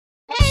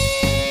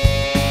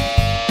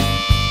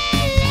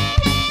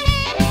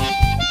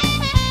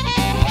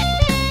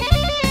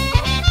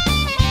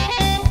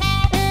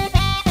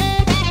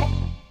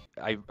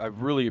I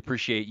really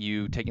appreciate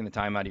you taking the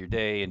time out of your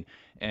day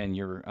and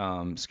your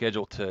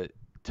schedule to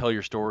tell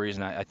your stories.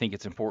 And I think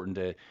it's important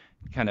to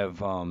kind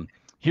of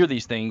hear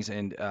these things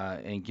and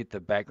get the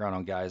background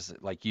on guys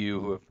like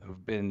you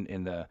who've been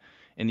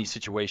in these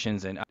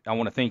situations. And I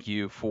want to thank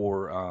you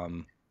for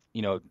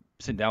you know,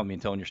 sitting down with me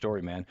and telling your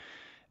story, man.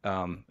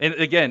 And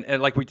again,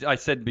 like I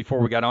said before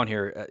we got on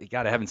here,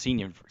 God, I haven't seen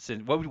you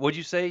since, what'd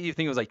you say? You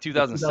think it was like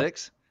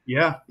 2006?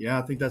 Yeah, yeah,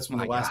 I think that's when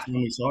the My last God, time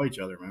we saw each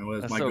other, man.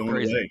 Was that's my so going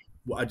crazy. away.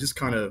 Well, I just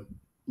kind of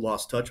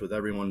lost touch with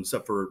everyone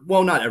except for,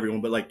 well, not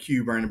everyone, but like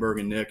Q, Brandenburg,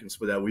 and Nick, and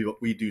so that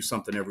we do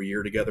something every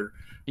year together.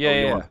 Yeah, We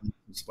yeah, go yeah. out and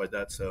stuff like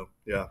that. So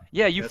yeah,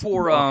 Yeah, you that's been a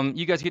four, while.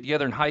 you guys get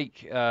together and hike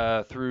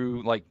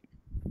through like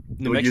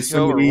New So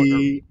Mexico or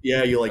Yosemite,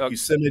 yeah, you like uh,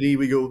 Yosemite.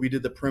 We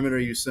did the perimeter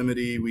of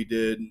Yosemite. We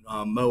did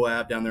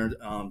Moab down there,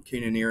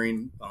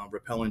 canyoneering,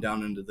 rappelling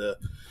down into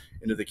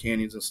the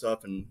canyons and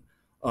stuff. And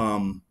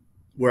um,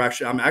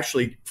 I'm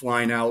actually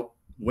flying out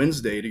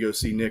Wednesday to go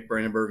see Nick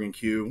Brandenburg and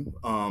Q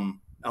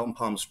out in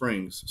Palm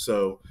Springs.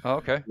 So oh,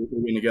 okay. we're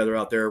getting together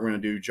out there. We're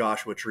going to do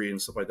Joshua Tree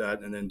and stuff like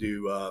that, and then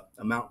do a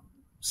Mount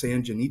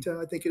San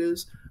Janita, I think it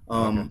is.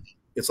 Okay.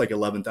 It's like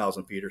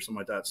 11,000 feet or something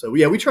like that. So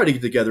yeah, we try to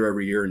get together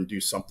every year and do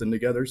something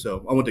together.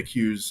 So I went to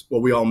Q's.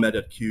 Well, we all met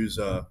at Q's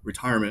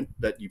retirement.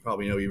 That you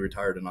probably know he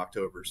retired in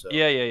October. So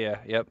Yeah, yeah, yeah.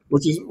 Yep.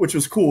 which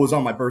was cool. It was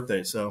on my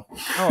birthday. So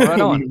Oh, right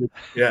on.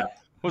 yeah.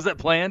 Was that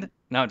planned?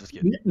 No, I'm just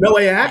kidding. No,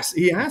 he asked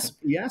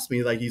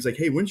me, like, he's like,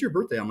 hey, when's your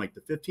birthday? I'm like,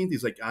 the 15th.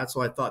 He's like, that's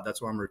what I thought.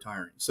 That's why I'm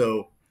retiring.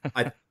 So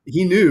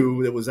he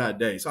knew it was that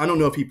day. So I don't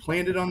know if he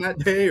planned it on that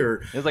day or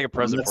It was like a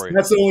present for you.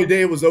 that's the only day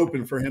it was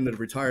open for him to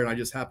retire. And I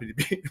just happy to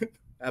be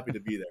happy to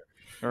be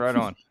there. Right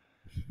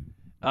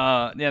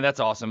on. Yeah, that's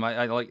awesome.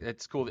 I like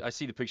it's cool. I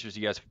see the pictures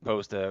you guys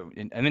post,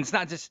 and it's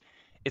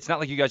not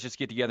like you guys just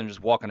get together and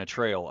just walk on a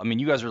trail. I mean,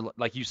 you guys are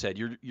like you said,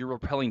 you're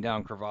rappelling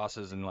down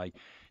crevasses and like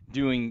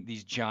doing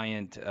these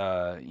giant,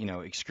 you know,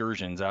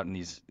 excursions out in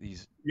these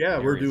Yeah,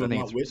 we're areas. I doing think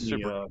Mount it's Whitney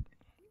super.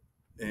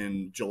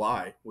 in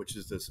July, which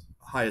is this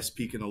highest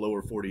peak in the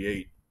lower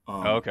 48.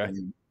 Oh, okay.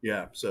 And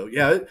yeah, so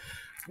yeah,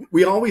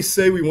 we always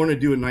say we want to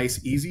do a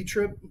nice, easy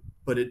trip,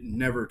 but it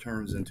never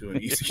turns into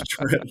an easy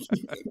trip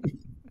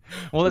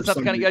Well, for that's not the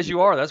some kind of guys reason.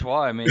 you are. That's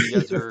why. I mean, you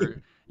guys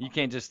are. You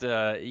can't just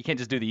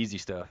do the easy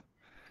stuff.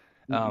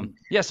 Mm-mm.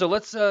 Yeah. So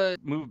let's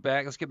move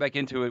back. Let's get back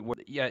into it.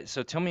 Yeah.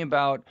 So tell me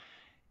about,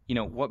 you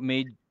know, what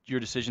made your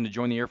decision to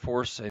join the Air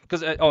Force?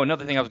 Because oh,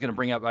 another thing I was going to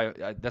bring up.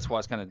 That's why I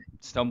was kind of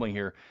stumbling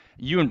here.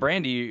 You and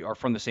Brandy are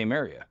from the same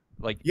area.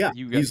 Like Yeah,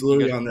 he's you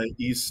literally guys are. on the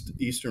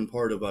eastern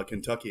part of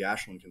Kentucky,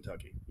 Ashland,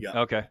 Kentucky. Yeah,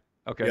 Okay.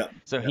 Okay. yeah,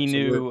 So yeah. he So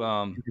knew. we're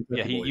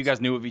Yeah. Kentucky You boys.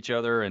 guys knew of each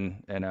other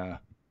and Yeah,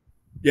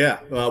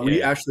 yeah, we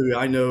yeah. actually,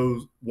 I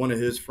know one of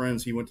his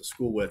friends he went to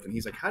school with, and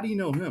he's like, "How do you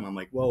know him?" I'm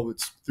like, "Well,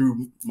 it's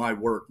through my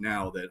work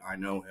now that I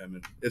know him,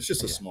 and it's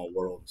just a Yeah. small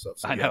world and stuff."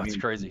 So I yeah, know it's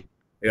crazy.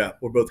 yeah,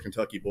 we're both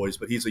Kentucky boys,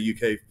 but he's a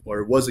UK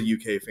or was a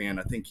UK fan.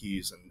 I think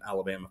he's an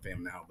Alabama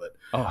fan now, but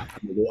Oh.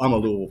 I'm a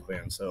Louisville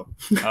fan. So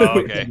Oh.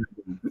 Okay.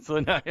 So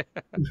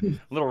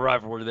little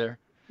rivalry there.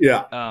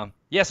 yeah,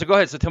 Yeah, so go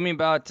ahead. So tell me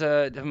about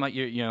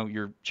your, you know,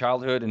 your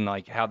childhood and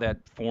like how that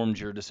formed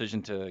your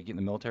decision to get in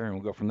the military, and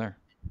we'll go from there.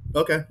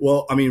 okay.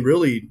 Well, I mean,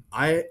 really,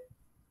 I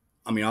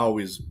mean, I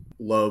always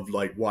loved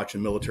like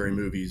watching military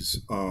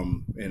movies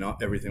and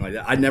everything like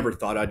that. I never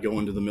thought I'd go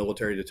into the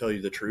military, to tell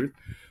you the truth,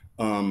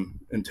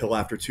 until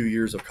after 2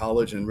 years of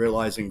college and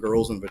realizing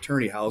girls in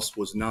fraternity house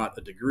was not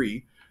a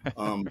degree.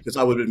 Because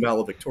I would have been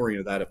valedictorian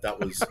of that if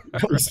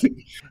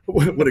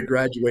Right. would have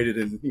graduated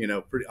in,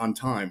 pretty on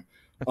time.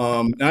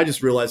 And I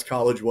just realized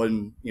college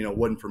wasn't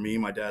for me.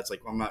 My dad's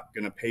like, "I'm not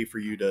going to pay for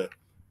you to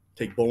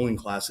take bowling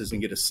classes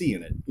and get a C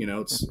in it.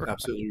 It's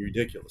absolutely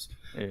ridiculous."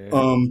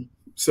 Yeah.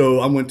 So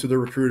I went to the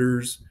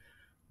recruiters.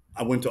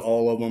 I went to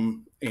all of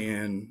them,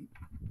 and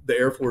the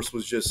Air Force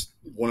was just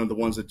one of the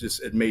ones that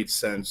just it made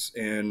sense.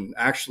 And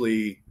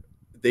actually,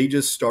 they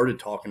just started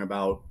talking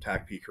about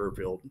TACP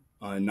Kerrfield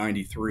in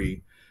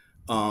 '93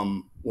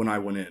 when I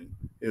went in.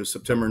 It was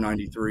September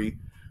 '93,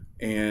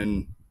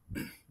 and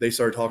they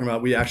started talking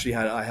about.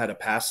 I had a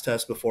pass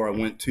test before I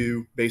went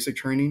to basic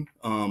training.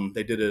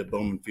 They did it at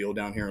Bowman Field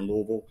down here in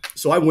Louisville.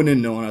 So I went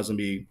in knowing I was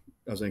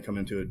gonna come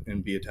into it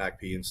and be a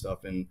TACP and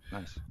stuff. And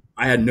Nice.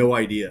 I had no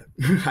idea.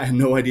 I had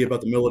no idea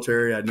about the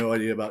military. I had no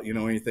idea about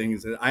anything.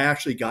 I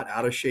actually got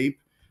out of shape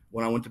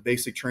when I went to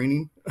basic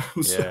training.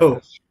 Yeah.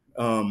 So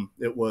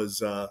it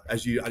was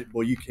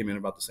you came in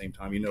about the same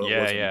time. It Yeah,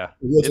 wasn't yeah. it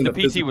wasn't The a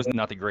PT was physical.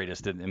 not the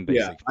greatest in Yeah,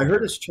 basic I for heard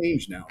sure. it's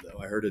changed now though.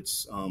 I heard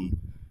it's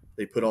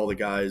they put all the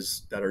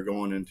guys that are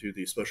going into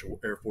the special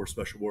Air Force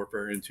special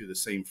warfare into the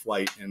same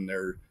flight, and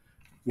they're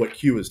what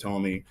Q is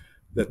telling me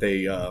that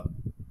they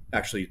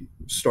actually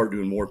start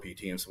doing more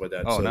PT and stuff like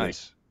that. Oh,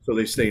 nice. So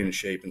they stay in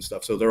shape and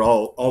stuff. So they're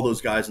all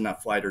those guys in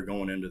that flight are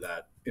going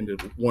into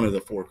one of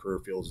the four career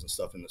fields and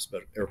stuff in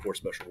the Air Force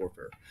special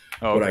warfare.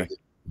 Oh, What I okay. hear.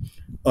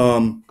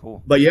 Um,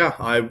 Cool. but yeah,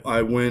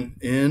 I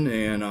went in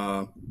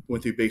and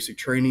went through basic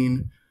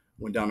training,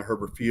 went down to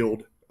Herbert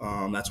Field.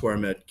 That's where I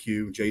met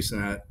Q,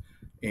 Jason at,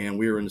 and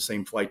we were in the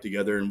same flight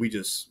together. And we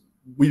just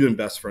we've been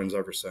best friends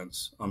ever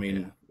since. I Yeah.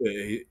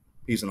 mean,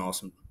 he's an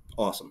awesome,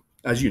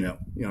 as Yeah.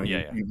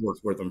 you've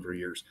worked with him for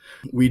years.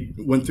 We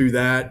went through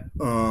that,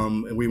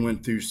 and we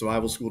went through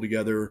survival school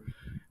together.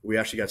 We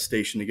actually got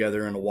stationed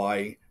together in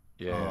Hawaii,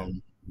 Yeah.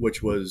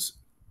 which was,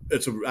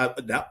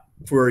 that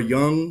for a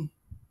young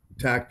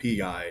TACP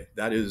guy,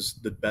 that is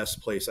the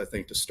best place I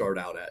think to start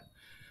out at.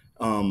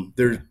 Yeah.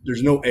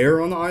 There's no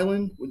air on the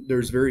island.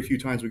 There's very few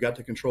times we got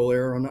to control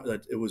air on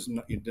that. It was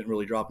not, you didn't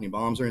really drop any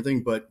bombs or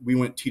anything, but we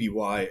went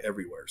TDY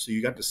everywhere. So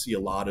you got to see a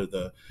lot of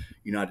the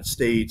United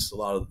States, a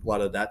lot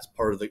of that's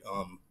part of the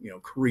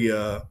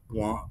Korea,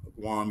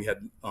 Guam. We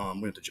had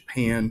went to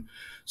Japan,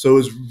 so it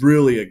was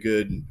really a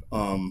good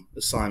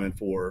assignment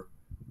for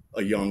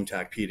a young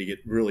TACP to get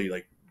really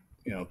like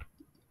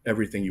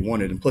everything you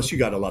wanted, and plus you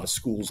got a lot of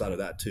schools out of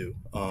that too.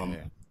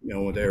 Yeah.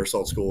 With the air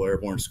assault school,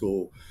 airborne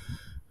school,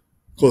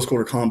 close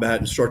quarter combat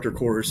instructor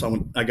course. I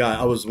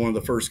was one of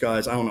the first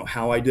guys. I don't know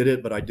how I did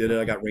it, but I did it.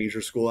 I got Ranger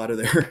school out of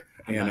there,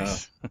 and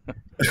Nice.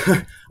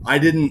 I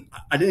didn't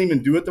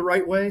even do it the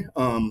right way.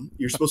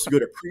 You're supposed to go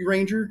to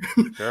pre-Ranger.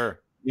 Sure.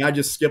 Yeah, I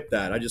just skipped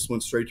that. I just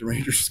went straight to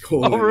Ranger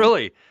school. Oh,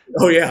 really?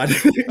 Oh yeah.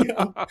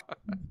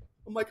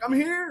 I'm like, I'm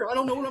here. I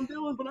don't know what I'm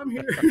doing, but I'm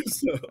here.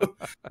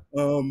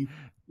 So,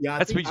 yeah,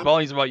 That speaks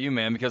volumes about you,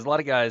 man, because a lot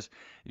of guys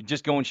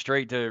just going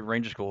straight to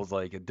Ranger school is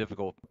like a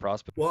difficult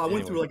prospect. well, I went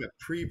Anyway. through like a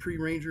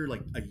pre-Ranger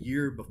like a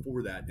year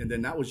before that, and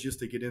then that was just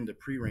to get into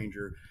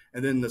pre-Ranger,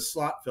 and then the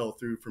slot fell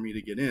through for me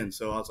to get in.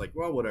 So I was like,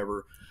 well,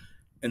 whatever.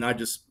 And I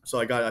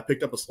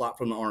picked up a slot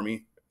from the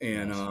Army,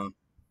 and Nice.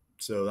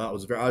 so I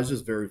was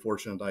just very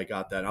fortunate that I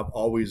got that. I've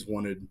always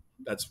wanted.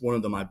 That's one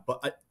of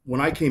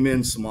when I came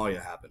in,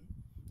 Somalia happened.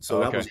 So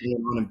that was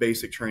going on in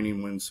basic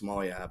training when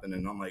Somalia happened,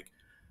 and I'm like,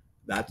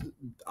 that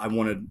I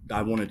want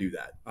to do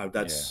that.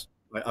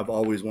 I've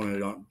always wanted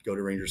to go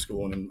to Ranger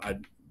school, and I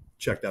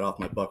checked that off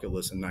my bucket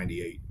list in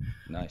 '98.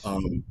 Nice.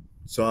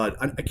 So I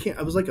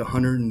was like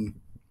 100 and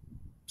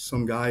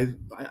some guy.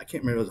 I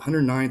can't remember. It was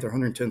 109th or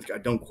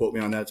 110th. Don't quote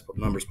me on that.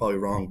 Number's probably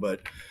wrong,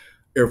 but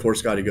Air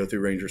Force guy to go through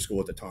Ranger school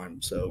at the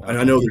time. So, and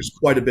I know there's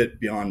quite a bit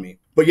beyond me,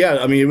 but yeah,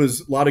 I mean, it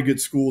was a lot of good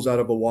schools out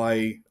of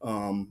Hawaii.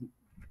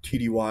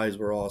 TDYs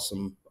were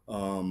awesome.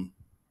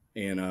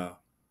 And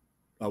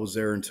I was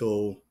there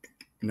until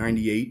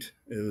 '98.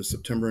 It was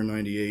September of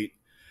 '98.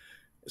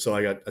 So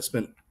I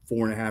spent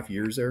 4.5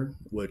 years there,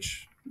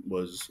 which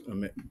was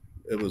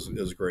it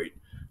was great.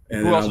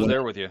 And Who else was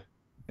there with you?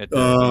 When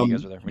you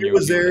guys were there? When you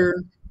was there?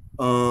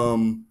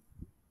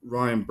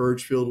 Ryan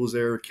Birchfield was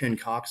there. Ken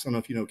Cox. I don't know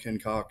if you know Ken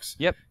Cox.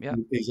 Yep. Yeah.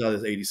 He's out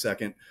of his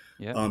 82nd.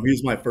 Yeah. He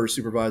was my first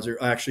supervisor.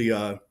 Actually,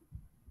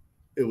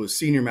 it was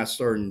Senior Master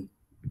Sergeant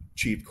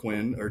Chief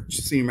Quinn, or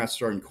Senior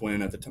Master Sergeant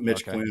Quinn at the time,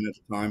 Mitch Quinn at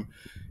the time.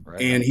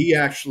 Right. And he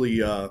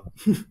actually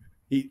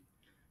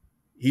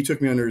he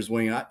took me under his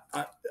wing.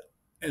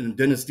 And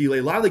Dennis Delay,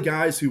 a lot of the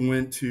guys who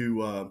went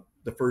to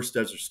the first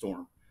Desert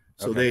Storm.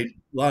 So a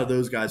lot of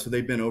those guys, so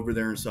they've been over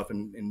there and stuff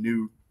and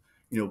knew,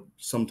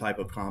 some type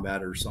of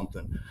combat or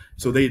something.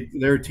 So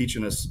they're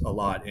teaching us a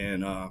lot.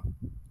 And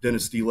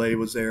Dennis Delay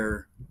was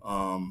there.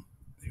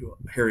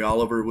 Harry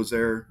Oliver was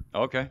there.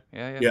 Okay.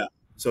 Yeah.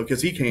 So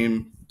because he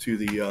came to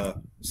the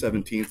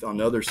 17th on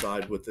the other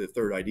side with the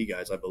 3rd ID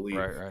guys, I believe.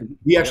 Right.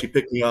 He actually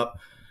picked me up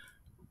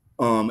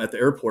at the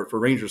airport for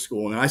Ranger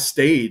school, and I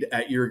stayed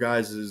at your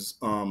guys'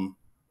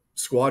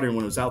 squadron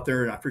when it was out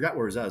there, and I forgot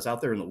where it was at. It was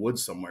out there in the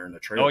woods somewhere in the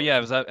trail. Oh yeah,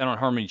 it was out on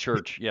Harmony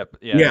Church. Yep.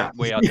 Yeah.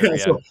 Way out there. Yeah.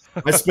 So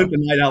I spent the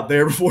night out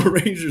there before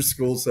Ranger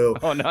school. So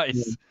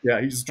nice.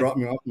 He just dropped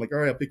me off. I'm like, all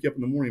right, I'll pick you up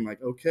in the morning. I'm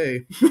like,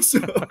 okay. So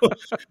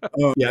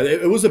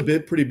it was a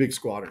pretty big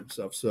squadron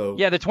stuff. So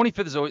yeah, the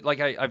 25th is always,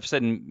 like I've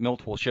said in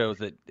multiple shows,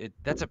 that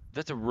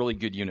that's a really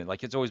good unit.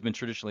 Like it's always been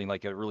traditionally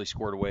like a really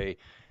squared away,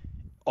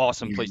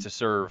 awesome place to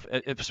serve,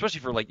 especially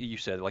for, like you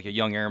said, like a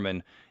young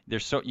airman.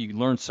 You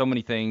learn so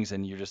many things,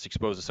 and you're just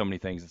exposed to so many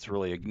things. It's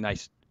really a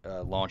nice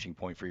launching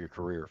point for your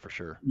career, for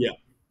sure. Yeah.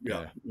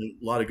 A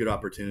lot of good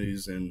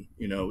opportunities, and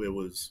it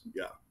was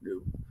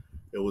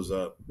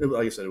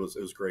like I said, it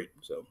was great.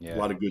 So a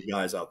lot of good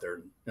guys out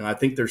there, and I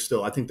think they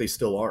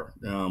still are.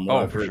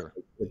 For sure.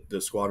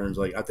 The squadrons,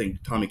 like I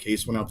think Tommy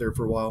Case went out there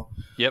for a while.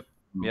 Yep.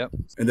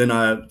 And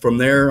then from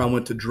there I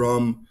went to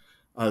Drum.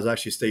 I was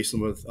actually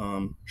stationed with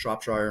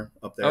Shropshire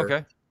up there.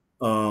 Okay.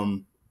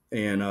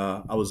 And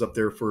I was up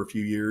there for a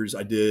few years.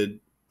 It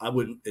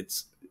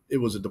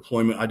was a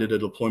deployment. I did a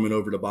deployment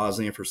over to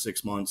Bosnia for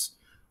 6 months,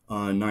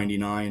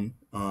 99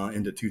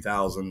 into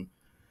 2000.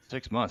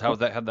 6 months. How'd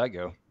that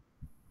go?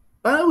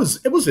 It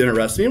was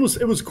interesting.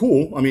 It was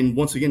cool. I mean,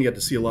 once again, you got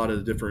to see a lot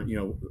of the different,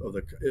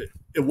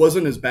 it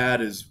wasn't as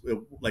bad as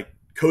like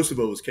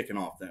Kosovo was kicking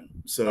off then.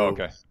 So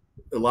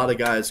a lot of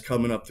guys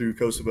coming up through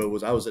Kosovo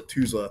I was at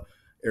Tuzla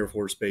Air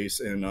Force Base,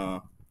 and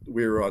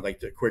we were like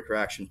the quick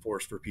reaction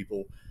force for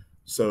people.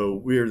 So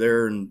we were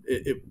there, and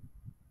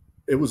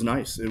it was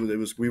nice. It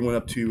was we went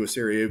up to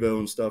Sarajevo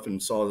and stuff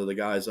and saw the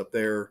guys up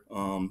there.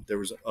 There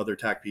was other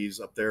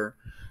TACPs up there,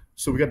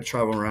 so we got to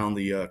travel around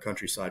the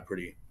countryside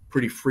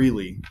pretty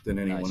freely than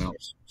anyone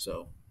else.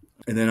 So,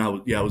 and then I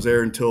was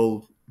there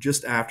until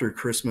just after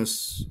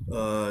Christmas,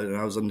 and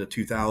I was into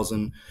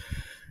 2000,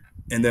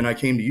 and then I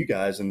came to you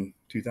guys in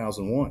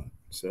 2001.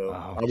 So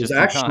Oh, just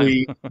in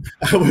time.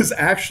 I was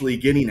actually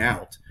getting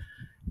out,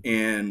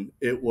 and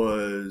it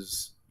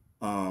was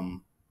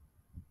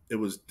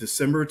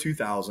December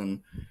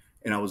 2000,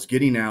 and I was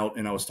getting out,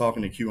 and I was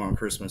talking to Q on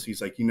Christmas.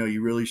 He's like,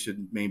 you really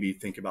should maybe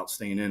think about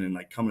staying in and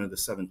like coming to the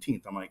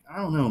 17th. I'm like, I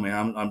don't know,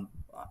 man.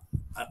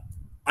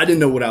 I didn't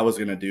know what I was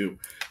gonna do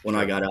when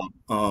I got out.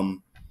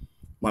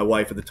 My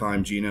wife at the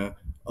time, Gina,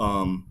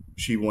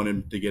 she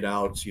wanted to get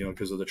out,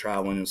 because of the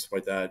traveling and stuff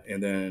like that.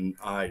 And then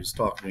I was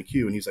talking to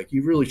Q, and he's like,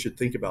 you really should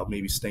think about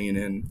maybe staying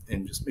in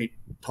and just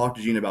talk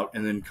to Gina about,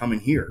 and then coming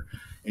here,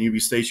 and you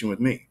be stationed with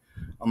me.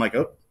 I'm like,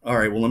 oh, all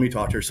right, well, let me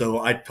talk to her. So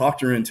I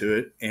talked her into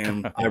it,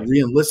 and I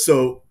re-enlisted.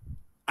 So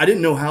I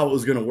didn't know how it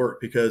was going to work,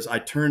 because I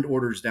turned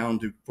orders down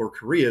for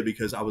Korea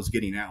because I was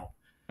getting out.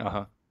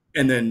 Uh-huh.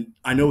 And then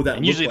I know that.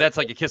 And usually that's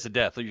like a kiss of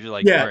death. Usually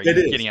like, yeah, all right, it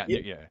you're is. getting out.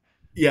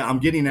 Yeah, I'm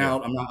getting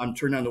out. I'm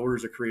turning down the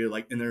orders of Korea.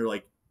 Like, and they're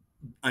like,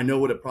 I know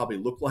what it probably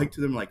looked like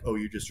to them. Like, oh,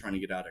 you're just trying to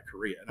get out of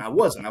Korea. And I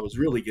wasn't. I was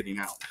really getting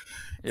out.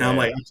 And I'm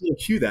like, I told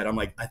Q that. I'm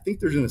like, I think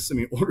they're going to send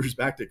me orders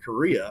back to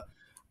Korea.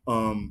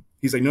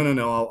 He's like,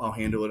 no, I'll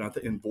handle it.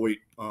 And Voight,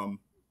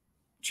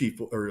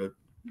 Chief or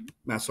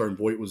Master Sergeant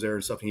Voight was there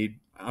and stuff. And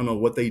I don't know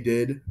what they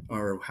did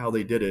or how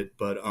they did it,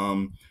 but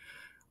I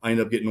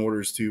ended up getting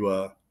orders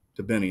to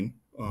Benning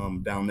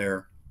down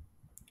there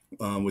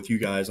with you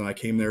guys. And I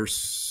came there.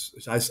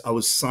 I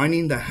was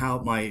signing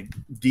my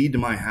deed to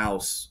my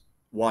house,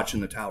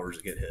 watching the towers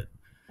get hit.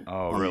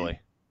 Oh, really?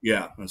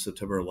 Yeah, on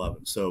September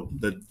 11th. So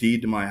the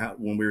deed to my house,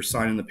 when we were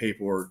signing the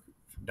paperwork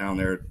down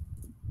there,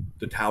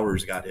 the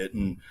towers got hit.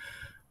 And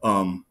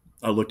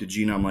I looked at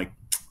Gina. I'm like,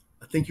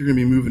 I think you're going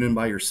to be moving in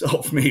by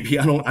yourself. Maybe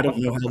I don't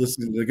know how this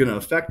is going to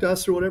affect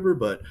us or whatever.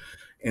 But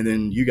and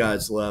then you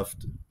guys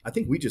left. I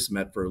think we just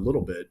met for a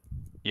little bit.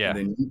 Yeah. And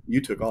then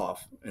you took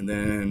off, and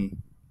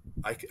then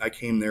I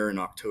came there in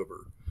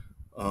October.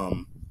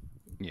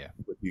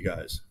 With you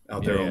guys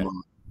out there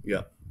on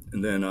yeah.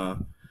 And then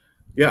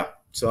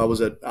so I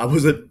was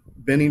at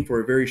Benning for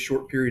a very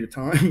short period of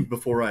time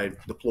before I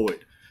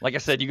deployed. Like I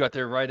said, you got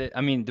there right at,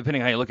 I mean,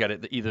 depending how you look at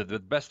it, either the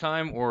best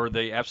time or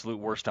the absolute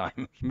worst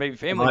time. Maybe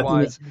family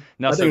wise,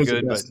 not so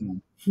good, but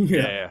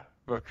yeah.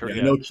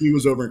 I know Q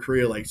was over in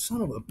Korea, like,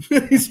 son of a.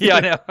 Yeah, I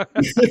know.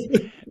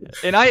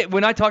 And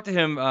when I talked to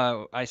him,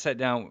 I sat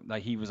down,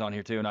 like he was on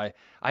here too, and I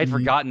had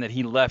forgotten that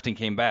he left and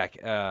came back.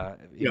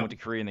 He went to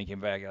Korea and then came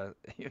back.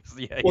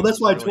 Well, that's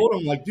why I told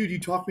him, like, dude, you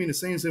talked me into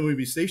saying we'd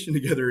be stationed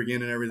together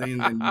again and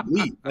everything, and then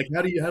leave. Like,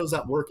 how does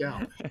that work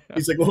out?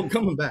 He's like, well, I'm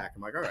coming back.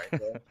 I'm like, all right,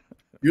 well,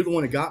 you're the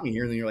one that got me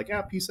here, and then you're like,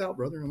 peace out,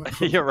 brother. I'm like,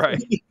 you're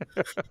right.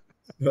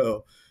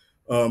 So,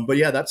 but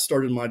yeah, that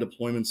started my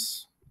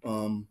deployments.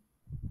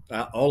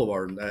 All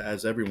of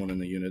as everyone in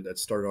the unit, that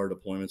started our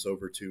deployments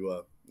over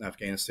to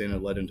Afghanistan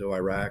and led into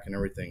Iraq and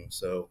everything.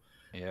 So,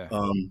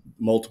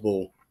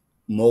 multiple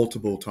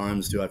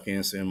times to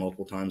Afghanistan,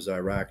 multiple times to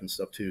Iraq and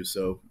stuff too.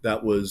 So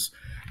that was,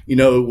 it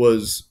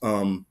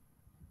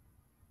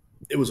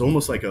was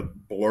almost like a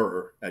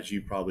blur, as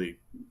you probably.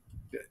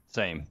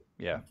 Same.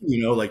 Yeah.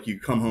 Like you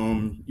come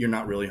home, you're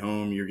not really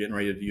home. You're getting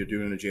ready you're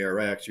doing a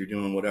JRX, you're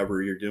doing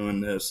whatever, you're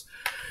doing this,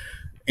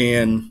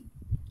 and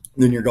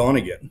then you're gone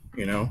again,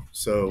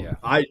 So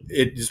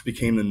it just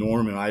became the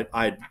norm, and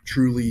I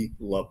truly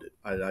loved it.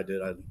 I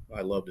did.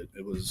 I loved it.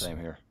 It was same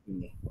here.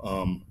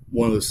 One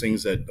of those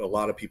things that a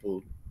lot of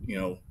people,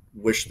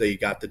 wish they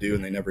got to do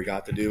and they never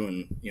got to do.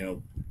 And,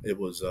 it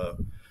was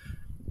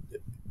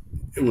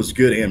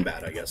good and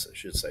bad, I guess I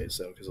should say.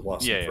 So, because I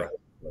lost some friends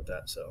about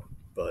that. So,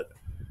 but,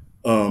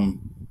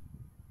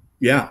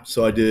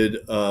 so I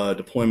did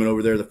deployment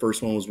over there. The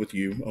first one was with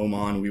you,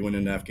 Oman. We went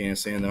into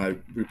Afghanistan, and I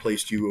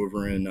replaced you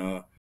over in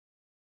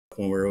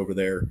when we were over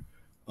there.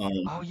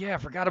 I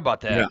forgot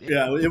about that.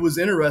 Yeah, it was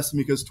interesting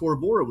because Tora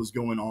Bora was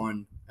going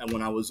on,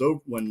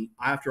 and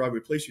after I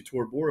replaced you,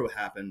 Tora Bora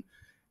happened,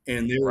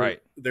 and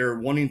they're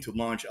wanting to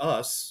launch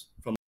us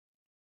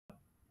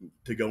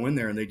to go in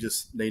there, and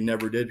they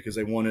never did, because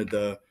they wanted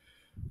the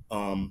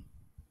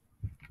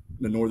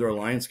Northern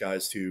Alliance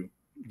guys to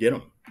get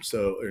them.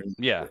 So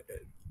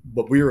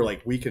but we were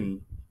like, we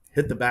can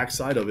hit the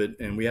backside of it,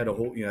 and we had a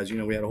whole, as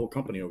we had a whole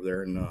company over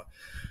there, and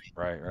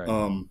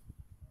right.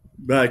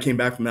 But I came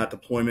back from that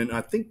deployment.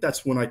 I think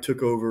that's when I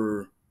took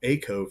over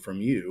ACO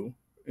from you,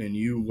 and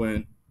you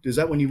went. Is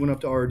that when you went up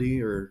to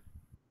RD or?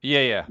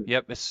 Yeah.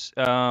 Yep. It's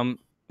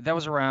that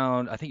was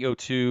around, I think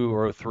 02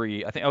 or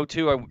 03. I think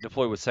 02 I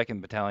deployed with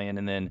 2nd Battalion,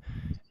 and then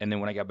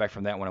when I got back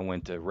from that one, I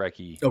went to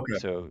Recce. Okay.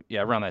 So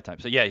around that time.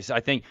 So I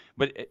think,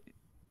 but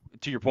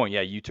to your point,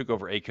 you took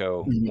over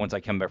ACO once I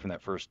come back from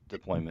that first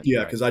deployment.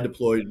 Yeah, because I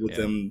deployed with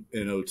them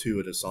in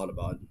 02 at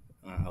Asadabad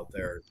out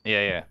there.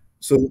 Yeah.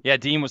 So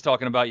Dean was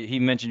talking about you. He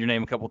mentioned your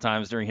name a couple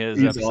times during his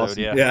episode.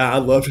 Awesome. Yeah, I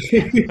love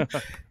it.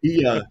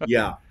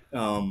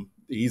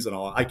 He's an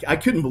all. I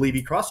couldn't believe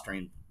he cross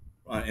trained.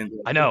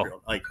 I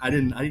know. Like I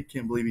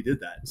can't believe he did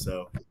that.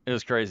 So it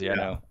was crazy. I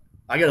know.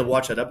 I got to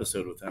watch that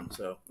episode with him.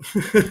 So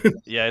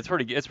Yeah, it's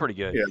pretty. It's pretty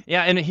good. yeah.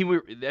 Yeah, and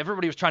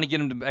everybody was trying to get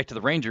him back to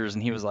the Rangers,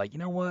 and he was like, you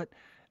know what?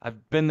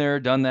 I've been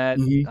there, done that.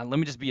 Hmm. Let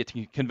me just be a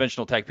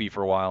conventional TACP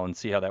for a while and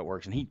see how that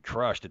works. And he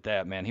crushed at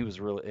that, man. He was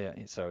really. Yeah,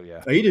 so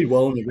yeah. He did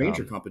well in the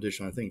Ranger Um,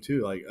 competition, I think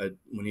too. Like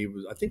when he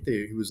was, I think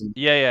he was in.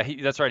 yeah,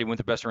 yeah. That's right. He went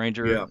to Best Yeah,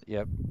 Ranger. Yep.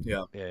 yeah.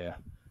 Yeah, yeah.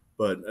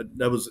 But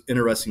that was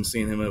interesting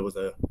seeing him with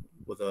a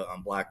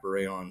black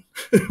beret on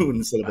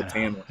instead of a I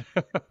tan one.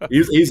 know.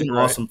 He's an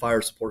Right. awesome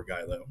fire support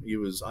guy, though. He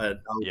was, I would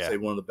Yeah. say,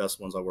 one of the best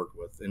ones I worked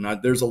with. And Oh,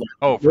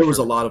 for there was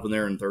a sure. lot of them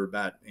there in Third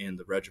Bat and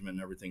the regiment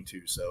and everything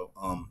too. So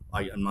I'm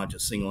not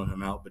just singling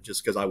him out, but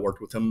just because I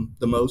worked with him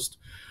the most,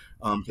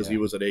 because he Yeah.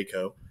 was at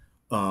ACO,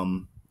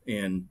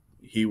 and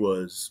he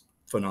was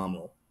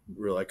phenomenal.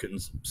 Really, I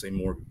couldn't say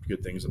more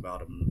good things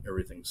about him and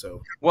everything.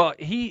 So Well,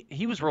 he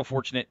was real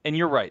fortunate, and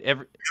you're right.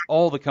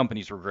 All the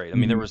companies were great. I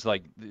mean,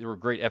 mhm. there were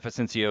great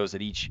FSNCOs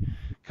at each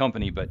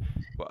company, but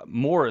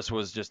Morris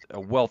was just a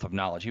wealth of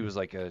knowledge. He was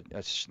like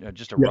just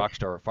a Yeah, rock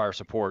star of fire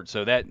support.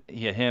 So that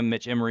him,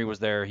 Mitch Emery was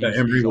there. yeah,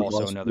 Emery He's was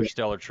also awesome. another Yeah.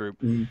 stellar troop,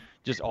 Mhm.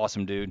 just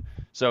awesome dude.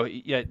 So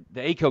yeah,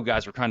 the ACO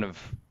guys were kind of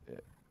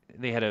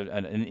they had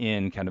an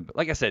in kind of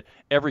like I said,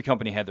 every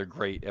company had their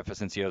great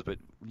FSNCOs, but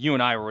you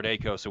and I were at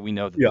ACO, so we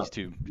know that Yeah. these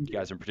two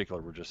guys in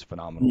particular were just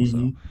phenomenal. So.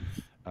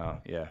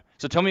 Mhm. Yeah.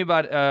 So tell me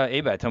about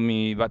ABAT. Tell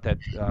me about that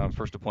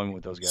first deployment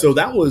with those So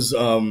guys.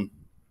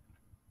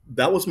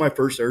 that was my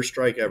first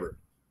airstrike ever.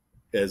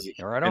 As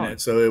Yeah, right and on.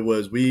 so it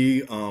was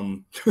we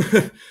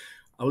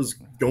I was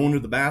going to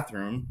the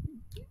bathroom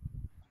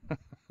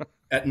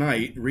at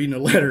night reading a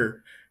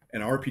letter,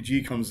 and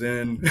RPG comes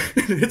in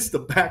and hits the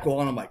back wall,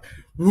 and I'm like,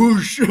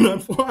 whoosh, and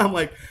I'm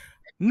like,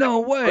 No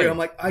wait, I'm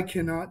way. like, I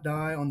cannot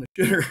die on the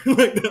shitter.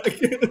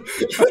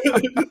 Like, I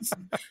can't,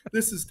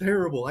 this is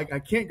terrible. Like, I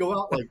can't go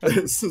out like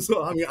this.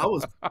 So I mean, I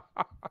was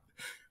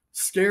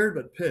scared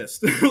but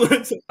pissed. Oh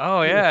With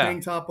a yeah.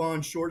 tank top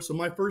on, shorts. So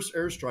my first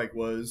airstrike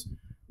was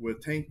with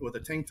a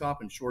tank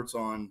top and shorts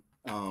on,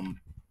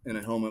 and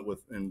a helmet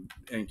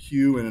and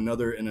Q and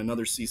another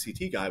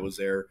CCT guy was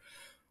there,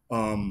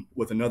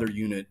 with another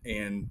unit,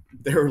 and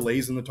they were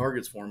lasing the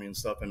targets for me and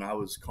stuff. And I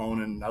was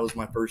calling, and that was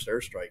my first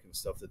airstrike and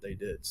stuff that they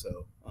did.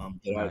 So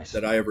Nice.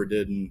 that I ever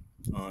did in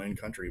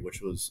country,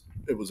 which was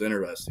it was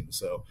interesting.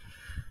 So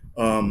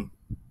and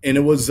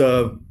it was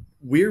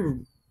we're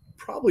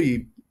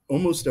probably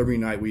almost every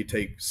night we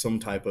take some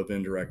type of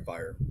indirect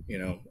fire,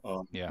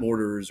 Yeah.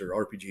 mortars or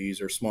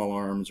RPGs or small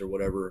arms or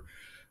whatever.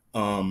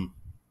 Um,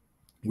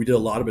 we did a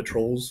lot of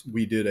patrols.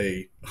 We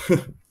did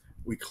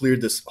we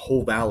cleared this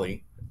whole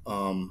valley,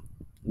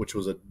 which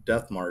was a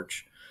death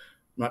march.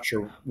 I'm not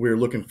sure. We were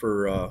looking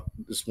for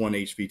this one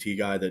HVT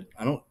guy that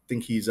I don't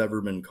think he's ever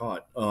been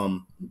caught.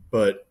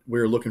 But we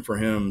were looking for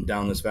him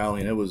down this valley,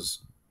 and it was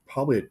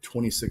probably a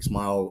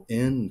 26-mile in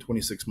and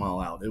 26-mile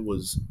out. It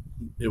was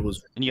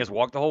And you guys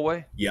walked the whole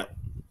way? yep,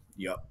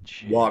 yep. And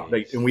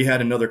Jeez. we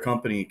had another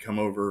company come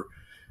over,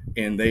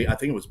 and I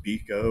think it was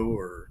Bico,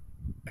 or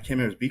I can't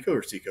remember if it was Bico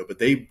or Seco, but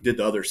they did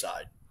the other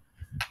side.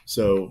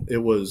 So it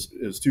was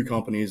two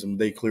companies, and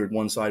they cleared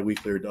one side, we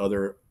cleared the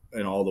other,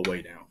 and all the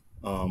way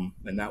down.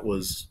 And that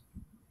was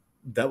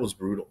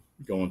brutal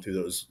going through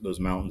those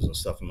mountains and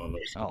stuff and on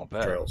those I'll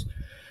bet. trails.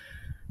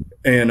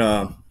 And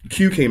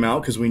Q came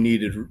out because we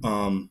needed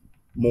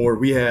more.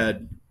 We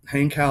had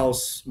Hank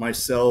House,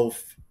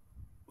 myself,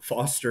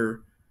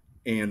 Foster,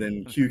 and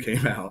then Q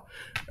came out.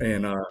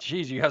 And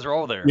Jeez, you guys are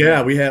all there,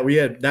 yeah, man. we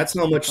had that's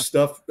how much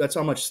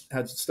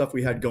stuff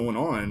we had going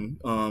on.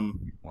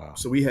 Wow.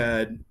 So we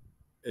had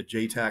a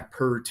JTAC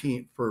per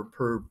team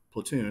per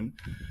platoon,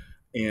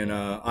 and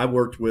Yeah. I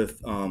worked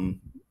with Aaron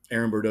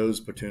Bordeaux's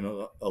platoon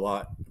a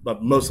lot, but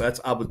that's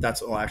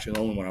actually the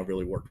only one I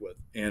really worked with.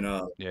 And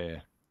Yeah, yeah.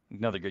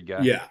 Another good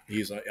guy. yeah,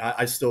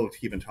 I still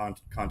keep in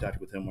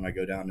contact with him when I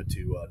go down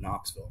to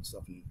Knoxville and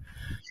stuff, and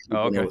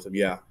Oh, okay. with him.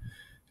 Yeah,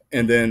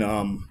 and then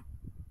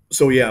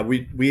so yeah,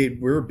 we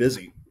were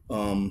busy.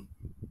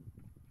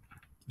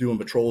 Doing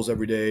patrols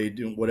every day,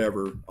 doing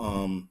whatever.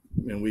 And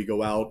we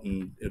go out,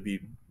 and it'd be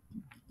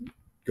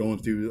going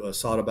through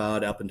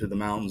Sadabad up into the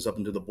mountains, up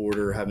into the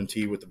border, having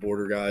tea with the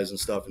border guys and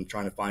stuff, and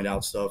trying to find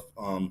out stuff.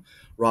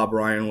 Rob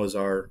Ryan was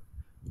our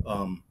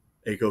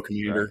ACO Right.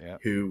 commuter, Yeah.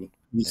 who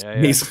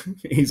Yeah, yeah.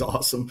 he's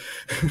awesome.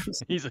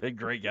 He's a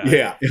great guy.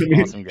 Yeah.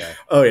 Awesome guy.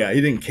 Oh yeah, he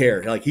didn't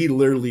care. Like, he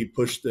literally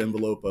pushed the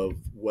envelope of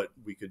what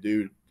we could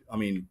do. I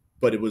mean,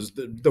 but it was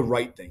the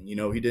right thing.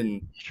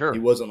 He Sure.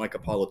 wasn't like a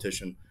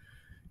politician,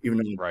 even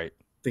though Right.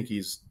 I think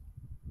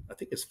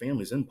his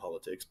family's in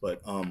politics,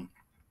 but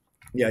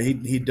yeah,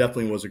 he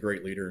definitely was a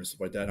great leader and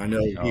stuff like that. I know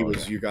he Oh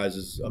was yeah. you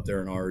guys up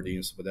there in RD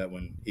and stuff like that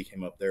when he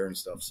came up there and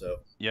stuff. So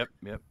Yep.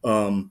 Yep.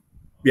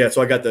 yeah,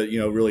 so I got to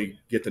really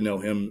get to know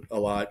him a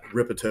lot.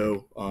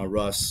 Ripito,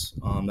 Russ,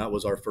 that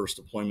was our first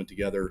deployment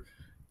together,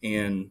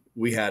 and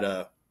we had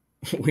a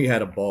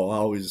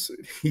ball.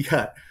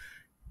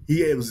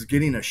 He was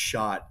getting a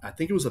shot. I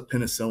think it was a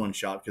penicillin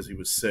shot because he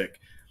was sick,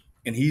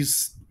 and he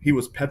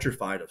was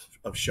petrified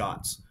of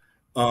shots.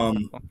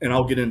 And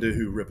I'll get into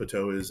who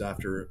Ripito is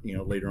after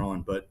later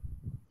on, but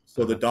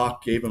so the Uh-huh.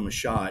 doc gave him a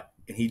shot,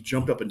 and he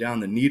jumped up and down.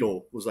 The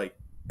needle was like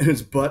in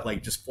his butt,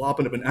 like just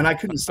flopping up, and I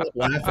couldn't stop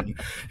laughing.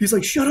 He's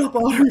like, "Shut up,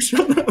 Otter,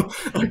 shut up!"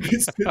 I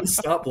just couldn't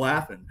stop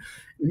laughing.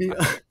 And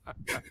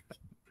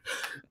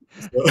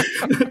so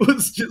it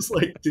was just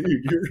like,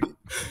 dude,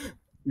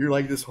 you're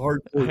like this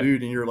hardcore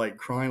dude, and you're like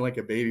crying like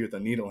a baby with a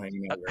needle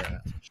hanging out your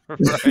ass.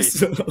 Right.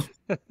 So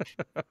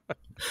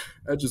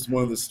that's just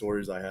one of the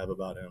stories I have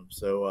about him.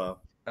 So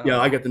yeah,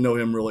 Oh, I got to know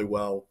him really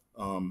well.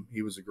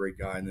 He was a great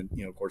guy, and then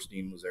of course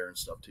Dean was there and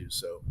stuff too.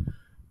 So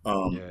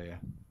yeah, yeah.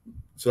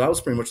 so that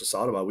was pretty much the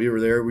thought about. We were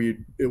there.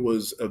 It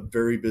was a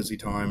very busy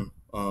time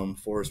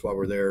for us while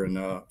we're there, and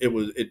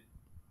it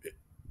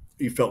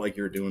you felt like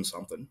you were doing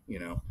something.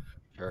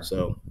 Sure.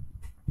 So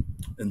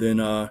and then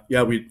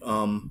yeah, we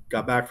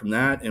got back from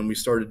that, and we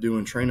started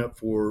doing train up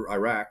for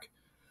Iraq.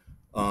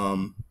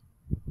 Um,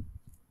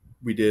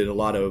 we did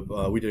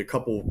a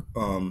couple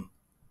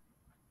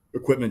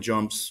equipment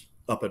jumps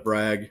up at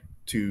Bragg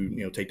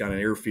to take down an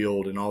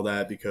airfield and all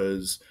that,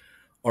 because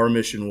our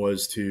mission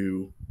was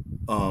to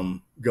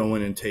go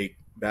in and take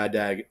Bad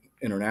Dag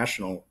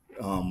International.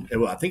 I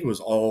think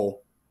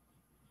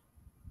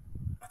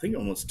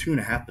almost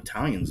 2.5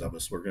 battalions of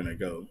us were going to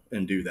go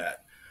and do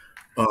that.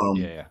 Yeah,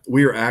 yeah.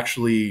 We were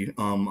actually,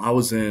 I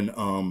was in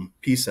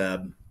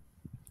PSAB,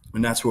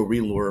 and that's where we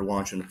were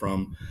launching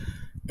from.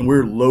 And we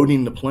were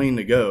loading the plane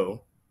to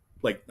go.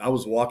 Like, I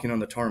was walking on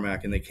the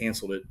tarmac, and they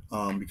canceled it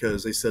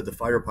because they said the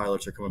fighter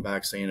pilots are coming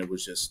back saying it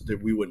was just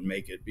that we wouldn't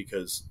make it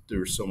because there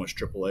was so much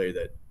AAA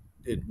that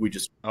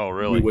Oh, we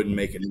really? wouldn't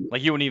make it.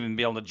 Like you wouldn't even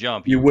be able to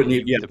jump. You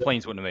wouldn't. Yeah, The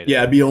planes wouldn't have made it. yeah,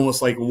 it'd be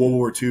almost like World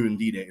War II and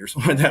D-Day or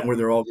something like that, where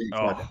they're all getting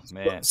shot Oh,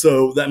 down. man.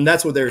 So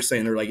that's what they're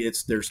saying. They're like,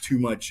 there's too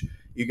much.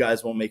 You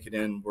guys won't make it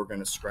in. We're going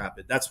to scrap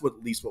it. That's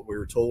at least what we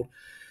were told.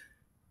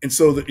 And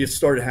so it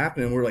started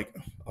happening. We're like,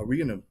 are we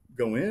going to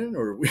go in,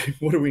 or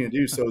what are we going to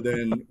do? So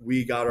then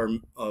we got our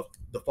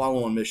the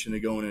follow-on mission to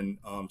go in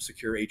and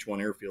secure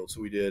H-1 airfield. So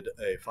we did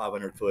a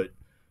 500-foot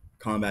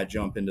combat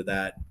jump into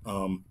that,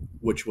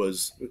 which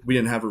was, we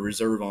didn't have a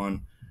reserve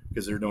on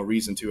because there's no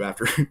reason to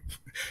after.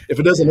 If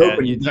it doesn't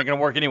open, it's not going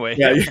to work anyway.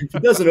 yeah, if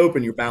it doesn't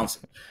open, you're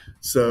bouncing.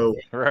 So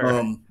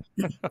Right.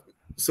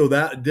 so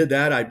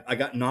I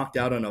got knocked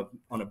out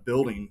on a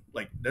building.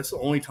 Like, that's the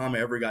only time I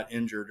ever got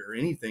injured or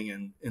anything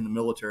in the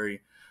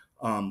military.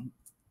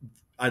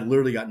 I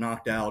literally got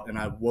knocked out, and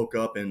I woke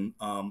up, and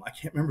I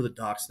can't remember the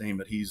doc's name,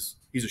 but he's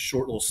a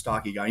short, little,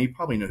 stocky guy. You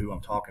probably know who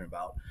I'm talking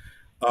about.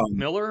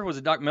 Miller? Was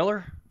it Doc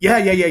Miller? Yeah.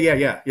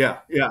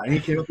 And he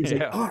came up, he's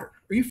like, Yeah. "Otter,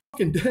 are you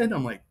fucking dead?"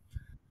 I'm like,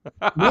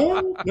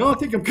 no, I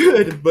think I'm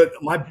good. But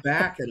my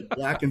back had a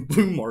black and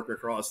blue mark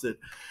across it.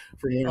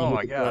 Oh,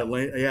 my God.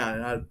 Yeah,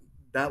 and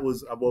I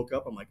woke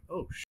up. I'm like,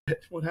 oh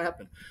shit, what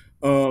happened?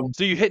 So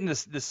you hitting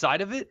the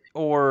side of it,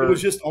 or It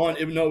was just on.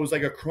 It was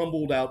like a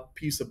crumbled out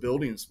piece of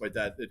building and stuff like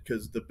that,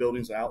 because the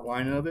building's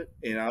outline of it,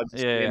 and I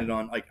just landed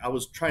on. Like, I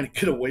was trying to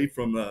get away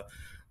from the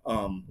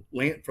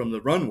from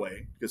the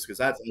runway, because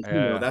that's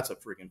that's a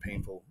freaking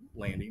painful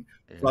landing.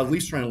 So I was at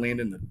least trying to land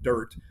in the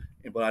dirt,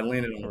 but I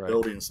landed on the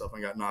building and stuff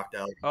and got knocked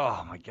out.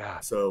 Oh my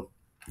God. So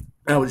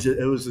it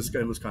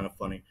was kind of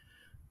funny.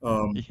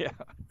 Yeah.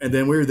 And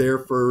then we were there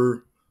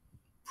for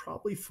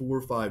probably 4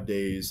 or 5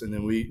 days, and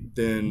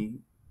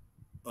then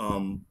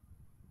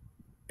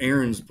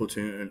Aaron's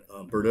platoon,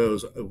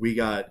 Bordeaux's,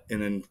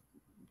 and then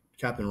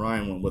Captain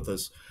Ryan went with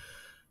us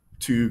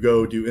to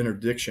go do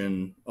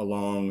interdiction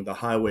along the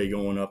highway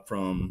going up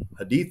from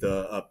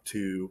Haditha up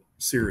to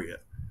Syria.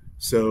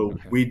 So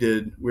we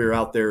were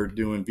out there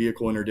doing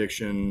vehicle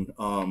interdiction,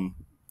 calling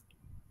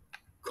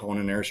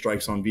in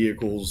airstrikes on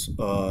vehicles.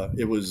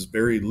 It was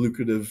very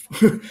lucrative,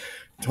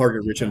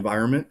 target-rich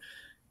environment.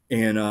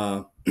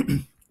 And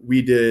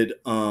we did,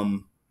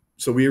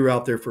 so we were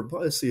out there for,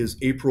 let's see, is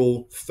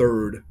April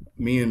 3rd.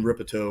 Me and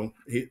Ripito,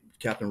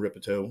 Captain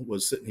Ripito,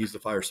 was sitting, he's the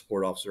fire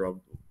support officer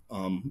of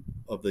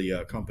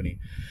the company.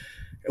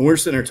 And we're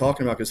sitting there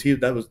talking about,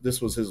 because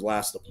this was his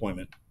last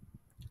deployment.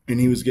 And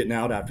he was getting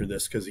out after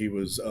this because he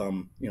was,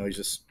 he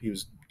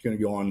was going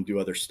to go on and do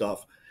other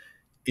stuff.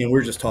 And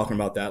we're just talking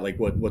about that, like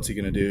what's he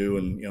going to do,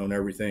 and and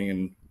everything,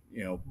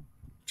 and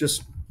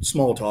just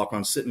small talk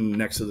on sitting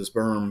next to this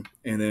berm.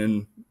 And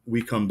then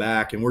we come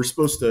back, and we're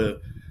supposed to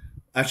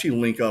actually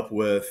link up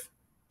with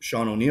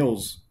Sean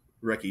O'Neill's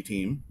recce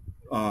team,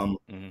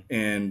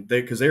 and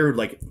because they were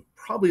like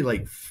probably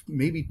like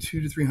maybe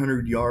 200 to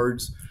 300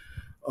 yards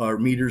or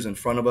meters in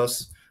front of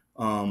us,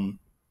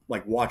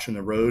 like watching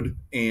the road.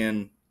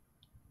 And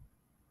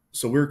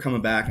so we were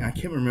coming back, and I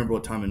can't remember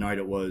what time of night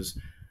it was.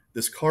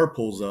 This car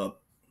pulls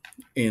up,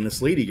 and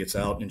this lady gets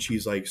out, and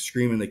she's like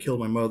screaming, "They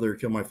killed my mother,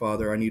 killed my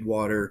father, I need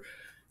water."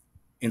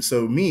 And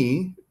so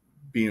me,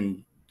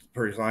 being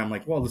pretty high, I'm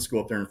like, well, let's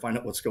go up there and find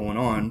out what's going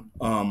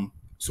on.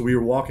 So we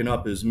were walking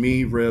up as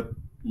me, Rip,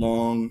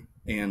 Long,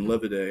 and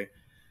Livide.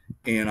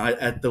 And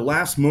at the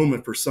last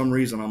moment, for some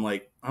reason, I'm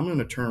like, I'm going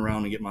to turn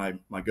around and get my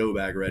go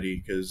bag ready,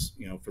 because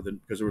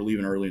because we were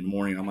leaving early in the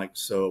morning. I'm like,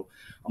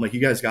 you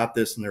guys got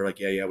this? And they're like,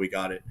 yeah, we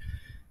got it.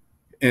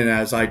 And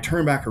as I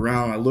turn back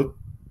around, I look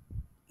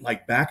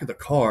like back at the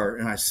car,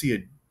 and I see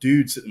a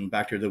dude sitting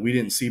back there that we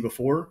didn't see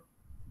before.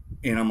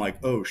 and I'm like,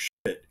 oh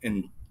shit.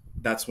 And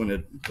that's when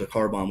the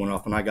car bomb went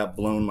off, and I got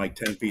blown like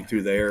 10 feet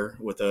through the air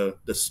with the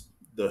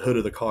hood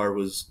of the car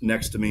was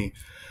next to me,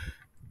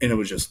 and it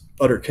was just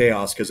utter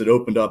chaos because it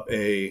opened up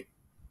a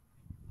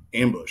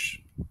ambush.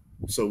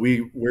 So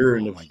we're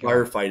in Oh the my God.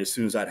 firefight as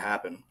soon as that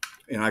happened,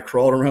 and I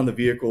crawled around the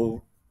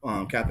vehicle.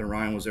 Captain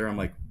Ryan was there. I'm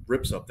like,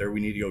 Rip's up there.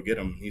 We need to go get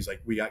him. He's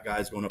like, we got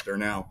guys going up there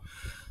now.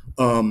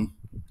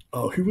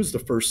 Who was the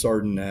first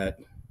sergeant at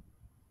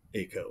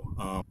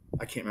ACO?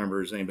 I can't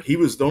remember his name, but he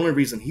was the only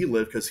reason he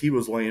lived because he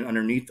was laying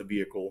underneath the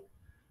vehicle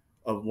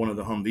of one of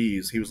the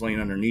Humvees. He was laying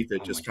underneath it, Oh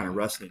my just kind of God.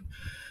 resting.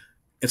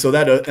 And so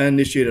that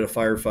initiated a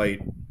firefight,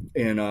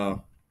 and I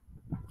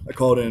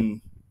called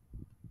in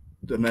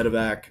the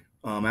medevac.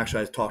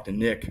 Actually, I talked to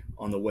Nick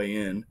on the way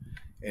in,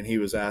 and he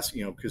was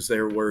asking, because they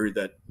were worried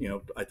that,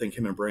 I think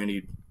him and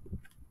Brandy,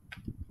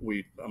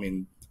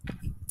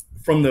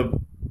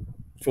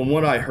 from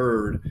what I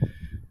heard,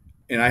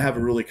 and I have a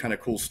really kind of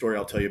cool story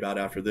I'll tell you about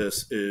after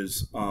this,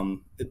 is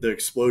the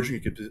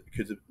explosion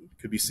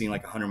could be seen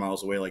like 100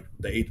 miles away. Like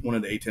one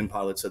of the A-10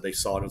 pilots said they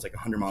saw it. It was like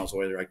 100 miles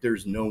away. They're like,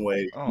 there's no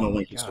way Oh no my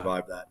one can God.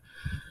 survive that.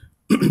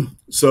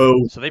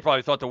 So So they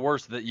probably thought the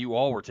worst, that you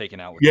all were taken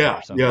out with that yeah,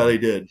 or something. yeah, they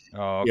did.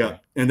 Oh, okay. Yeah,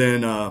 and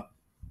then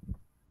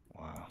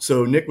Wow.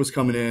 so Nick was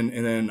coming in,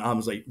 and then I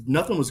was like,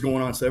 nothing was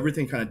going on, so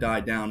everything kind of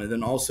died down, and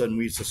then all of a sudden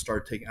we just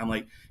start taking. I'm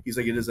like, he's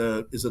like, is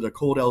it a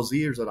cold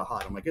LZ or is it a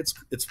hot? I'm like,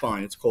 it's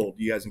fine, it's cold.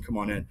 You guys can come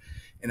on in.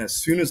 And as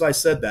soon as I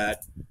said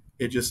that,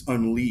 it just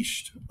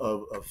unleashed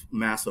of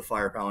massive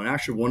firepower. And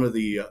actually, one of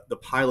the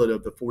pilot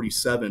of the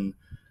 47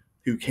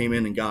 who came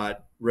in and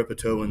got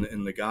Ripito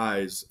and the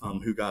guys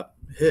who got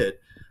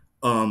hit.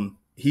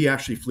 He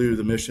actually flew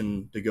the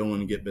mission to go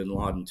in and get Bin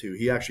Laden too.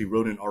 He actually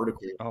wrote an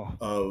article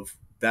of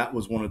that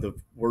was one of the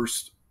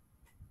worst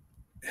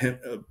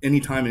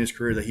any time in his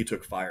career that he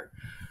took fire.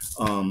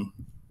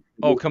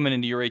 Coming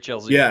into your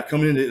HLZ. Yeah,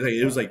 coming into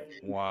it was like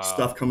Wow.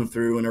 stuff coming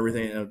through and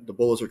everything. And the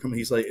bullets were coming.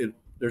 He's like,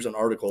 there's an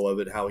article of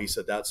it how he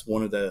said that's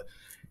one of the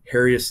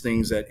hairiest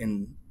things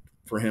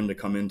for him to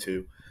come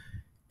into.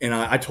 And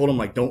I told him,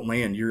 like, don't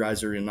land. You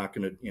guys are not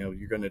going to,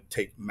 you're going to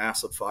take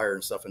massive fire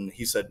and stuff. And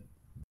he said,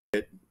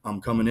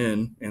 I'm coming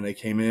in. And they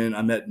came in.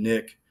 I met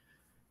Nick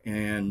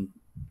and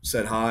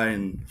said hi.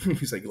 And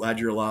he's like, glad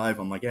you're alive.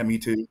 I'm like, yeah, me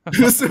too.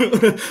 And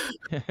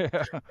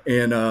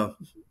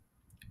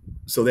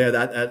so they had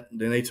that.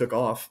 Then they took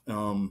off.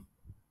 And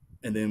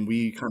then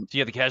we kind of. So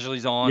you had the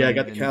casualties on? Yeah, I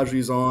got the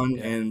casualties on.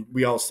 Yeah. And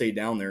we all stayed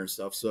down there and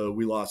stuff. So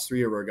we lost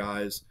 3 of our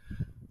guys.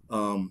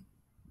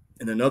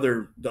 And then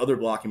the other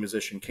blocking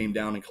position came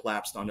down and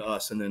collapsed onto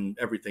us, and then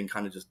everything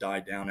kind of just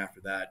died down after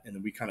that. And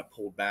then we kind of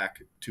pulled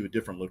back to a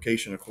different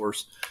location, of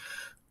course.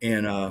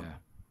 And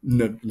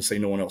say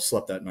no one else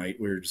slept that night.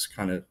 We were just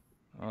kind of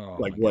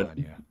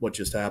what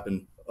just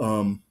happened.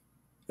 And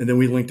then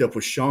we linked up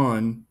with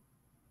Sean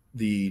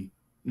the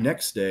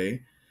next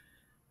day.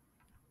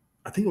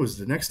 I think it was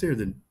the next day or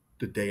the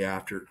day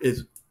after.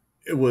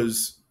 It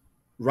was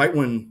right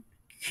when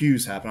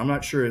Q's happened. I'm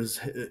not sure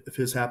if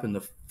his happened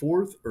the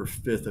 4th or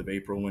 5th of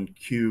April when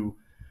Q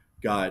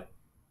got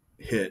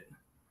hit.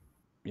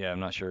 Yeah, I'm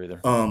not sure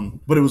either.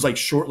 But it was like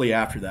shortly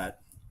after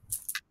that.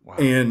 Wow.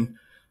 And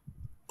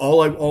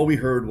all we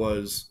heard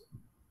was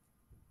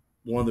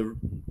one of the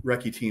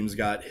recce teams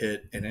got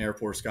hit and Air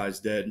Force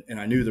guys dead. And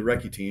I knew the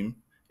recce team,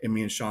 and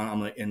me and Sean,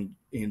 I'm like, and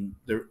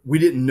we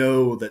didn't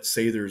know that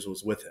Sathers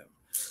was with him.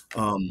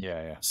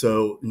 Yeah.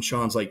 So, and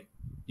Sean's like,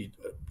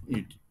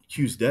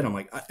 Q's dead. I'm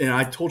like, and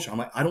I told you, I'm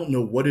like, I don't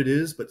know what it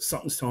is, but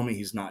something's telling me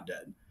he's not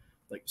dead.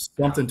 Like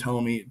something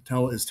telling me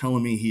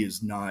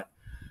he's not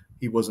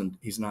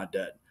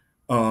dead.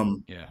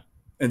 And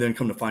then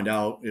come to find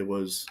out it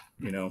was,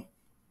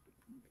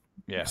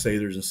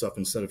 Sathers and stuff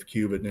instead of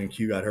Q, but then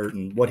Q got hurt,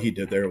 and what he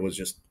did there was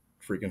just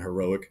freaking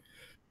heroic.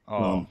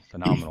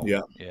 Phenomenal.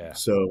 Yeah.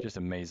 So just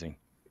amazing.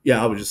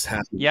 Yeah. I was just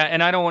happy. Yeah.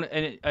 And I don't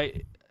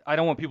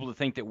want people to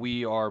think that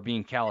we are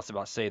being callous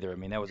about Sather. I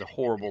mean, that was a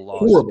horrible loss.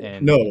 Horrible.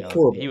 And,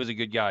 horrible. He was a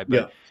good guy,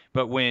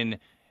 but when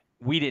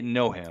we didn't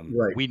know him,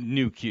 right. We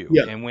knew Q.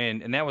 Yeah.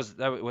 And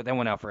that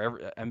went out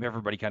for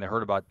everybody kind of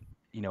heard about,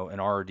 an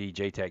RRD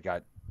JTAC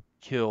got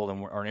killed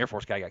or an Air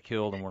Force guy got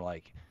killed, and we're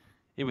like,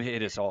 it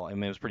hit us all. I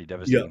mean, it was pretty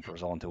devastating for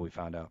us all until we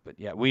found out. But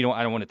yeah, I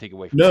don't want to take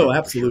away from No, Sather,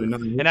 absolutely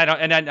not.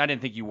 And I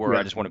didn't think you were.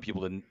 I just wanted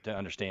people to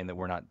understand that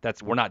we're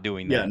not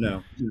doing that. Yeah,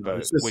 no.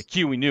 But with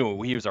Q, we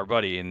knew he was our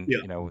buddy, and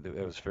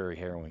it was very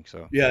harrowing.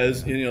 So yeah,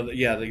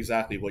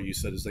 exactly what you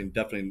said is like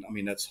definitely. I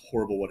mean, that's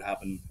horrible what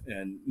happened,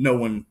 and no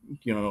one,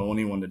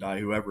 anyone to die,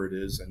 whoever it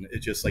is, and it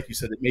just like you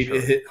said,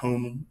 it hit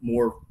home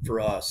more for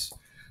us,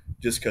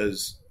 just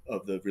because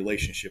of the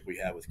relationship we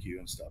had with Q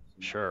and stuff.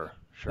 Sure.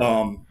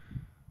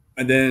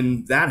 And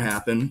then that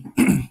happened.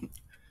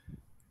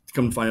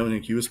 Come to find out,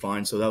 and Q was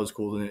fine, so that was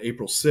cool. And then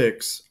April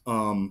 6th,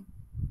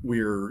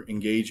 we're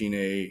engaging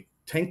a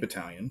tank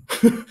battalion.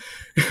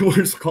 We're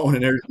just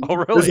calling it. Oh,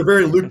 really? There's a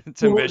very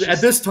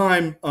at this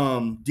time.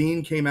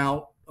 Dean came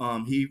out.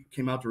 He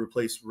came out to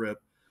replace Rip,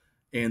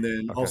 and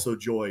then also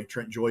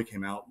Trent Joy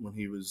came out when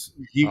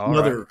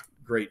another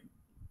great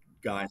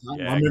guy. I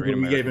Yeah, great remember we gave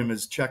American. him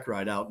his check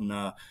ride out, and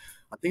I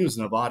think it was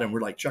Nevada, and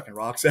we're like chucking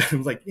rocks at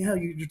him, like, yeah,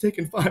 you're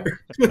taking fire.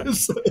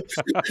 So,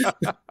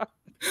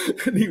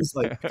 and he was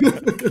like,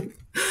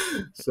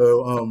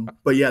 so,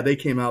 but yeah, they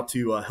came out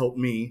to help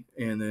me,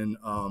 and then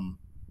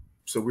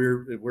so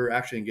we're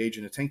actually engaged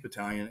in a tank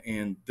battalion,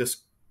 and this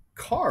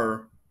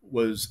car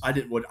was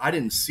what I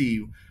didn't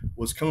see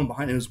was coming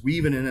behind. It was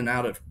weaving in and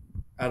out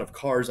of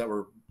cars that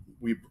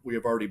we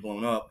have already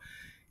blown up,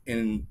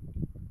 and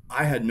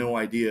I had no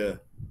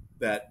idea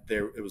that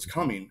there it was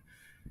coming.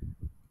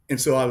 And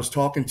so I was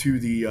talking to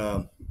the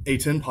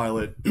A-10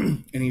 pilot,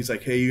 and he's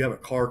like, "Hey, you have a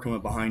car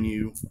coming behind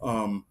you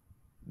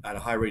at a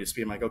high rate of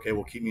speed." I'm like, "Okay,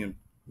 well, keep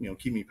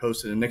me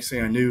posted." And next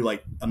thing I knew,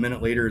 like a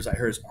minute later, as I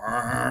heard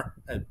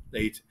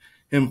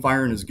him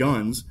firing his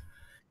guns,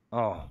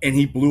 Oh, and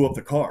he blew up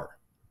the car.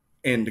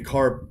 And the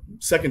car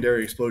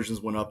secondary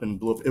explosions went up and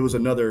blew up. It was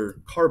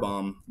another car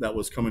bomb that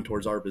was coming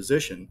towards our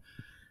position,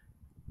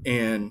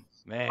 and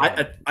man.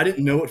 I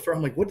didn't know it for.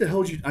 I'm like, what the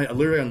hell did you? I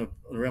literally on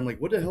the I'm like,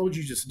 what the hell did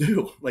you just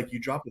do? Like you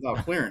dropped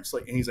without clearance.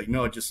 Like, and he's like,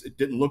 no, it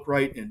didn't look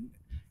right. And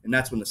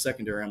that's when the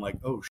secondary. I'm like,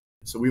 oh shit.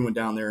 So we went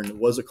down there and it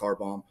was a car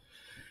bomb.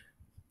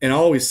 And I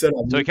always said,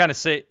 So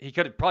he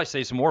could probably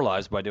save some more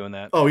lives by doing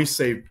that. oh, he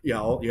saved,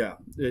 yeah,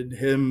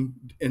 him.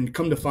 And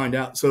come to find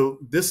out, so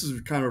this is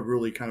kind of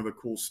really kind of a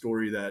cool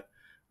story that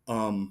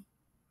um,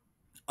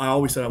 I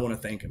always said I want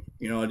to thank him.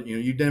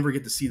 You never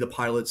get to see the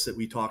pilots that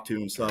we talked to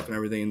and stuff and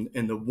everything.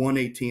 And the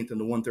 118th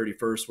and the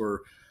 131st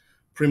were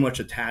pretty much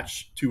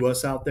attached to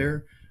us out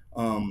there.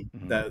 Hmm.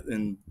 That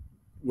and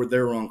they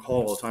were on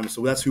call all the time.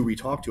 So that's who we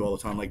talked to all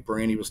the time. Like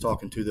Brandy was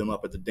talking to them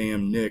up at the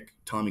dam, Nick,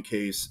 Tommy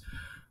Case.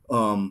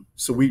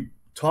 So we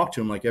talked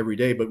to him like every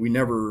day, but we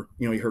never,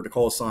 you heard the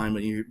call sign,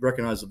 but you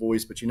recognize the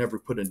voice, but you never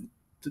put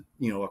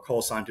a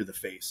call sign to the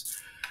face.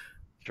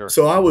 Sure.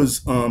 So I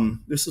was,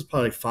 this is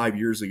probably 5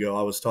 years ago.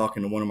 I was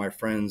talking to one of my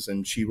friends,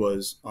 and she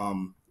was,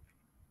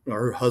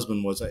 her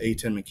husband was an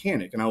A-10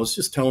 mechanic, and I was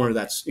just telling her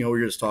that's, we were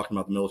just talking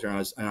about the military,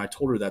 and I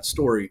told her that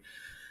story,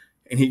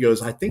 and he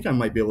goes, I think I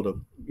might be able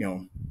to,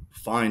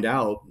 find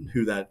out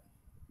who that,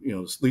 at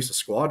least a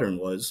squadron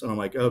was, and I'm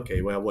like,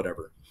 okay, well,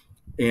 whatever.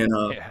 And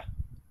Yeah.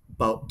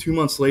 about 2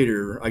 months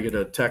later, I get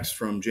a text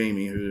from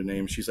Jamie, who the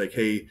name. She's like,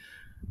 "Hey,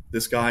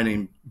 this guy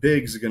named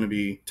Biggs is going to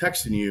be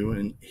texting you,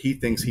 and he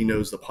thinks he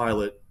knows the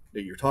pilot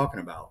that you're talking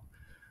about."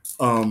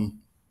 Um,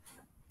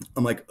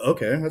 I'm like,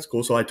 "Okay, that's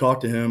cool." So I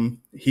talked to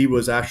him. He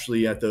was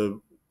actually at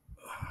the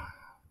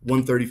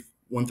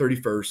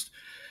 131st,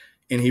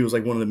 and he was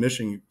like one of the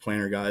mission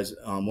planner guys,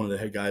 one of the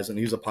head guys, and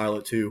he's a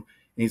pilot too.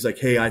 And he's like,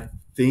 "Hey, I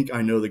think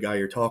I know the guy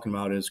you're talking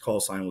about, and his call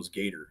sign was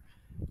Gator."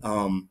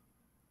 Um,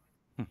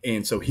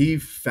 and so he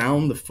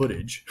found the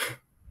footage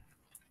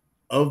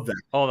of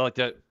that Oh, like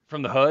that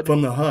from the HUD.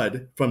 from the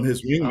HUD, from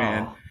his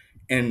wingman, Oh,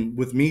 and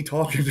with me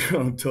talking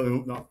to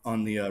him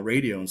on the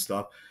radio and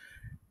stuff,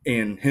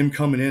 and him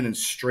coming in and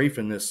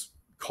strafing this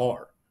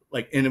car.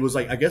 Like, and it was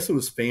like, I guess it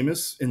was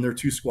famous in their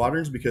two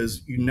squadrons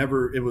because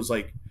it was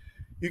like,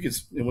 you could,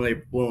 when they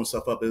blowing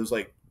stuff up, it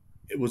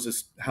was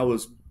just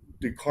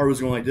the car was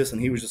going like this,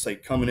 and he was just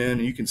like coming in,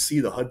 and you can see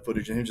the HUD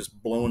footage and him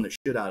just blowing the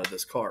shit out of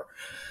this car.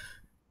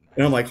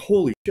 And I'm like,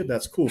 holy shit,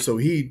 that's cool. So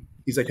he's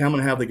like, I'm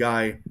going to have the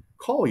guy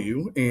call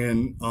you.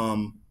 And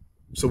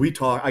so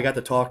I got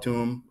to talk to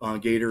him,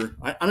 Gator.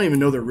 I don't even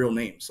know their real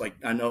names. Like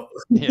I know.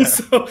 yeah.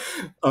 So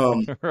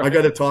I got Right.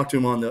 to talk to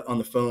him on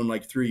the phone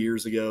like 3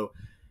 years ago.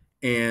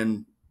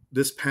 And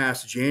this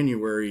past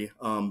January,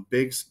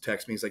 Biggs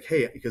texted me. He's like,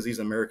 hey, because he's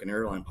an American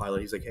airline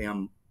pilot. He's like, hey,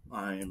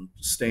 I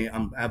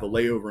have a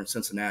layover in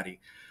Cincinnati.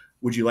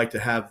 Would you like to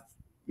have,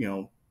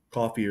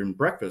 coffee and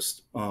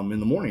breakfast in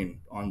the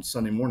morning on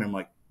Sunday morning? I'm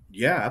like,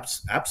 yeah,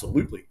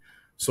 absolutely.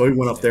 So he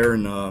went up Yeah. there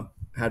and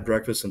had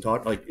breakfast and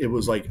talked. Like it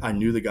was like I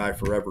knew the guy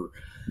forever.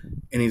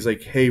 And he's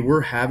like, "Hey,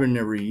 we're having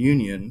a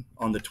reunion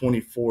on the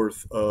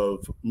 24th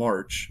of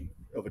March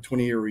of a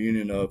 20-year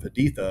reunion of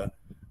Haditha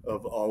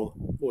of all.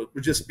 Well,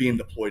 we're just being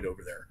deployed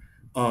over there.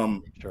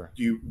 Sure.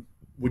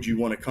 Would you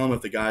want to come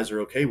if the guys are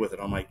okay with it?"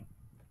 I'm like,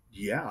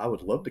 "Yeah, I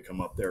would love to come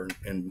up there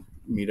and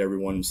meet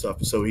everyone and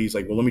stuff." So he's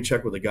like, "Well, let me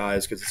check with the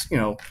guys because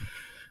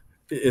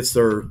it's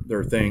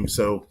their thing."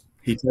 So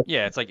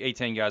Yeah, it's like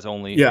 18 guys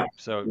only. yeah,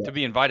 So yeah. to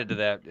be invited to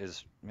that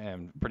is,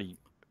 man, pretty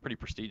It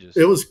prestigious.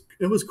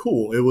 was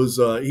cool. It was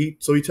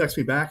he texts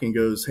me back and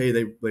goes, "Hey,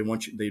 they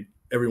want you.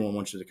 Everyone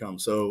wants you to come."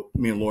 So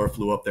me and Laura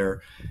flew up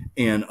there,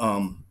 and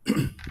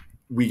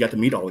we got to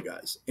meet all the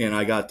guys, and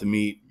I got to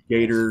meet Nice.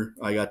 Gator.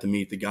 I got to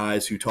meet the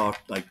guys who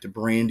talked like to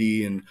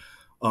Brandy and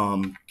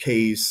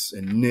Case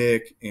and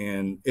Nick,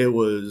 and it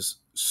was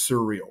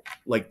surreal.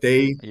 Like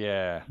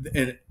Yeah.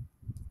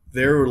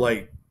 they were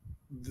like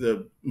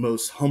the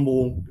most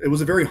humble. It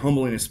was a very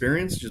humbling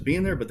experience just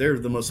being there, but they're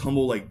the most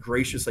humble, like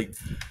gracious, like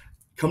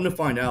come to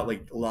find out,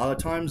 like a lot of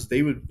times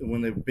they would,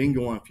 when they've been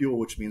going on fuel,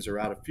 which means they're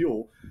out of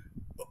fuel,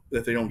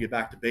 that they don't get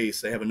back to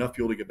base, they have enough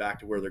fuel to get back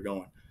to where they're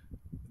going.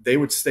 They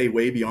would stay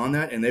way beyond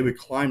that, and they would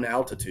climb the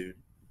altitude,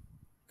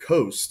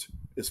 coast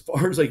as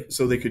far as like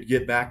so they could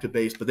get back to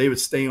base, but they would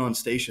stay on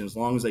station as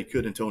long as they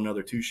could until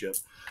another two ship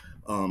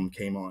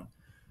came on.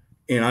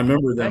 And I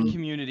remember That them.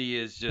 community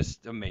is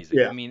just amazing.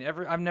 Yeah, I mean,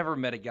 I've never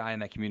met a guy in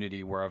that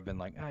community where I've been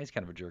like, ah, he's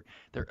kind of a jerk.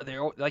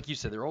 Like you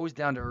said, they're always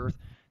down to earth.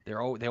 They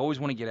always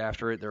want to get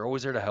after it. They're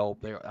always there to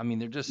help. I mean,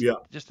 they're yeah.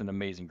 just an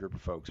amazing group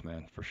of folks,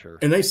 man, for sure.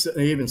 And they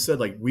even said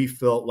like we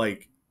felt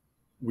like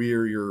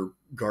we're your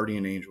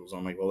guardian angels.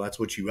 I'm like, well, that's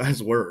what you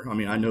guys were. I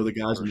mean, I know the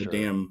guys For in the sure.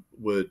 dam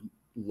would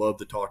love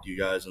to talk to you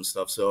guys and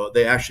stuff. So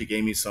they actually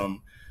gave me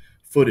some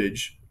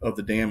footage of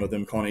the dam of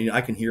them calling.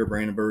 I can hear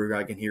Brandenburg,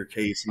 I can hear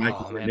Case, and I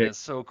can Oh hear man, Nick. that's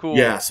so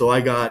Yeah, cool.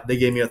 so they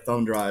gave me a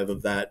thumb drive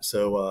of that.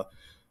 So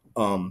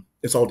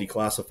it's all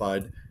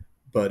declassified,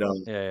 but Yeah,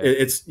 yeah.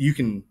 it's you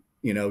can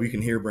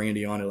hear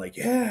Brandy on it like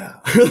yeah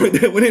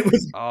when it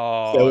was.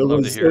 Oh, So I'd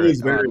love to it hear it.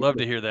 was Oh, I'd very love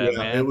to hear that,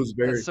 yeah it man. was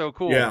That's very so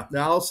cool. yeah.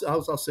 Now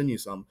I'll send you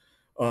some.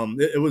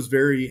 It was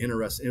very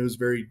interesting. It was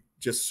very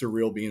just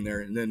surreal being there.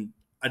 And then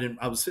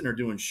I was sitting there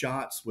doing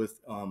shots with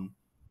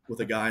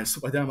a guy and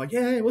stuff like that. I'm like,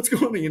 yeah, hey, what's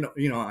going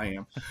on? I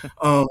am.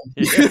 Um,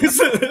 Yeah.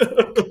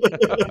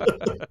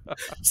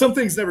 some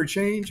things never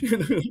change.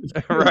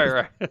 Right,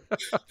 right.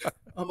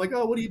 I'm like,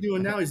 oh, what are you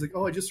doing now? He's like,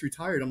 oh, I just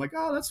retired. I'm like,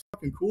 oh, that's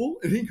fucking cool.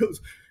 And he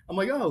goes, I'm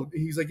like, oh,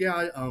 he's like,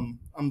 yeah, I'm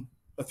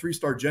a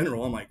 3-star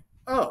general. I'm like,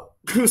 oh,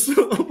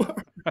 so,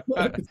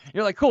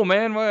 You're like, cool,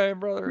 man, my yeah,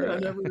 brother. I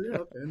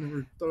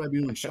never thought I'd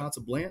be doing shots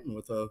of Blanton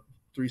with a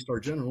 3-star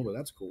general, but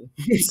that's cool.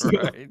 So,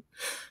 Right.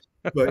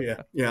 but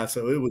yeah,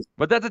 so it was.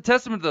 But that's a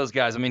testament to those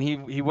guys. I mean,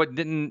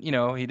 didn't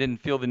he didn't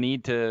feel the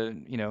need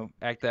to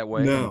act that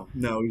way, and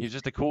No, he's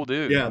just a cool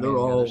dude. yeah, I they're mean,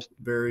 all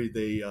very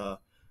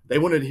they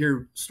wanted to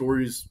hear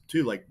stories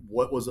too, like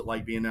what was it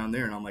like being down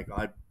there, and I'm like,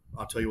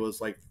 I'll tell you what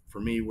it's like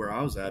for me where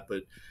I was at,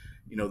 but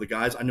I know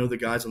the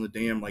guys on the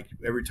dam, like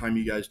every time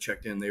you guys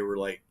checked in, they were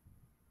like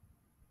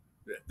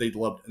they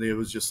loved it. It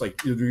was just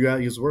like you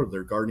guys were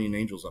their guardian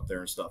angels up there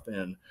and stuff,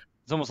 and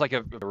it's almost like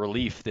a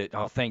relief that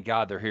thank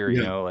God they're here.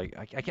 yeah, Like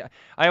I can't.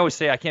 I always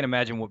say I can't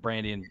imagine what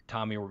Brandy and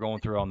Tommy were going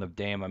through on the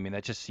dam. I mean,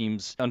 that just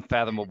seems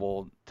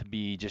unfathomable to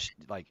be just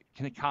like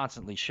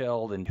constantly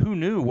shelled, and who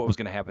knew what was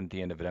going to happen at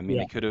the end of it. I mean,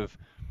 yeah, they could have.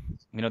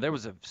 There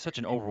was such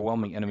an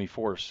overwhelming enemy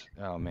force.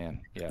 Oh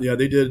man, yeah, yeah,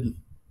 they did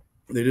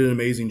an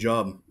amazing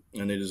job,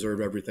 and they deserve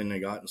everything they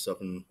got and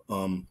stuff, and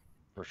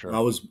for I sure.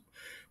 was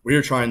we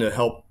were trying to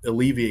help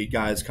alleviate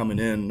guys coming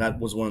in. That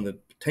was one of the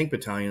tank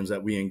battalions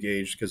that we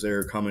engaged because they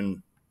were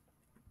coming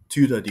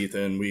to the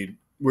Aditha, and we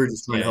were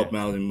just trying to Yeah. help them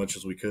out as much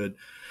as we could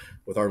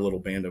with our little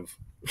band of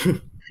Well,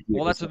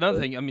 vehicles that's up another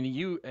there. thing. I mean,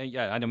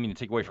 yeah, I don't mean to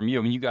take away from you.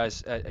 I mean, you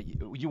guys,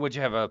 would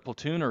you have a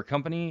platoon or a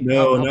company?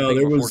 No, How no, big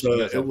of there a was force did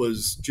you guys it have?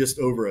 was just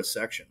over a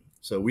section,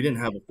 so we didn't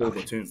have a full Okay.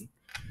 platoon. So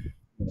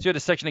you had a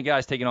section of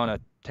guys taking on a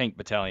tank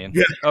battalion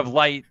Yeah, of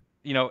light,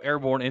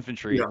 airborne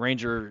infantry, yeah.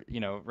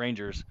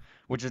 Rangers,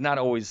 which is not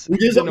always We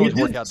did doesn't we always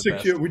work did out the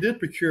secure best. we did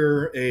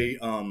procure a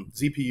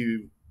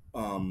ZPU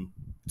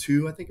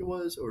two, I think it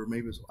was, or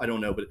maybe it was, I don't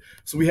know, but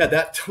so we had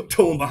that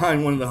towing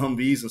behind one of the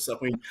Humvees and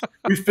stuff.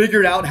 We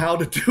figured out how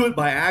to do it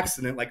by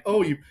accident. Like,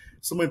 oh,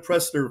 someone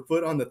pressed their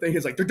foot on the thing.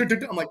 It's like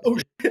I'm like, oh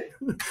shit.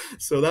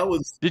 So that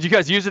was Did you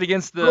guys use it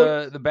against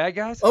oh, the bad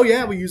guys? oh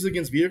yeah, we used it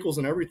against vehicles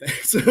and everything.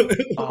 So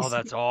Oh,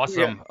 that's yeah,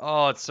 awesome.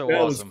 Oh, it's so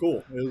that was awesome.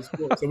 cool. It was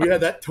cool. So we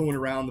had that towing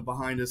around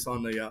behind us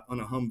on a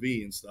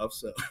Humvee and stuff.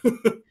 So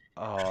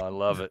Oh, I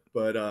love it.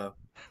 but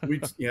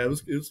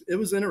it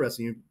was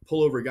interesting. You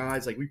pull over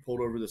guys, like we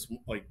pulled over this,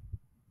 like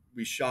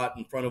we shot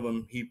in front of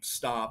him. He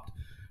stopped,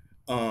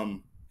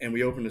 and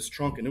we opened his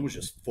trunk, and it was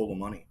just full of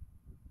money,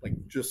 like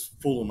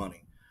just full of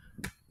money.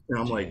 And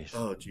I'm like, Jeez.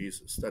 oh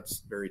Jesus, that's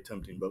very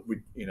tempting. But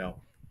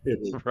it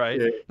was, Right?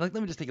 Like,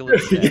 let me just take a look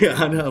at that.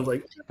 yeah, I know. I was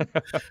like,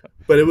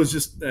 but it was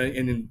just,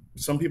 and then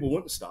some people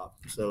wouldn't stop.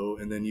 So,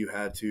 and then you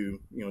had to,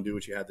 do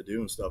what you had to do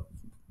and stuff.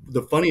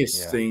 The funniest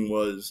Yeah. thing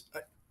was,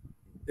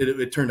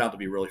 it turned out to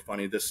be really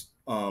funny. This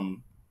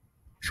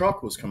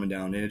truck was coming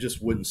down and it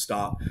just wouldn't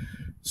stop.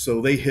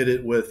 So they hit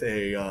it with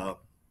they hit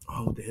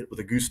it with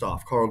a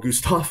Gustav, Carl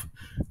Gustav,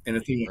 and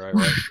the thing Right,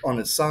 went right. on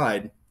its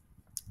side.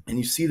 And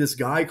you see this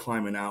guy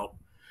climbing out,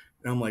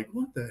 and I'm like,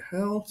 what the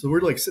hell? So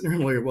we're like sitting there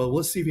and like, well,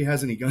 let's see if he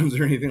has any guns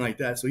or anything like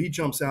that. So he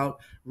jumps out,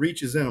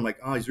 reaches in. I'm like,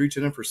 oh, he's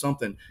reaching in for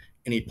something.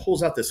 And he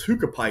pulls out this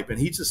hookah pipe and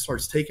he just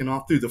starts taking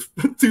off through the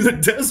through the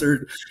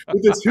desert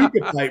with this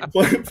hookah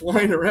pipe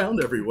flying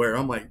around everywhere.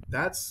 I'm like,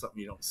 that's something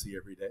you don't see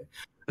every day.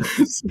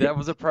 That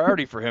was a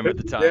priority for him at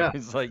the time. Yeah.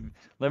 He's like,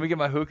 let me get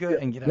my Yeah, hookah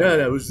and get out of yeah,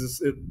 that here. was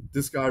just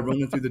this guy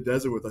running through the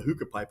desert with a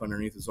hookah pipe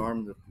underneath his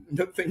arm.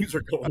 The things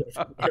are going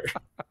everywhere.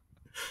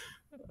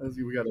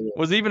 We got to.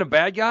 Was he even a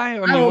bad guy? I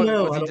I mean, don't what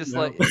know. was I he don't just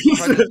know. like?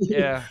 Probably just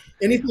yeah.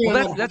 Anything Well,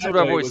 on that's that what I've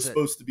highway always was said.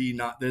 supposed to be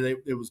not.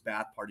 It was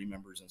Ba'ath Party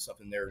members and stuff,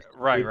 and they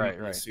Right, were right,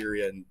 in right.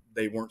 Syria, and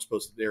they weren't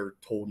supposed to. They were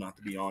told not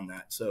to be on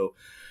that. So,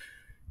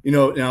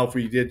 now if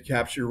we did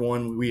capture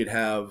one, we'd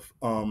have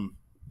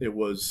it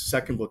was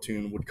second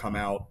platoon would come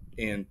out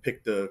and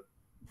pick the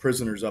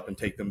prisoners up and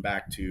take them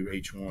back to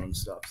H1 and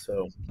stuff.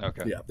 So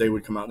Okay. yeah, they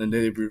would come out and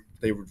they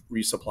would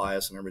resupply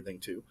us and everything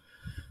too.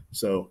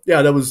 So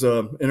yeah, that was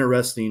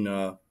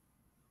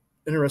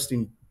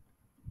interesting.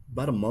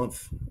 About a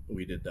month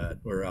we did that.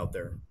 We were out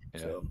there.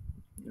 Yeah. So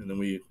and then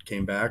we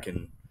came back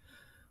and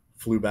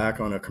flew back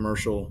on a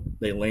commercial.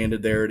 They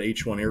landed there at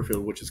H-1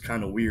 Airfield, which is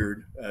kind of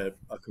weird. A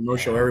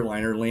commercial Yeah.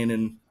 airliner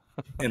landing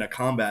in a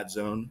combat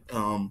zone.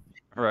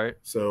 Right.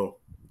 So,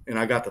 and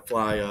I got to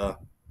fly. I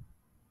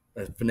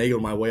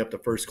finagled my way up to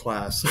first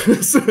class.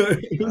 So,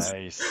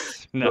 Nice.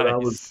 so that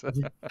was Nice.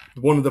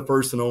 one of the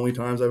first and only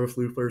times I ever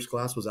flew first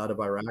class was out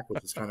of Iraq,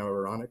 which is kind of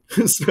ironic.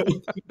 So,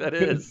 That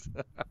is.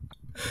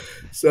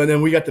 so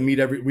then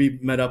we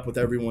met up with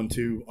everyone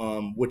too,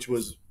 which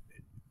was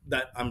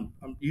that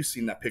you've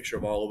seen that picture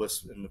of all of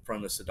us in the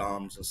front of the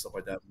Saddams and stuff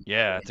like that.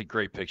 Yeah, it's a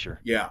great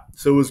picture. Yeah,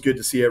 so it was good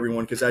to see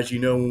everyone because, as you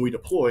know, when we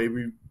deploy,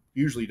 we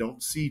usually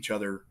don't see each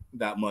other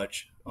that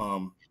much.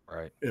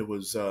 Right. It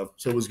was so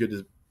it was good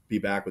to be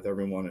back with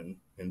everyone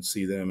and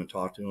see them and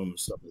talk to them and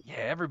stuff. Yeah,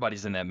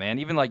 everybody's in that, man.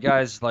 Even like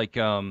guys like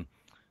some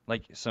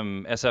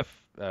SF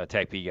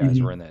TACP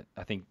guys were in that.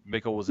 I think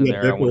Bickle was in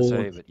Yeah, there, I want to Bickle.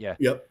 say, but yeah.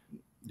 Yep.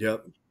 Yeah,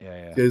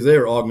 Because they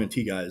were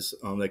augmentee guys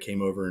that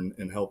came over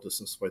and helped us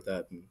and stuff like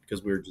that.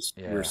 Because we were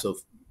so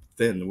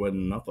thin, there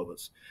wasn't enough of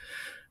us.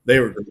 They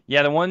were great.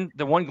 Yeah,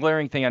 the one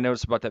glaring thing I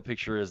noticed about that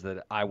picture is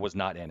that I was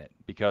not in it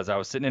because I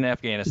was sitting in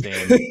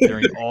Afghanistan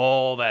during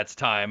all that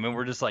time, and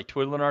we're just like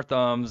twiddling our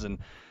thumbs and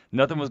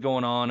nothing was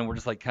going on, and we're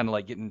just like kind of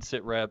like getting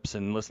sit reps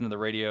and listening to the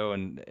radio,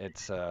 and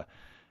it's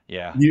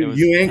yeah, it was.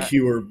 You and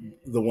Q were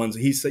the ones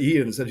he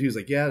even said he was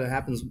like, yeah, that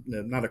happens.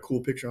 Not a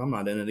cool picture. I'm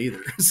not in it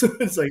either. So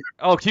it's like,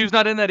 Oh, Q's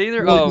not in that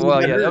either. well, Oh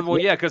well, yeah, hurt. well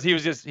yeah, because he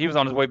was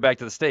on his way back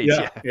to the States.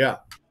 Yeah.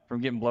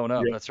 From getting blown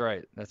up. Yeah. That's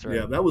right.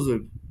 Yeah, that was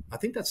I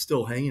think that's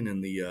still hanging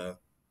in the.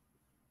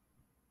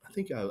 I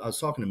think I was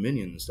talking to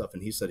Minion and stuff,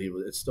 and he said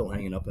it's still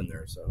hanging up in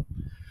there. So.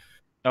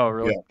 Oh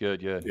really? Yeah.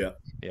 Good. Yeah.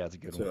 Yeah, it's a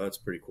good so one. that's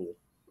pretty cool.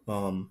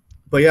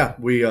 But yeah,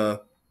 we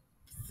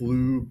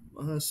flew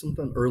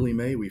sometime early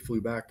May. We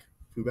flew back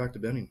to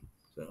Benning.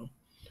 So,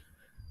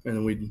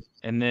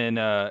 and then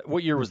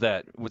what year was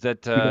that? Was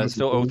that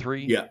still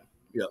 03? Yeah.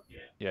 Yeah.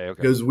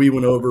 Okay. Because we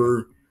went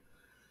over.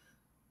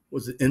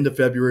 Was it end of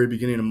February,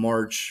 beginning of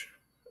March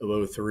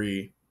of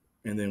 03,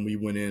 and then we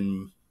went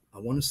in. I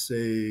want to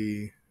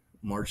say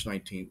March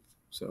 19th.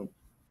 So.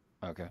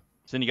 Okay.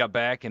 So then you got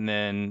back, and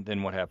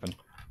then what happened?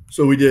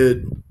 So we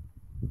did.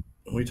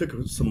 We took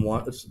some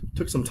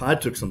time. I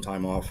took some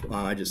time off.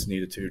 I just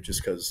needed to,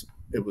 just because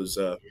it was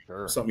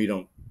Sure. something you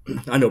don't.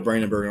 I know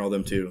Brandenburg and all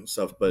them too and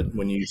stuff, but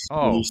when you see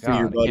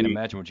your buddy, I can't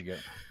imagine what you get.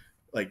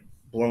 Like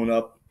blown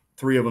up,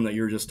 3 of them that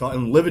you were just talking.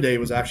 And Lividay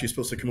was actually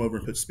supposed to come over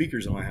and put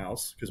speakers in my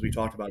house because we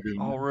talked about doing.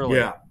 Oh, really?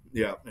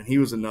 Yeah. And he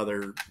was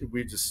another.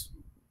 We just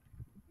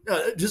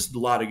a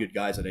lot of good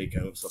guys at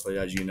ACO and stuff like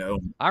that, as you know.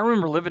 I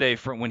remember Lividay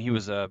from when he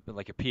was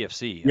like a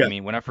PFC. Yeah. I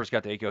mean, when I first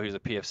got to ACO, he was a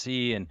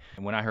PFC, and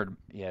when I heard,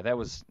 that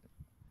was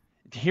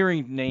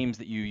hearing names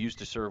that you used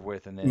to serve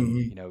with, and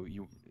then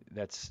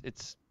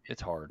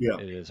it's hard. Yeah.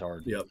 It is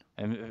hard. Yeah.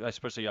 And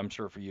especially, I'm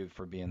sure for you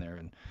for being there,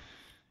 and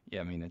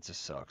I mean, it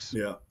just sucks.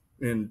 Yeah.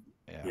 And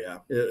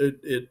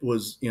it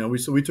was,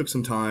 we took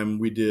some time.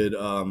 We did,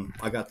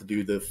 I got to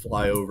do the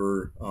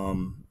flyover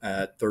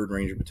at 3rd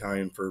Ranger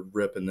Battalion for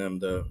Rip and them,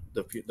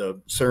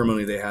 the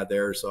ceremony they had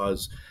there. So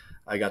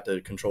I got to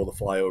control the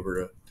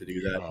flyover to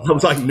do that. I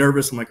was like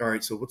nervous. I'm like, all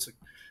right, so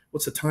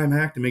what's the time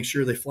hack to make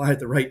sure they fly at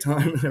the right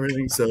time and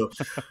everything. So,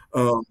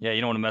 yeah, you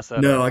don't want to mess that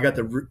up. No, I got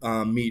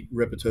to meet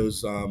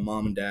Ripato's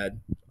mom and dad.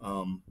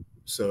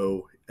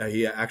 So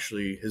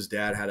his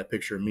dad had a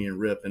picture of me and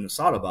Rip in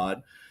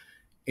Asadabad,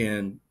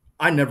 and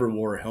I never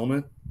wore a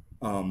helmet.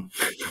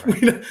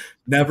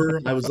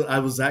 Never. I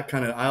was that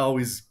kind of. I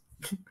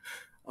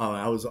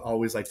was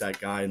always like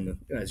that guy,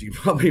 as you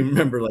probably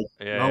remember, like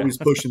always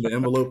pushing the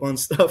envelope on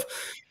stuff.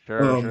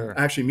 Sure.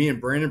 Actually, me and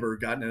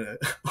Brandenburg got in an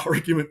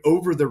argument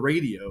over the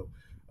radio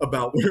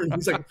about wearing.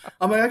 He's like,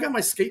 I'm like, I got my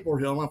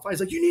skateboard helmet.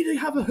 He's like, you need to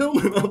have a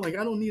helmet. I'm like,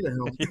 I don't need a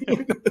helmet.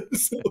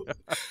 So,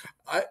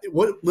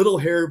 what little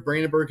hair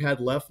Brandenburg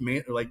had left,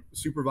 like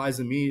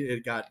supervising me,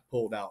 it got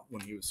pulled out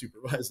when he was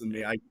supervising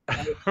me. Right.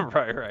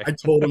 I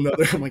told him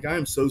that. I'm like, I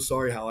am so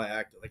sorry how I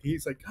acted. Like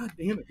he's like, God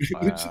damn it.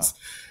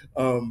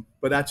 Wow.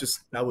 But that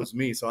was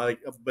me. So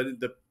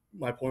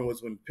my point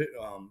was when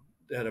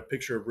they had a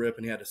picture of Rip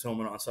and he had his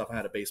helmet on stuff. I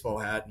had a baseball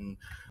hat, and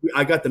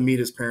I got to meet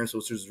his parents,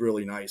 which was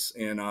really nice,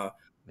 and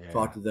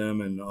talk to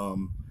them, and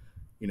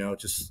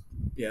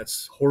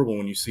it's horrible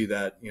when you see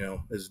that,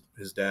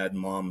 his dad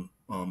and mom,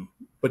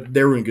 but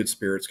they were in good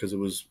spirits because it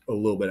was a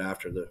little bit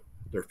after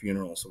their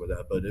funeral and stuff like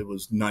that. But it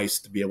was nice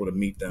to be able to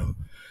meet them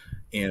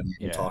and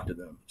talk to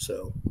them,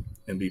 so,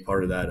 and be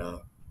part of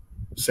that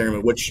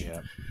ceremony. Which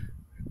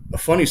a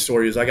funny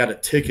story is I got a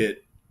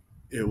ticket.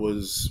 It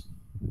was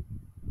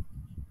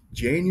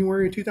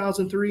January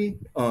 2003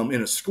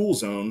 in a school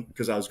zone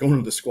because I was going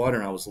to the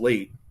squadron. I was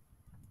late.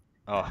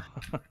 Oh.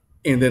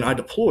 And then I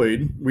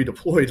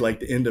redeployed like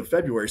the end of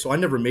February. So I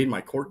never made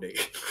my court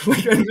date.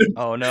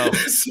 Oh, no.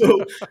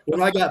 So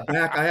when I got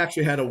back, I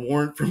actually had a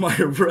warrant for my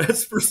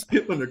arrest for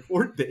skipping a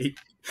court date.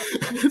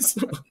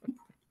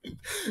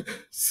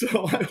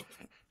 So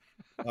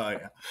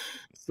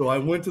I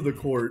went to the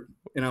court,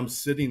 and I'm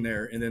sitting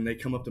there, and then they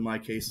come up to my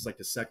case. It's like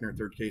the second or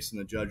third case, and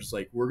the judge is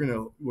like, we're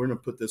gonna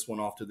put this one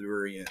off to the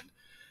very end.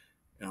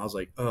 And I was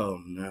like, oh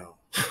no.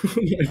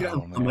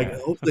 Oh I'm like, man.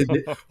 hopefully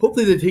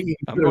they take in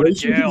I'm going to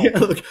consideration. jail. Yeah,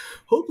 like,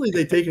 hopefully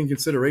they take in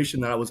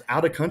consideration that I was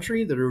out of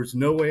country, that there was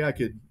no way I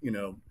could,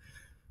 You're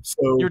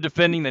so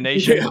defending the yeah,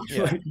 nation.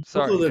 Yeah. like,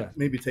 Sorry. hopefully they Yeah.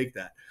 maybe take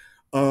that.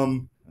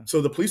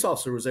 So the police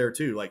officer was there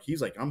too. Like,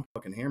 he's like, I'm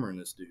fucking hammering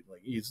this dude.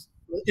 Like,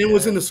 it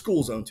was in Yeah. the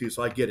school zone too,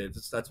 so I get it.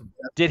 That's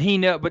Did he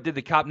know? But did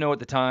the cop know at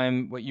the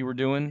time what you were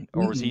doing,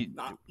 or was he?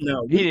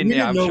 no, He didn't. we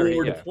Yeah, didn't I'm know sure. when we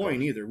were Yeah, of deploying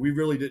course. either. We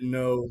really didn't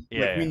know.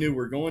 Like, we Yeah. knew we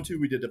were going to.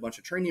 We did a bunch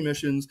of training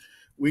missions.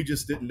 We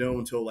just didn't know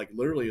until like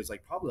literally it's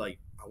like probably like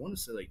I want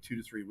to say like 2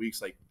 to 3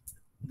 weeks, like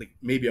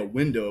maybe a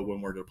window when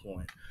we're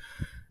deploying.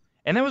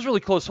 And that was really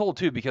close hold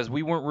too, because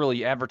we weren't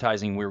really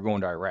advertising we were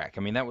going to Iraq.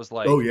 I mean, that was Oh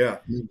like, yeah.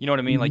 you know what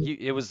I mean? Like, Mhm.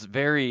 it was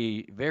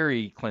very,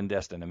 very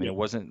clandestine. I mean, Yeah. it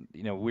wasn't.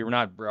 We were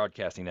not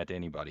broadcasting that to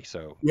anybody.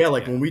 So Yeah,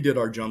 like yeah, when we did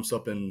our jumps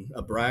up in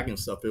a brag and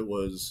stuff, it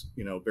was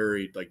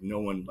very like no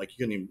one like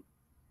you couldn't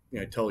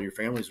even tell your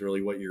families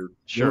really what you're doing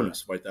and sure,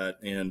 stuff like that.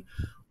 And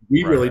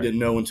we right, really right, didn't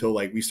know until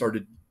like we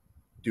started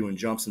doing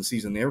jumps and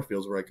season the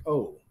airfields. We're like,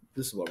 oh,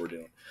 this is what we're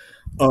doing.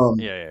 yeah,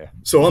 yeah,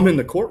 So I'm in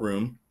the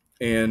courtroom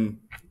and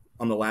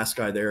I'm the last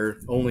guy there,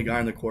 only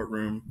guy in the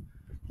courtroom.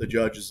 The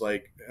judge is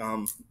like,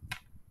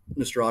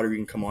 Mr. Otter, you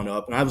can come on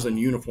up. And I was in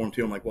uniform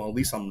too. I'm like, well, at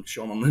least I'm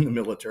showing I'm in the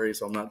military,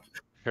 so I'm not.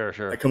 sure, I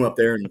sure. come up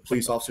there and the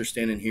police officer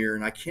standing here,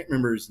 and I can't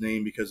remember his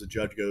name because the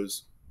judge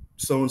goes,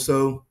 so and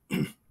so,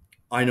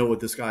 I know what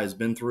this guy has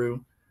been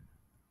through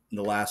in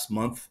the last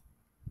month.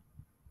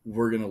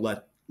 We're gonna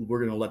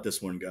let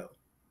this one go.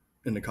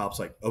 And the cop's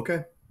like,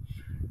 okay.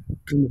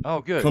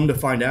 Oh, good. Come to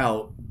find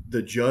out,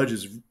 the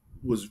judge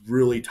was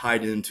really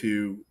tied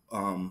into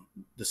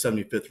the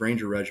 75th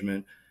Ranger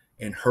Regiment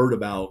and heard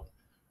about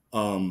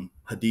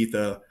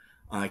Haditha.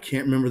 I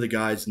can't remember the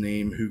guy's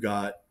name who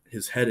got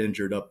his head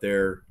injured up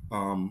there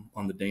on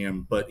the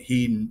dam, but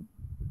he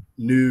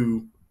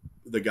knew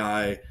the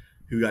guy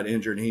who got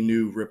injured. And he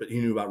knew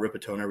about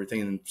Ripetone and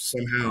everything, and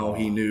somehow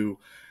he Oh, knew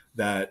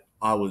that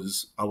I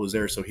was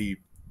there, so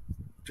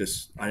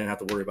I didn't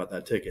have to worry about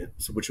that ticket,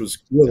 so, which was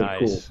really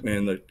cool. nice.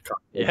 And the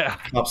Yeah,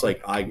 cop's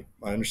like, I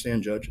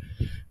understand, Judge,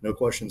 no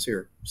questions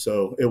here.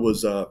 So it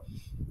was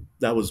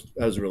that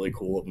was really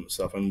cool of him and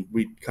stuff, and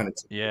we kind of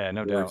yeah,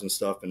 no words doubt. and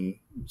stuff, and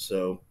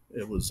so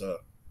it was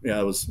yeah,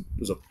 it was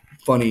a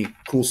funny,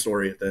 cool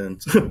story at the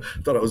end.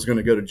 Thought I was going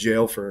to go to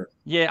jail for.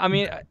 Yeah, I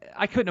mean,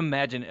 I couldn't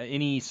imagine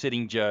any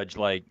sitting judge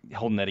like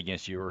holding that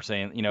against you or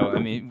saying, I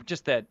mean,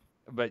 just that.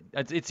 But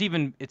it's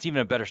even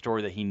a better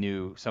story that he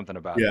knew something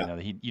about it. Yeah,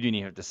 That you didn't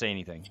even have to say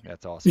anything.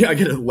 That's awesome. yeah. I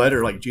get a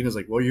letter like Gina's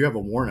like, well, you have a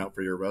warrant out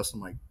for your arrest.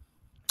 I'm like,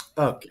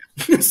 okay.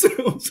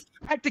 So,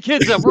 Pack the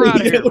kids up. We're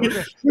out of yeah,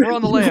 here. We're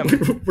on the lam.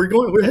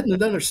 we're heading to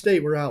another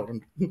state. We're out.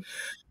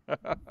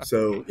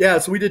 So yeah,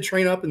 so we did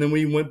train up, and then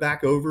we went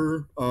back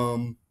over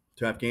to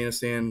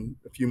Afghanistan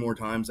a few more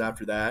times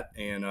after that,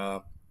 and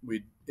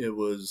we it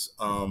was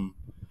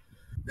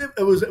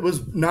it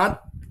was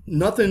not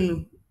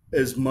nothing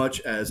as much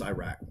as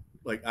Iraq.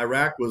 Like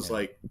Iraq was Yeah,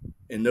 like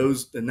in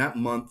that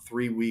month,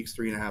 3 weeks,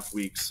 3.5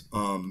 weeks.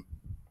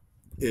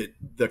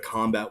 The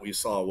combat we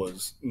saw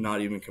was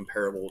not even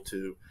comparable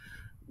to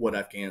what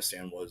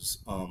Afghanistan was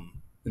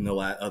in the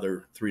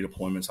other 3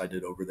 deployments I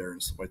did over there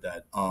and stuff like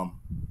that.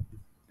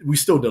 We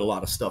still did a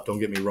lot of stuff. Don't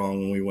get me wrong.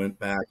 When we went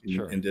back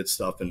sure. and did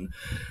stuff, and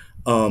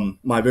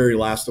my very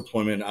last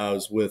deployment, I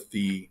was with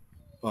the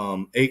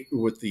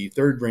with the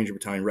Third Ranger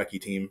Battalion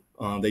Recce team.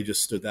 They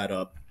just stood that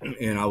up,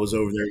 and I was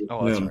over there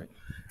Oh, with that's them. right.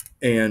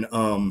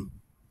 And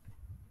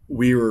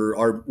we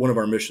were one of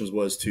our missions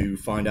was to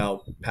find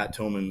out Pat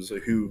Tillman's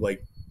who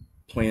like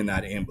planned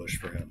that ambush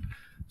for him.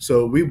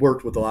 So we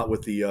worked with a lot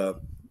with the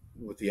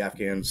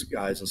Afghans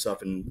guys and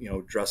stuff, and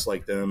dressed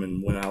like them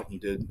and went out and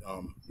did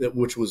it,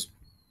 which was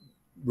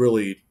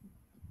really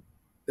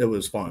it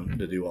was fun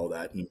to do all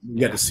that, and you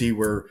got to Yeah, see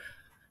where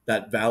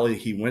that valley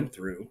he went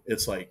through.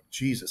 It's like,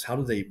 Jesus, why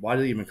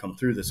did they even come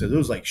through this? It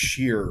was like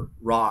sheer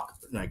rock,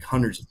 like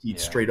hundreds of feet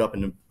yeah, straight up,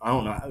 and I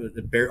don't know,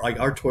 like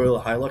our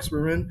toilet Hilux we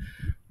were in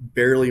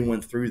barely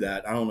went through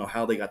that. I don't know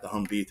how they got the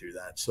Humvee through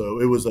that.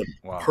 So it was a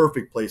wow.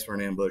 perfect place for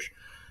an ambush.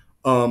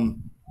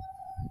 Um,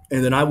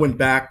 and then I went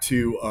back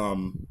to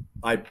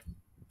I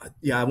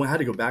yeah, had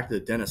to go back to the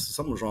dentist.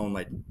 Something was wrong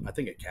with I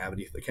think a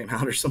cavity that came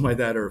out or something like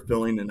that, or a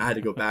filling, and I had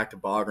to go back to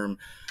Bagram.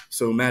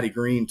 So Matty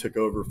Green took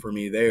over for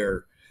me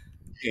there,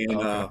 and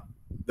Okay.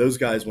 those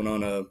guys went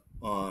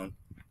on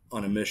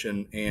a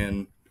mission,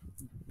 and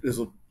there's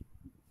a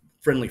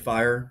friendly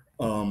fire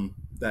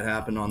that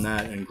happened on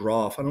that, and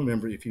Groff. I don't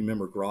remember if you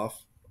remember Groff.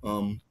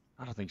 Um,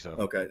 I don't think so.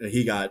 okay,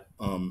 he got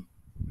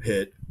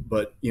hit,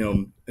 but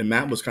and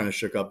Matt was kind of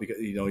shook up because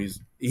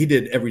he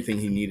did everything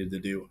he needed to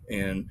do,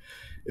 and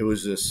it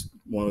was just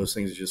one of those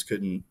things that just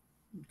couldn't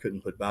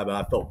put by. But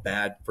I felt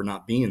bad for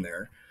not being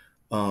there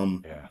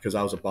Yeah. because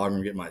I was at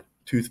Bagram getting my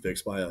tooth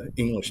fixed by an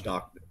English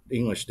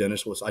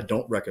dentist, which I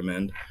don't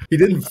recommend. He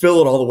didn't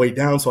fill it all the way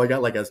down, so I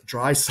got like a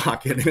dry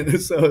socket in it,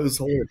 so it was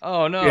horrible.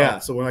 Oh Yeah, no.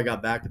 so when I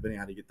got back to Benny, I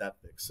had to get that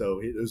fixed. So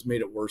it was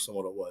made it worse than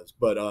what it was.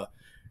 But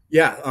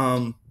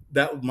yeah,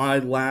 that my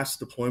last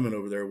deployment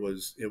over there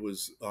was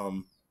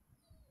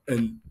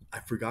and I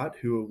forgot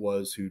who it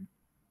was who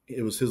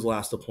it was his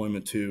last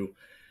deployment too.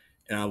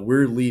 And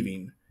we're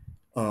leaving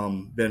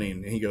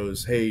Benning, and he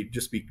goes, "Hey,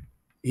 just be."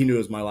 He knew it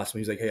was my last one.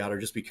 He's like, "Hey, Otter,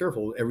 just be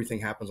careful. Everything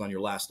happens on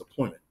your last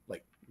deployment."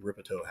 Like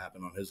Ripito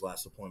happened on his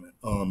last deployment.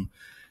 And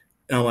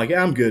I'm like,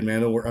 "Yeah, I'm good,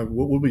 man.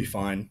 We'll be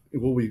fine.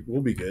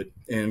 We'll be good."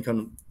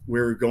 And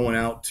we're going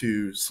out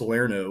to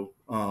Salerno,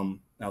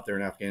 out there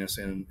in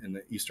Afghanistan, in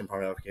the eastern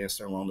part of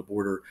Afghanistan, along the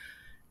border,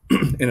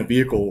 in a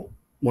vehicle.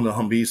 One of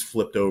the Humvees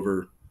flipped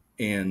over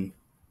and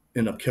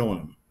ended up killing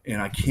him.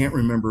 And I can't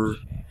remember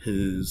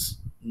his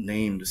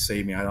name to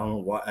save me. I don't know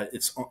why.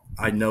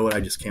 I know it. I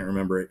just can't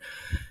remember it.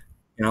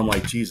 And I'm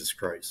like, Jesus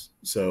Christ.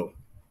 So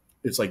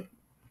it's like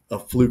a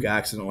fluke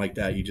accident like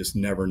that. You just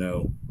never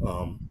know.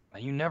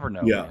 You never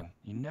know, Yeah, man.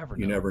 You never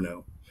you know. never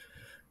know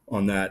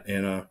on that.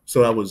 And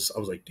so I was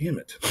like, damn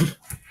it.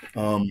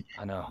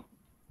 I know.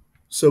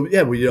 So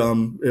yeah, it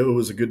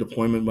was a good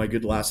deployment, my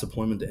good last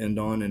deployment to end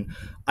on, and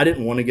I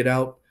didn't want to get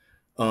out.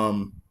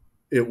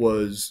 It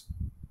was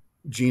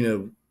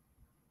Gina.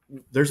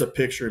 There's a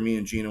picture of me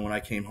and Gina when I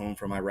came home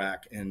from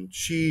Iraq, and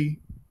she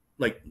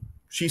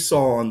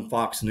saw on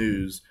Fox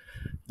News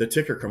the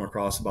ticker come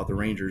across about the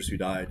Rangers who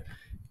died,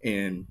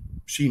 and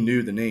she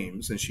knew the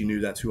names and she knew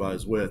that's who I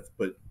was with,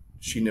 but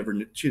she never.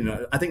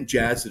 I think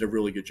Jazz did a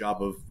really good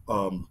job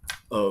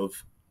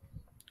of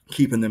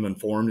keeping them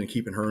informed and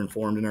keeping her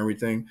informed and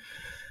everything.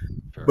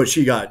 Sure. But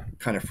she got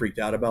kind of freaked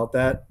out about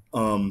that.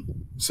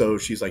 So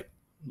she's like,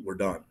 "We're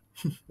done.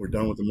 We're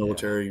done with the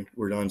military. Yeah.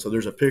 We're done." So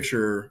there's a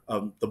picture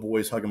of the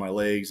boys hugging my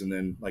legs, and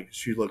then like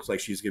she looks like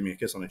she's giving me a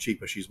kiss on the cheek,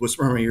 but she's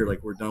whispering in my ear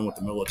like, "We're done with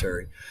the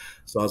military."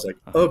 So I was like,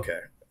 "Okay."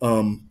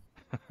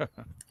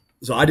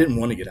 So I didn't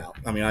want to get out.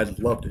 I mean, I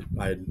loved it. If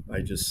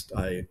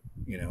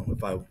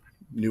I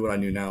knew what I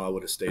knew now, I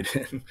would have stayed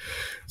in.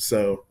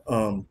 So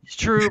it's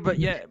true, but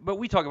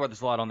we talk about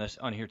this a lot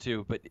on here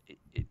too. But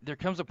there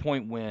comes a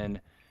point when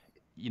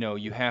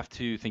you have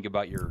to think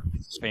about your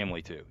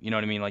family too. You know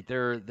what I mean? Like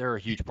they're a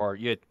huge part.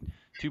 You had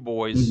two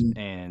boys,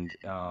 and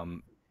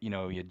you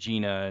had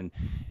Gina, and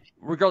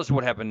regardless of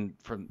what happened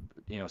from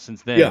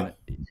since then,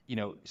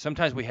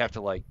 sometimes we have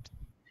to like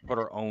put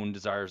our own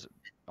desires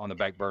on the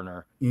back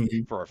burner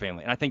for our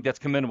family. And I think that's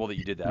commendable that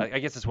you did that. I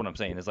guess that's what I'm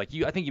saying is like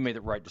I think you made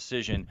the right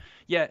decision.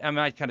 Yeah. I mean,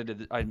 I kind of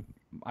did.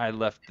 I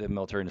left the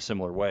military in a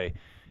similar way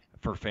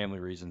for family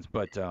reasons,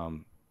 but at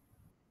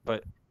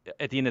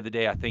the end of the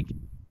day, I think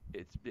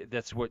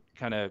that's what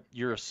kind of,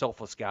 you're a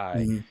selfless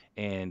guy,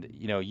 and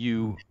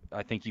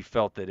I think you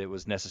felt that it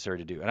was necessary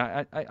to do,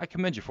 and I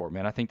commend you for it,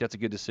 man. I think that's a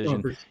good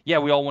decision. Yeah,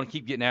 we all want to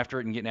keep getting after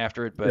it,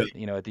 but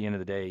at the end of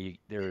the day,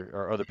 there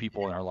are other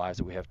people in our lives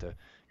that we have to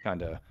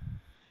kind of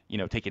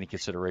take into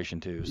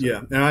consideration too. So.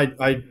 Yeah, and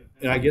I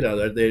get out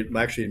of that.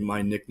 Actually,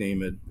 my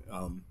nickname at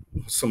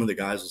some of the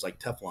guys was like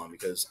Teflon,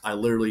 because I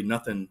literally,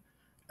 nothing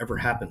ever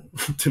happened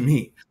to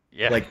me.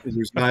 Yeah. Like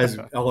there's guys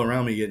all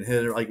around me getting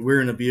hit. Like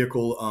we're in a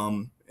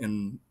vehicle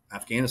in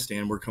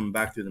Afghanistan. We're coming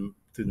back through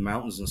the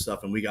mountains and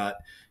stuff, and we got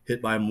hit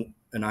by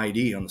an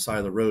ID on the side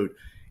of the road,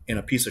 and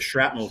a piece of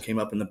shrapnel came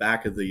up in the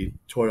back of the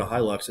Toyota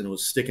Hilux, and it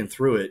was sticking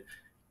through it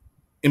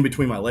in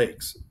between my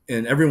legs.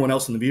 And everyone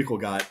else in the vehicle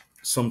got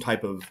some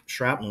type of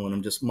shrapnel in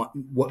them, just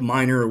what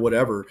minor or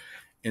whatever.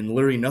 And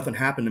literally nothing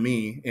happened to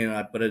me.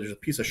 But there's a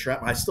piece of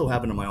shrapnel. I still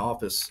have it in my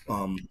office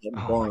in the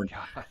barn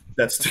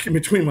that's sticking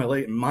between my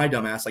leg. And my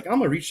dumb ass, like, I'm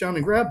going to reach down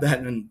and grab that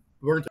and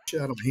burn the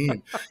shit out of my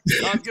hand. I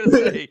was going to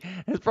say,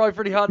 it's probably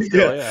pretty hot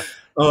still, yeah.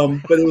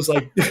 But it was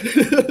like,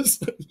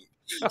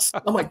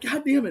 I'm like,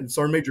 God damn it. And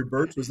Sergeant Major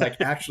Birch was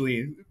like, actually,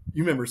 you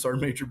remember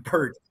Sergeant Major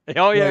Birch?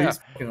 Oh, yeah. He's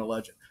fucking a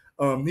legend.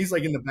 He's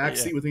like in the back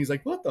seat with me. He's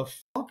like, what the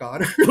fuck,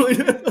 Otter?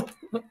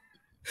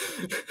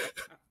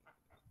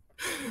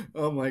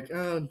 I'm like,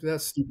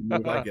 that's stupid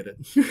move. I get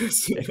it.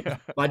 So,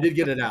 I did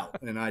get it out,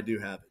 and I do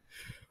have it.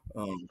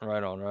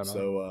 Right on.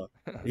 So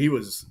he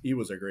was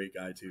a great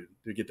guy to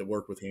get to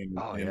work with him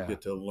and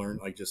get to learn,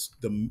 like,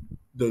 just the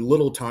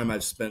little time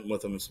I've spent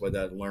with him and stuff like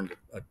that. I learned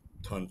a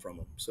ton from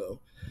him. So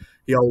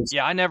he always.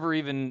 Yeah, I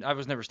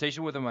was never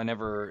stationed with him. I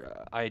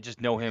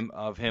just know him.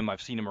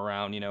 I've seen him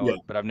around,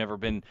 but I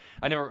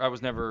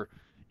was never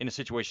in a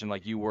situation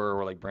like you were,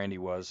 or like Brandy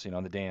was,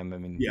 on the dam. I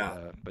mean,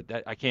 but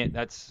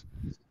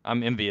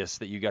I'm envious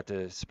that you got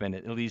to spend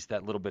at least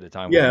that little bit of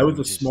time. Yeah, with him. It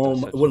was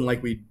it wasn't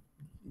like we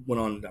went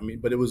on. I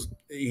mean, but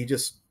he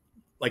just,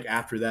 like,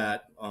 after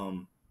that,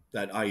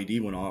 that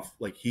IED went off,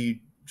 like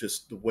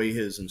just the way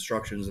his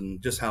instructions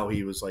and just how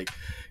he was like,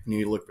 you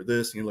need to look for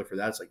this, and you look for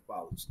that. It's like,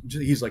 wow,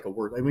 he's like a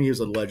word. I mean,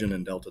 he's a legend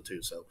in Delta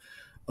too. So,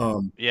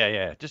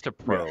 just a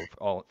pro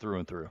all through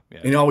and through. Yeah.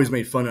 And he always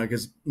made fun of it,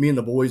 because me and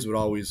the boys would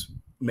always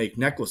make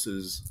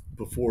necklaces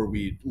before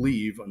we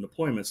leave on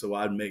deployment. So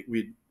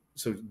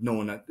so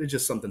knowing that it's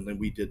just something that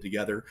we did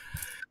together.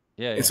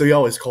 Yeah. And so he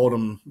always called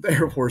them the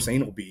Air Force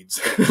anal beads.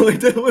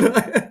 Like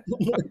that.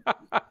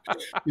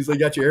 He's like,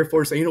 got your Air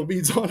Force anal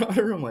beads on,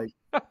 Otter? I'm like,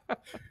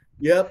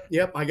 yep.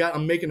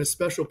 I'm making a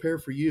special pair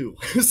for you.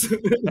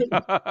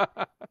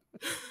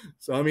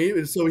 So I mean,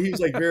 he's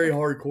like very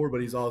hardcore,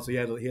 but he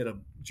had a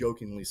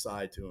jokingly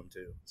side to him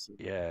too. So,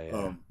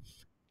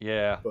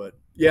 Yeah. But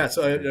yeah,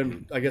 so Great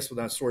dude. I guess what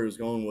that story was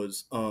going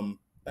was,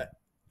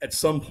 at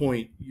some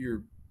point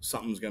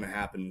something's going to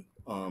happen.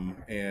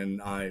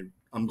 And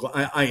I'm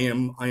glad I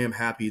am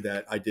happy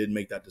that I did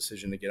make that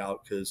decision to get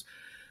out, because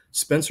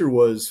Spencer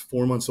was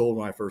 4 months old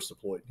when I first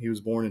deployed. He was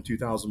born in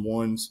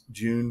 2001's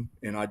June,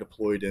 and I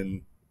deployed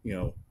in, you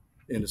know,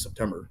 into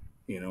September,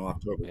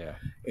 October. Yeah.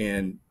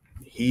 And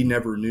he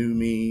never knew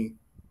me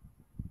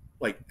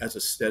like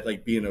as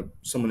like being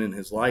someone in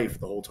his life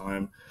the whole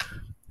time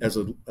as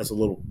a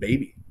little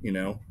baby,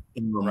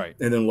 Right.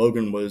 and then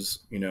Logan was,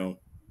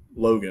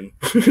 Logan.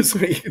 So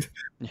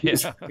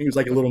Yeah. he was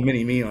like a little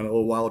mini me on a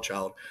little wild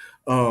child.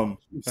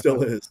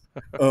 Still is.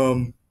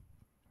 Um,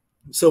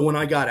 so when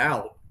I got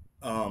out,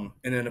 and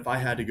then if I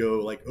had to go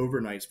like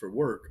overnights for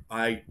work,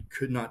 I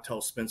could not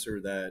tell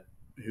Spencer,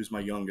 who's my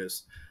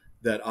youngest,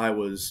 that I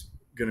was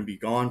going to be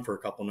gone for a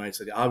couple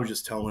nights. I would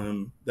just tell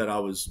him that I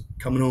was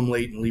coming home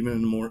late and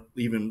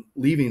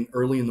leaving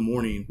early in the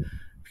morning,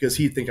 because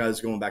he'd think I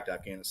was going back to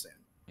Afghanistan.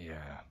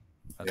 Yeah.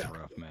 That's Yeah.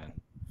 rough, man.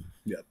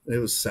 Yeah, it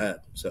was sad.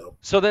 So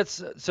So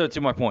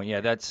to my point,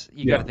 yeah, that's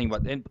you got yeah, to think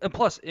about, and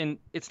plus, and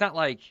it's not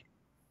like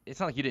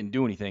you didn't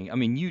do anything. I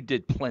mean, you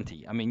did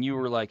plenty. I mean, you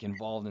were like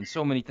involved in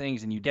so many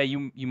things, and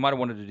you might have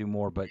wanted to do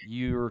more, but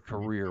your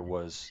career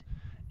was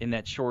in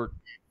that short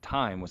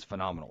time was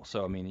phenomenal.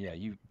 So I mean, yeah,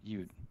 you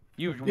were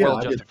yeah, well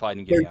I did justified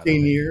in getting out, I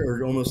think.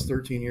 or almost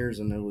 13 years,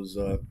 and it was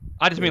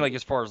I just mean like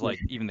as far as like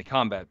even the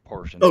combat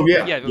portion. oh But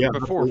yeah, yeah, yeah,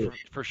 before absolutely.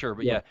 for sure.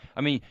 But Yeah, yeah,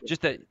 I mean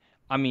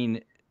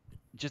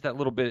just that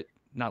little bit,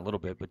 not little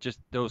bit, but just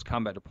those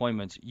combat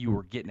deployments, you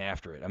were getting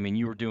after it. I mean,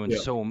 you were doing yeah.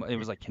 it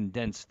was like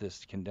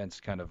this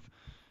condensed kind of,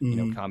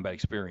 Hmm. combat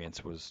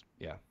experience was,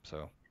 yeah.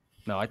 So,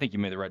 no, I think you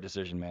made the right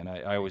decision, man.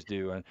 I always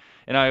do.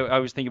 And I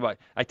always think about,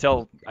 I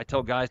tell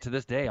guys to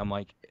this day, I'm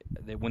like,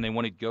 when they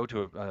want to go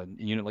to a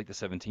unit like the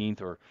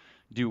 17th or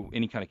do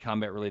any kind of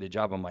combat related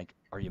job, I'm like,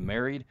 are you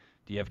married?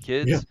 Do you have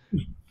Yeah, kids?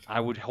 I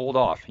would hold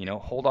off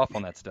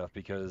on that stuff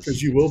because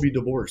because you will it's be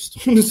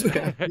divorced.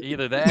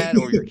 either that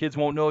or your kids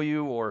won't know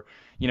you or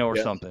or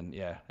Yeah, something.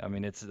 Yeah. I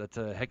mean, that's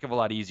a heck of a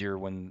lot easier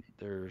when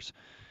there's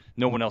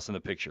no one else in the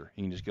picture.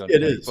 You can just go it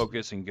kind of is.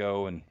 focus and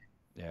go and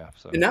yeah. And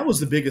So that was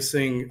the biggest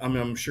thing. I mean,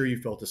 I'm sure you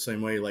felt the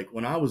same way. Like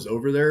when I was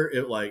over there,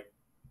 it like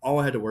all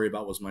I had to worry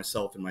about was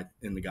myself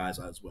and the guys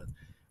I was with, right,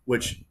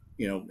 which,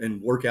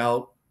 and work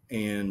out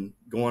and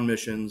go on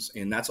missions,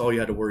 and that's all you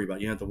had to worry about.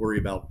 You didn't have to worry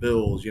about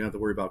bills, you didn't have to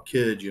worry about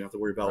kids, you didn't have to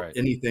worry about right.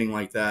 anything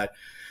like that.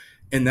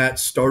 And that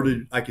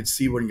started. I could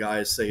see when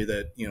guys say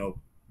that,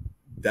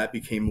 that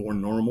became more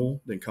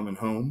normal than coming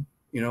home.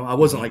 I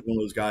wasn't Hmm. like one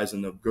of those guys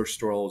in the grocery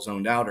store all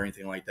zoned out or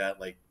anything like that.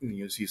 Like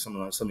you see some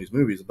of these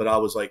movies, but I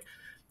was like,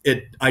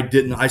 it. I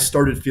didn't. I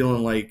started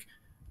feeling like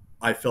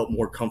I felt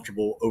more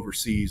comfortable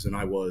overseas than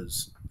I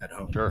was at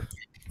home. Sure.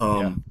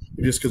 Yeah.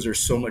 Just because there's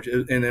so much,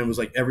 and it was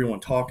like everyone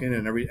talking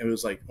and it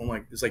was like, oh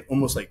my, it's like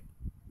almost like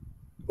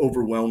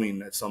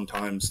overwhelming at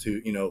sometimes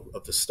to,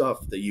 of the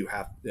stuff that you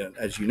have,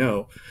 as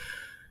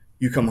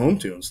you come home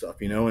to and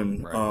stuff,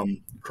 and Right.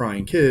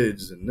 crying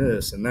kids and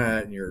this and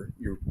that, and your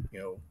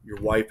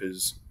wife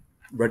is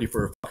ready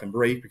for a fucking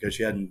break because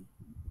she hadn't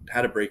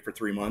had a break for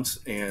 3 months,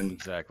 and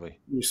Exactly.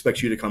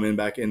 expects you to come in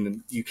back in,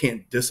 and you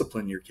can't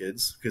discipline your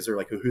kids because they're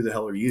like, who the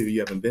hell are you? You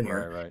haven't been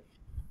Right. here. Right.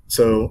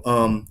 So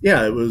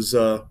yeah, it was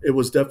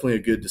definitely a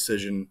good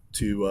decision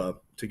to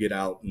get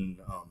out and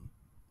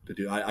to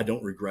do. I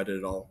don't regret it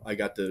at all. I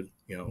got to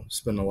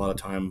spend a lot of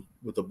time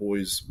with the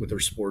boys with their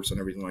sports and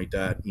everything like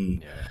that,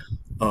 and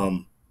Yeah.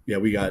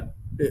 yeah,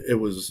 it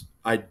was.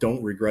 I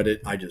don't regret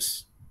it. I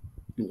just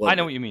I loved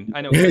know it. what you mean.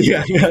 I know exactly Yeah,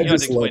 what you yeah, mean. I You don't have to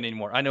just explain loved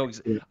anymore.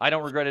 it. I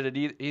don't regret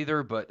it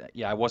either, but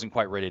yeah, I wasn't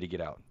quite ready to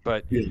get out.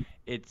 But Yeah,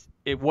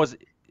 it was,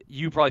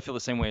 you probably feel the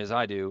same way as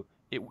I do.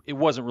 It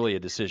wasn't really a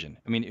decision.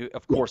 I mean,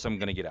 of yeah, course I'm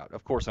going to get out.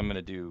 Of course I'm going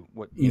to do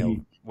what,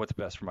 mhm, what's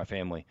best for my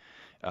family.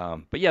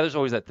 But yeah, there's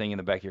always that thing in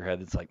the back of your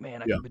head that's like,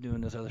 man, I yeah, could be doing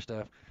this other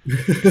stuff.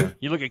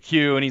 You look at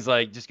Q and he's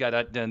like, just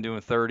got done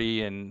doing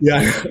 30 and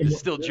yeah. he's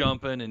still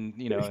jumping and,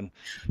 and you're like,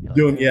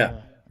 Doing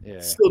yeah, yeah,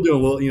 still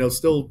doing well.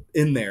 Still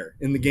in there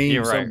in the game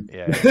you're right.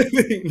 somewhere. Yeah,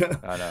 yeah.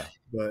 I know.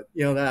 But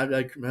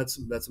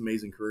that's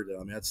amazing career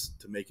though. I mean, that's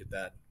to make it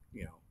that,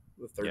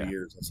 30 Yeah.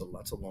 years. That's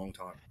a long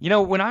time.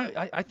 When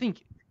I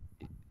think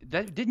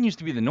that didn't used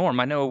to be the norm.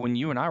 I know when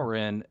you and I were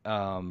in,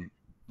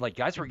 like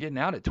guys were getting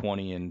out at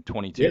 20 and Yeah.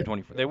 22,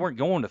 24. They weren't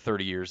going to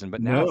 30 years,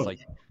 but No.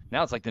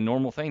 now it's like the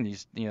normal thing.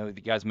 These, the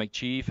guys make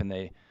chief and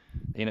they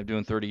end up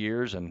doing 30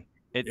 years, and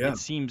Yeah. it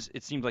seems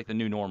like the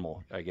new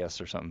normal, I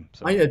guess, or something.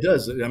 I, So it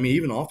does. I mean,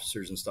 even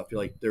officers and stuff, you're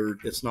like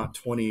it's not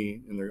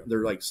 20 and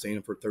they're like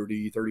staying for 30,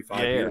 yeah, 35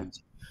 yeah,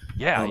 years.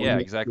 yeah, I'm not sure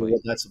exactly.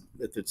 what that's,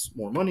 if it's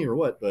more money or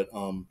what, but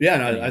yeah,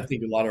 and I Anyway,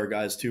 think a lot of our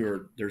guys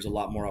too there's a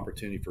lot more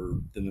opportunity for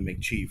them to make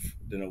chief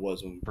than it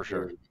was when for we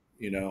sure.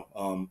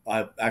 were,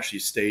 I've actually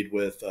stayed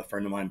with a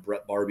friend of mine,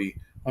 Brett Barbie.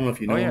 I don't know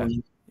if you Oh know yeah,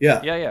 him. Yeah.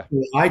 yeah, yeah.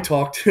 Well, I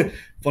talked,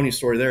 funny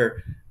story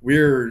there.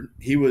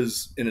 He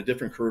was in a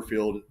different career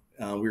field.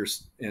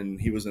 And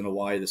he was in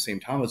Hawaii the same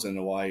time I was in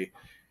Hawaii.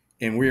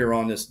 And we were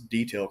on this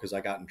detail because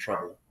I got in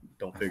trouble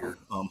don't figure.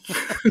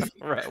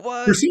 Right.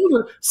 There's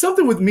What?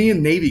 something with me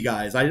and Navy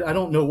guys. I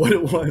don't know what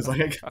it was.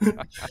 Like,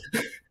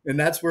 and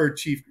that's where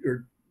Chief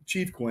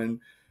Quinn,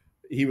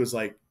 he was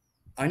like,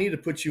 I need to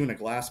put you in a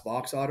glass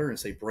box, Otter, and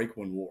say break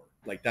one war.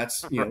 Like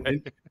that's, Right.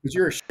 because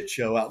you're a shit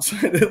show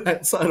outside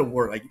of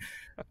war. Like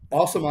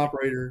awesome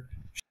operator,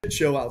 shit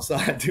show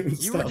outside doing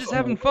You were stuff. just I'm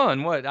having like,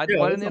 fun. What? I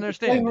yeah, didn't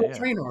it's like playing understand. hard, Yeah.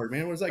 train hard,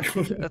 man. What is that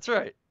going Yeah, on? that's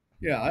right.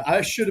 Yeah, I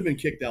should have been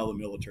kicked out of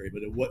the military,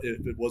 but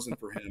if it wasn't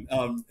for him,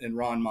 and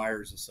Ron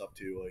Myers and stuff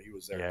too, he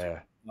was there too.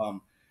 Yeah.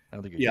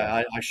 Another good Yeah,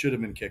 guy. I should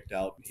have been kicked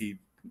out. He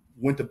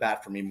went to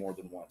bat for me more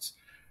than once.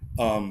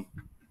 Um,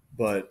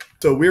 but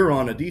so we were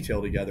on a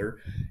detail together,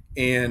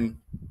 and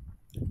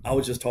I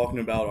was just talking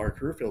about our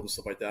career field and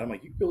stuff like that. I'm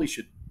like, you really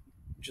should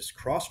just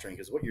cross train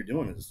because what you're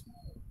doing is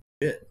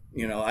it.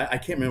 I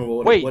can't remember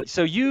what Wait,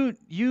 so you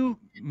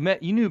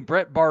knew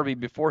Brett Barbie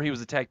before he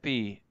was a Tech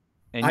P,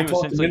 and I you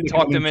talked him essentially into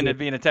talked coming him into to.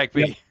 being a Tech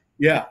Yeah, P.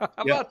 yeah, How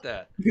yeah, about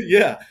that?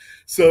 yeah.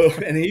 So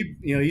and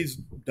he's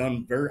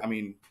done very. I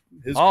mean,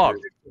 his career Oh,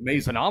 is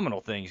amazing. phenomenal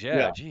things. Yeah.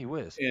 Yeah, Gee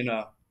whiz. and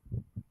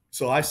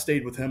so I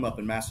stayed with him up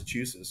in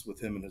Massachusetts with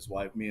him and his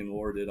wife. Me and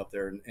Laura did up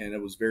there, and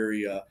it was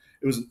very. It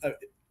was. I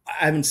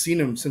haven't seen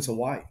him since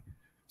Hawaii.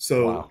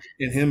 So Wow.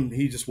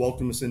 he just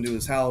welcomed us into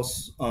his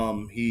house.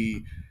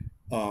 He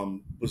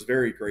was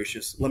very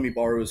gracious. Let me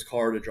borrow his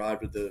car to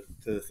drive to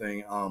the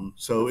thing.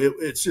 So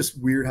it's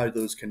just weird how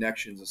those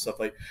connections and stuff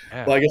like.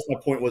 Yeah. But I guess my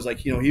point was like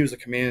he was a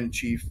command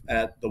chief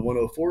at the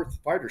 104th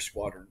Fighter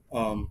Squadron,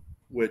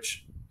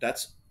 which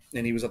that's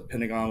and he was at the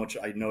Pentagon, which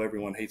I know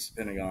everyone hates the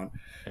Pentagon,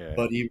 Yeah.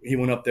 but he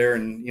went up there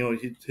and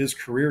his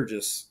career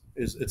just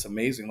it's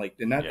amazing. Like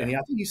Yeah. I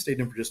think he stayed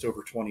in for just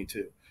over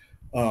 22.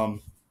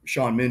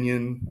 Sean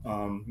Minion,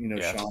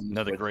 Yeah. Sean,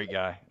 Another great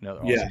guy.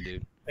 Another yeah, awesome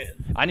dude.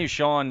 I knew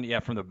Sean, yeah,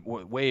 from the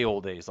way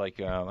old days.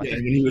 Like, I yeah. think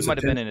When he he was a might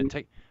have been in a 10.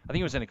 tech. I think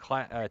he was in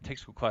a tech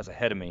school class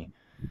ahead of me.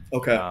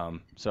 Okay.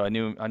 So I've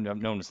known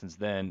him since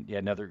then. Yeah,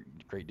 another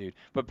great dude.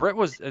 But Brett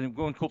was, and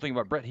one cool thing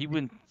about Brett, he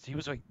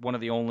was like one of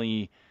the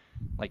only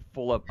like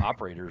full up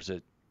operators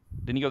that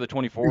didn't he go to the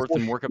 24th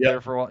and work up Yep.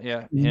 there for a while?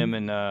 Yeah, him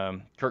Mhm.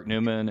 and Kirk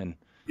Newman and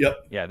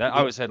Yep. yeah, that I Yep.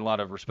 always had a lot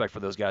of respect for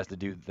those guys to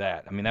do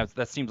that. I mean,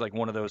 that seems like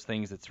one of those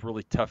things that's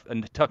really tough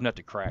and tough nut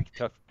to crack,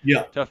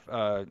 Yeah. tough,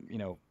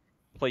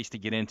 place to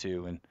get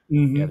into. And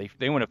yeah, Mm-hmm.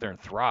 they went up there and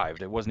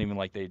thrived. It wasn't even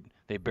like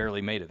they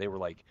barely made it. They were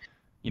like,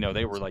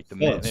 they were like the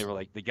men. They Plus. were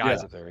like the Yeah.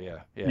 guys up there.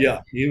 Yeah, yeah, Yeah.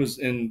 yeah. He was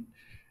in.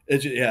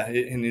 And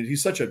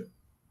he's such a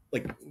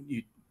like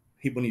you.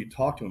 When you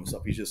talk to him and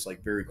stuff, he's just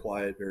like very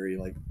quiet, very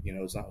like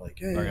it's not like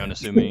Very hey.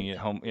 unassuming,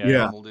 yeah,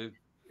 Yeah. humble dude.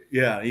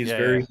 Yeah. He's Yeah,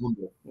 very yeah.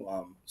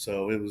 humble.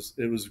 So it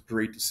was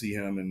great to see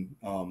him and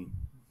Who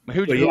but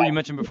who yeah. were you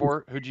mentioned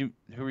before?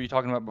 Who were you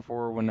talking about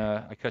before when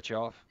I cut you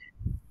off?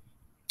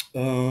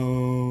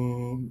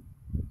 Um.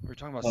 We were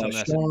talking about something.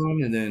 I said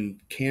Sean and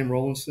then Cam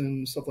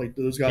Rollinson, stuff like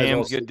those guys. Cam's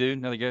Also, good dude,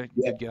 another yeah,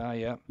 good guy.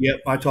 Yeah, yeah.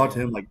 I talk yeah, to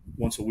him like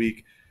once a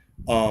week.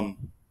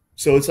 Um,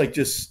 so it's like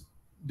just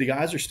the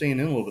guys are staying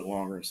in a little bit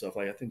longer and stuff.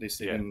 Like I think they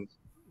stayed yeah. in,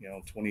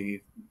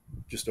 20,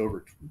 just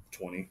over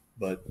 20.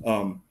 But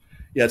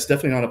yeah, it's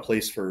definitely not a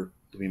place to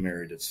be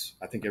married.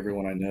 I think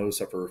everyone I know,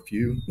 except for a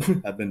few,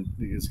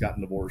 has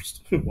gotten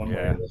divorced one way or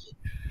Yeah. another.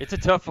 It's a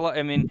tough.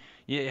 I mean,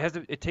 yeah,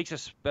 it takes a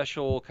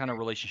special kind of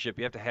relationship.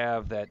 You have to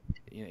have that.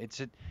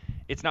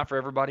 It's not for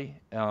everybody,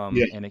 Yeah.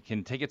 and it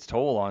can take its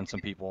toll on some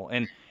people.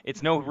 And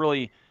it's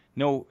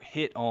no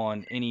hit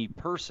on any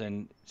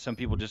person. Some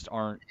people just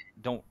aren't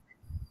don't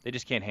they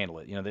just can't handle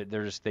it.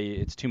 They're just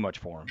it's too much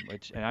for them.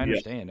 And I Yeah.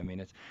 understand. I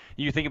mean,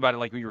 you think about it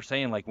like we were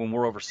saying, like when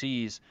we're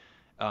overseas,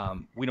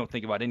 we don't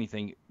think about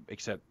anything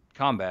except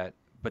combat.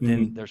 But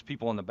then Hmm. there's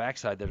people on the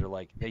backside that are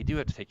like they do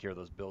have to take care of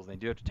those bills. They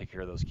do have to take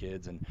care of those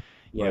kids, and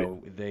Right.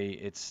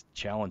 it's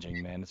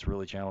challenging, man. It's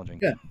really challenging.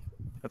 Yeah.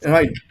 That's And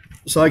awesome.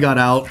 so I got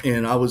out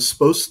and I was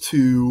supposed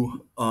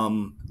to,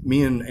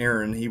 me and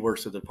Aaron, he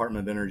works at the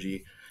Department of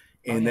Energy,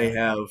 Oh and they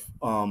yeah.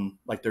 have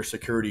like their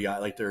security guy,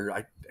 like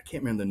I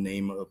can't remember the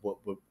name of what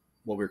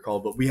we were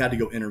called, but we had to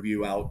go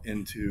interview out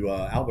into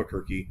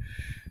Albuquerque.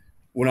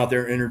 Went out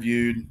there,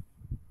 interviewed,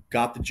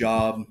 got the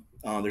job.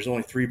 There's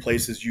only three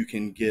places you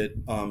can get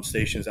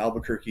stations: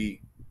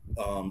 Albuquerque,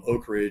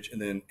 Oak Ridge, and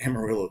then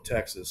Amarillo,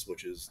 Texas,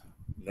 which is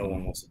no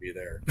one wants to be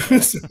there.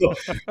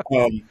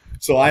 Yeah.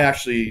 So I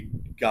actually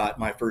got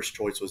my first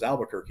choice was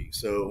Albuquerque.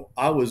 So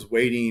I was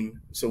waiting.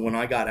 So when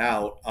I got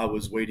out, I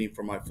was waiting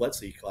for my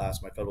FLETC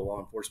class, my federal law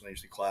enforcement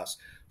agency class,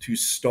 to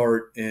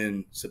start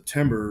in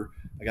September.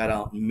 I got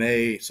out in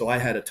May. So I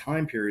had a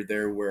time period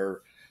there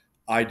where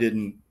I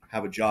didn't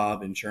have a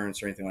job,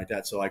 insurance, or anything like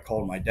that. So I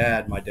called my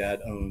dad. My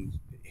dad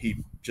he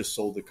just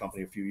sold the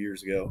company a few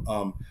years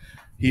ago.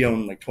 He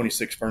owned like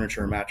 26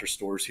 furniture and mattress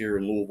stores here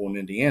in Louisville and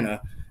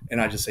Indiana. And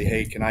I just say,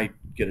 hey, can I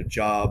get a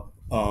job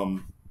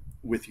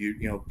with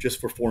you, just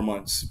for 4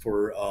 months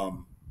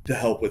to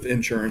help with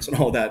insurance and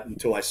all that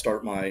until I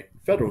start my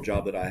federal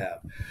job that I have.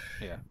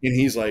 Yeah. And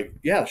he's like,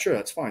 yeah, sure,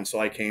 that's fine. So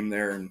I came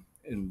there,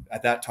 and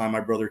at that time,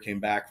 my brother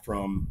came back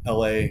from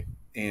LA.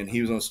 and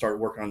he was going to start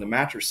working on the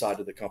mattress side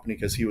of the company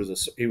because he was a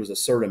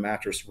Serta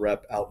mattress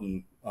rep out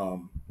in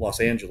Los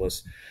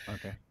Angeles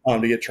Okay.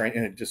 to get trained,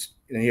 and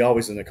he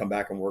always ended to come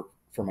back and work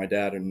for my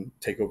dad and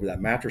take over that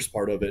mattress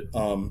part of it.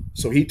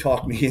 So he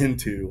talked me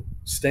into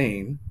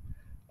staying,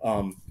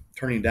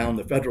 turning down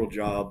the federal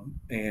job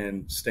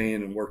and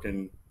staying and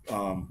working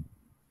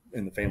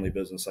in the family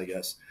business, I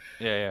guess.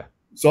 Yeah, yeah.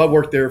 So I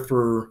worked there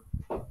for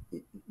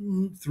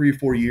 3 or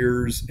 4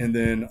 years, and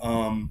then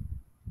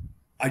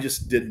I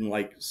just didn't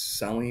like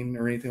selling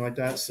or anything like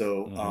that.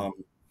 So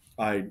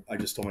I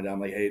just told my dad, I'm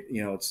like, hey,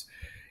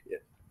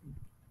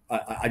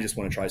 I just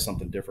want to try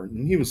something different,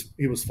 and he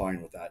was fine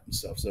with that and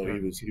stuff. So Sure.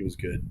 he was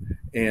good,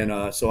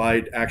 and so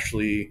I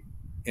actually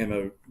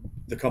am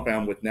the company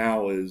I'm with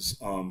now is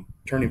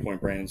Turning Point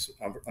Brands.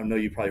 I know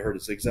you probably heard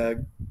of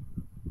Zigzag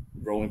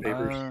rolling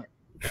papers.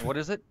 What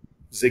is it?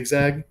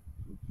 Zigzag.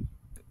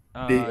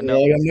 No. I know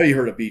you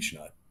heard of Beech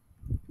Nut.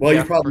 Well,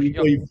 Yeah, for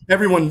sure.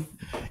 everyone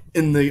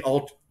in the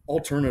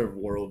alternative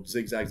world,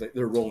 Zigzags, like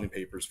they're rolling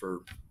papers for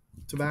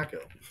tobacco.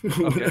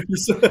 Okay.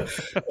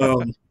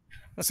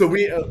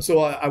 So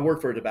I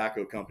work for a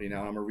tobacco company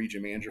now. I'm a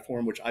region manager for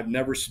them, which I've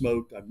never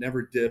smoked, I've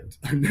never dipped,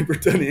 I've never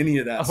done any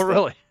of that Oh, stuff.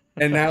 really?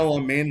 And now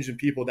I'm managing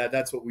people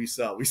that's what we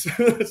sell.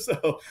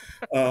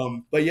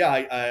 But yeah,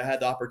 I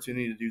had the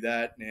opportunity to do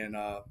that, and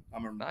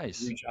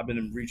Nice. I've been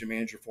a region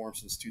manager for them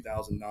since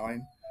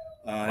 2009.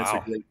 It's a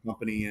Wow. great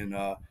company, and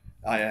I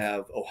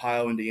have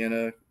Ohio,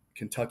 Indiana,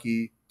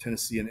 Kentucky,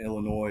 Tennessee, and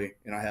Illinois,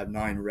 and I have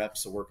 9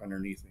 reps to work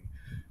underneath me.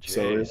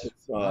 So Jeez.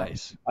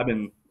 Nice. I've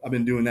been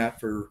doing that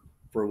for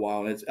a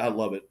while, and I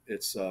love it.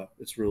 It's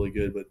really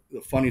good. But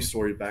the funny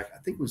story back, I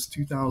think it was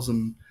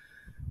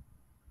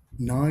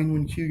 2009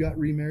 when Q got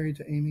remarried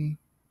to Amy.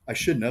 I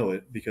should know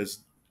it because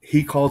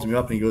he calls me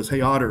up and he goes,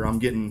 "Hey Otter,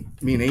 me and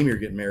Amy are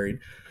getting married."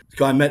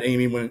 So I met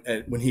Amy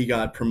when he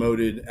got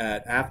promoted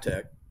at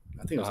Aptech.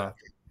 I think it was Aptech.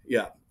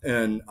 Yeah,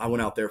 and I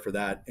went out there for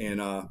that, and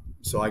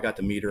so I got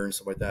to meet her and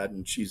stuff like that,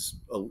 and she's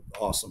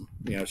awesome.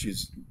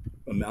 She's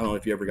I don't know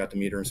if you ever got to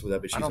meet her and stuff like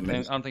that, but she's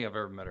amazing. I don't think I've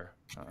ever met her.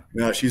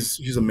 No,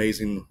 she's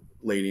amazing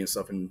lady and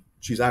stuff, and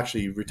she's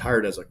actually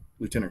retired as a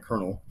lieutenant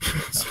colonel.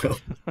 So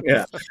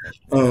yeah.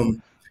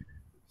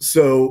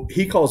 So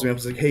he calls me up.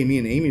 He's like, "Hey, me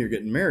and Amy are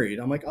getting married."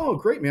 I'm like, "Oh,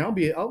 great, man! I'll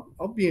be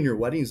in your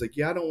wedding." He's like,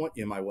 "Yeah, I don't want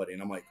you in my wedding."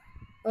 I'm like,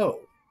 "Oh,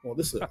 well,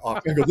 this is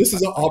awkward." I go, "This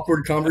is an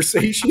awkward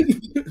conversation."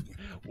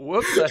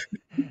 Whoops!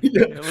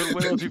 Yeah. A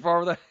little too far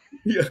with that.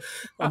 Yeah.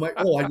 I'm like,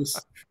 "Oh, I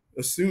just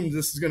assumed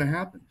this is going to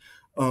happen."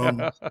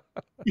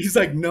 He's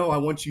like, "No, I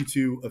want you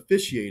to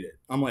officiate it."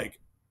 I'm like,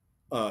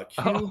 Q?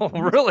 Oh,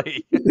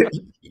 really?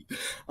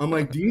 I'm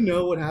like, "Do you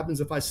know what happens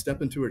if I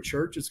step into a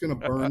church? It's going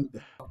to burn the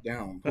fuck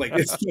down." Like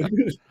it's like,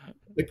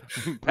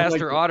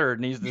 Pastor Otter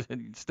needs to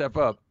step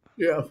up.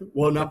 Yeah.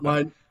 Well, not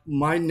my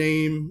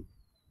name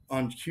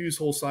on Q's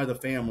whole side of the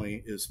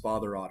family is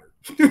Father Otter.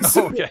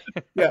 So, Okay.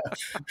 yeah.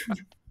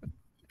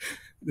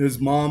 His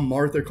mom,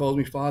 Martha, calls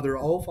me Father.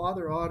 Oh,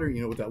 Father Otter,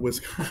 with that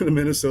Wisconsin,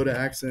 Minnesota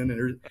accent,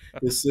 and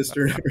his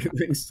sister and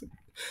everything.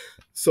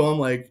 So I'm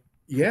like,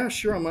 yeah,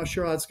 sure. I'm not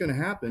sure how it's going to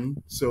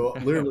happen. So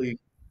literally,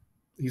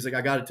 he's like,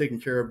 I got it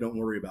taken care of. Don't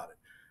worry about it.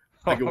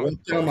 I go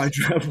walk down my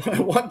drive. I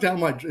walk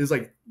down my. It's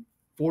like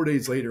 4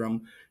 days later.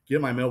 I'm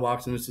getting my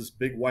mailbox, and it's this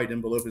big white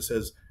envelope. It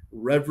says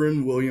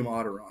Reverend William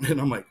Otter on it.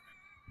 And I'm like,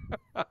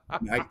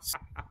 nice.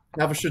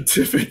 Have a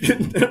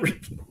certificate and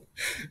everything.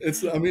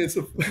 So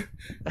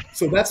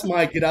that's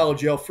my get out of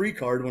jail free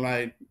card when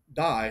I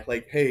die.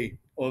 Like, hey,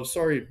 oh,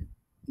 sorry,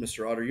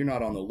 Mr. Otter, you're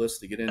not on the list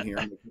to get in here.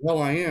 I'm like, well,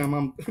 I am.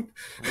 I'm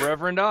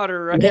Reverend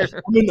Otter right here.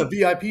 I'm in the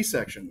VIP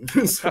section.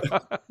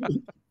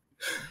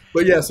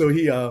 But yeah, so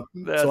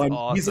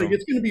Awesome. He's like,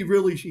 it's going to be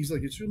really. He's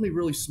like, it's really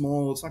really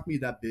small. It's not going to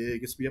be that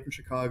big. It's going to be up in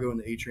Chicago in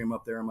the atrium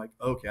up there. I'm like,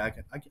 okay, I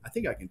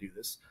think I can do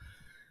this.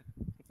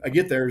 I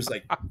get there, it's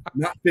like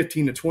not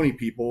 15 to 20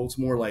 people. It's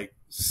more like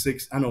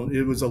 6. I don't know.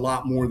 It was a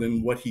lot more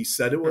than what he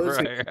said it was.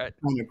 Right. It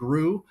kind of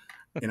grew,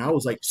 and I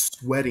was like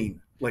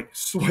sweating. That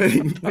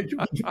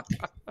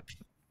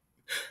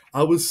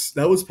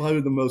was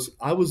probably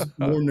I was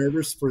more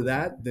nervous for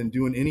that than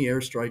doing any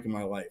airstrike in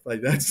my life. Like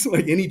that's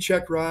like any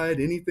check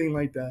ride, anything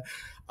like that.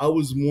 I'm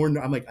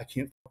like, I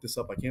can't fuck this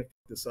up.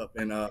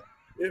 And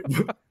it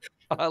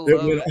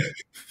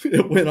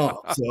went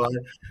off. So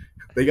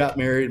they got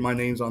married. My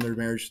name's on their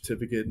marriage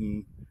certificate,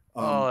 and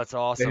that's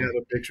awesome. They have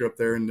a picture up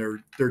there, and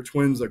they're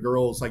twins. The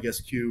girls, I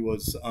guess Q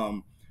was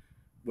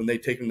when they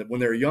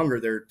were younger,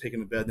 they're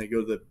taking the bed and they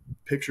go to the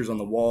pictures on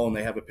the wall, and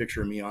they have a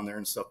picture of me on there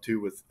and stuff too.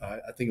 With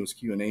I think it was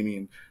Q and Amy,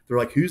 and they're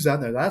like, "Who's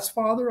that?" There, that's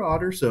Father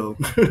Otter. So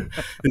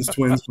his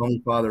twins call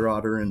me Father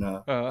Otter, and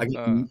I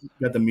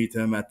got to meet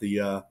them at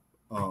the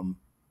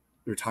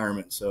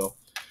retirement. So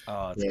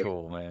it's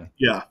cool, man.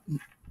 Yeah.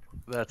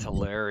 That's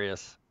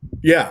hilarious.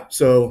 Yeah,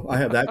 so I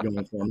have that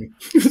going for me.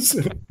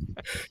 So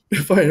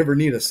if I ever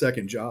need a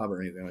second job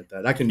or anything like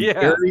that, I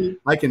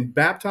can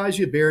baptize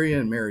you, bury you,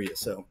 and marry you.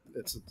 So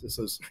this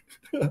is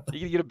you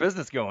can get a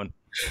business going.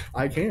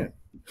 I can.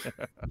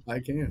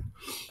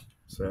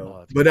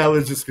 So, but that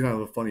was just kind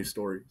of a funny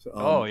story.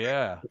 So,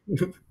 yeah.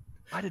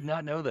 I did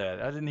not know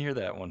that. I didn't hear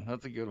that one.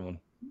 That's a good one.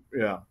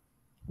 Yeah.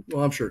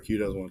 Well, I'm sure Q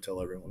doesn't want to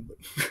tell everyone, but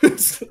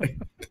it's like,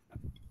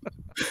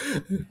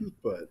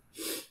 but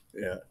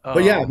yeah,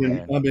 but yeah, Oh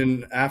man. I've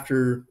been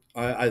after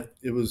I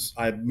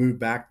moved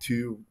back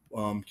to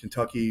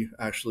Kentucky,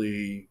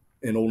 actually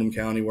in Oldham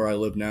County where I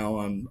live now.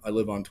 I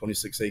live on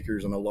 26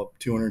 acres and I love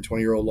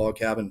 220-year-old log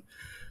cabin.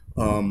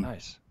 Um,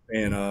 Nice.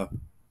 and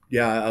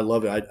yeah, I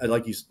love it. I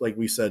like you, like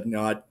we said,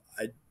 I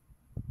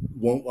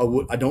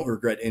won't, I don't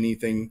regret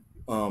anything,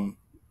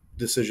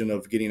 decision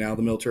of getting out of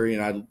the military.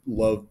 And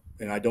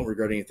and I don't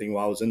regret anything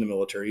while I was in the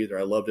military either.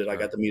 I loved it. I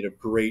got Sure. to meet a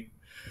great,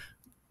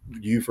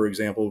 you, for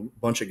example,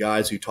 bunch of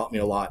guys who taught me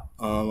a lot.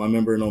 I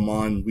remember in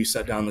Oman, we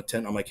sat down in the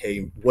tent. I'm like,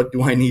 hey, what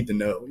do I need to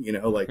know?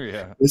 Like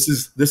Yeah. this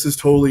is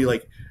totally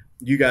like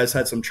you guys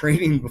had some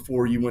training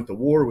before you went to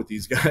war with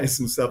these guys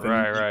and stuff. And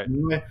Right,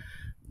 right.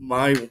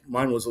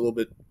 mine was a little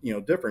bit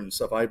different and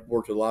stuff. I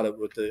worked a lot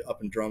with the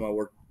up and drum. I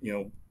worked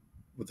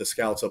with the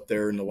scouts up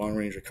there and the long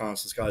range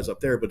reconnaissance guys up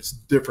there, but it's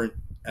different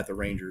at the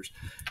Rangers.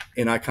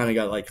 And I kind of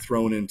got like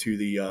thrown into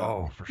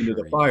Oh, for the sure. You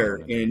got fire,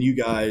 thrown into and it. you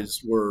Yeah.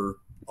 guys were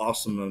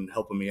awesome and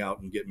helping me out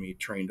and getting me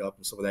trained up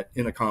and stuff like that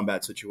in a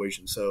combat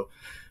situation. So,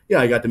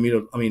 yeah, I got to meet,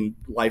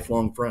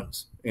 lifelong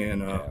friends, and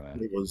Yeah, man.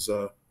 it was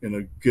in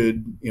a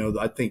good,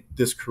 I think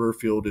this career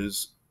field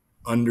is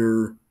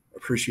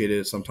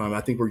underappreciated sometimes.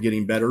 I think we're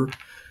getting better,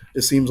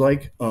 it seems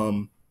like,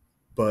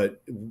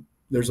 but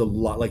there's a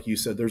lot, like you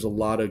said, there's a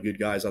lot of good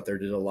guys out there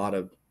did a lot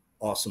of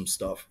awesome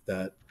stuff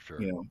that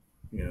For sure. you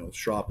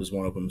Schropp is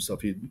one of them.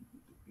 Stuff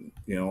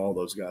all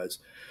those guys.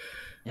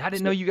 Yeah, I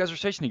didn't know So, you guys were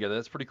stationed together.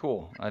 That's pretty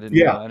cool.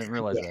 yeah, I didn't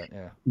realize yeah. that.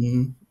 Yeah.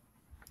 Mhm.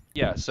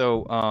 Yeah.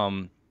 So,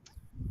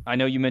 I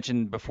know you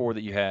mentioned before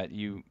that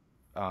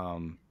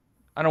um,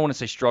 I don't want to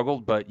say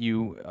struggled, but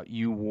you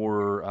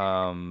were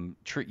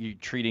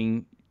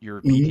treating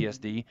your Mhm.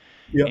 PTSD,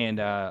 Yep. and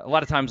a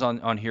lot of times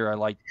on here, I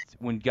like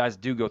when guys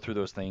do go through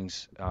those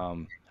things.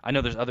 I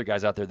know there's other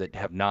guys out there that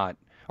have not,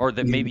 or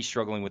that may Mhm. be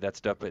struggling with that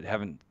stuff, but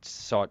haven't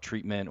sought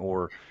treatment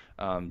or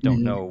don't Mhm.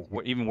 know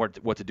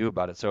what to do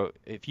about it. So,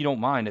 if you don't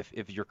mind,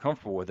 if you're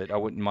comfortable with it, I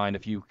wouldn't mind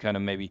if you kind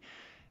of maybe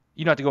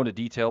you don't have to go into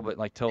detail, but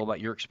like tell about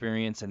your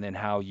experience and then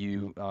how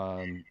you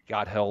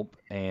got help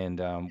and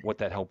what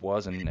that help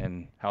was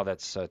and how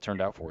that's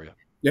turned out for you.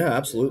 Yeah,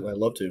 absolutely. I'd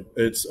love to.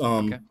 It's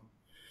Okay.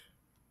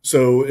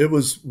 so it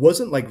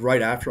wasn't like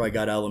right after I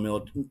got out of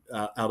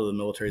the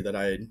military that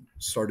I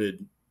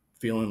started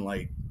feeling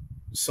like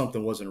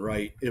something wasn't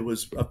right. It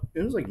was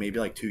like maybe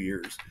like 2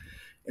 years,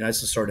 and I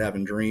just started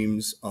having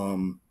dreams,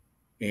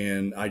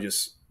 and I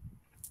just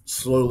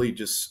slowly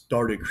just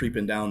started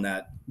creeping down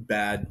that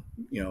bad,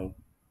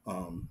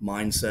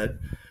 mindset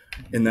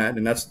in that,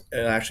 and that's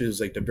it actually was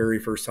like the very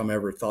first time I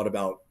ever thought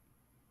about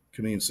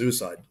committing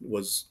suicide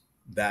was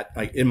that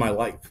like in my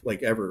life,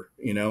 like ever,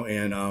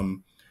 and I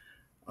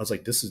was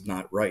like, this is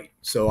not right.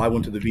 So I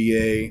went to the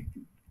VA.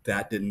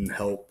 That didn't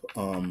help.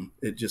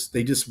 They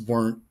just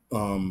weren't.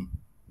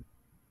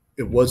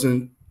 It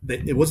wasn't.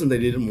 It wasn't they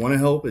didn't want to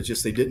help. It's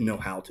just they didn't know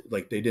how to.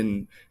 Like they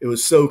didn't. It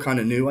was so kind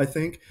of new. I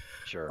think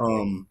Sure.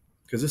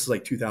 because this is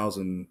like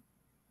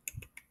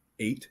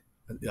 2008,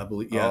 I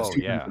believe. Yeah, it's Oh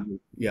yeah.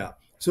 2008. Yeah.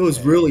 So it was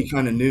Yeah, yeah. really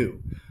kind of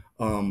new.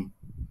 Um,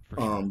 For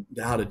sure.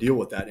 how to deal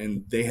with that,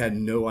 and they had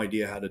no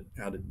idea how to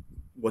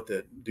what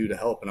to do to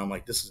help. And I'm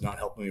like, this is not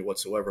helping me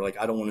whatsoever. Like,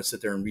 I don't want to sit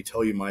there and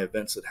retell you my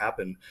events that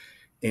happened,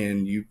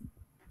 and you,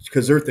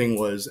 because their thing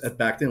was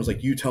back then it was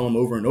like you tell them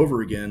over and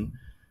over again,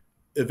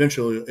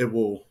 eventually it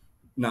will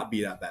not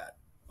be that bad.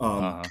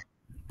 Um, Uh-huh.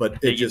 but Yeah,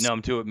 it you get just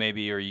numb to it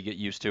maybe or you get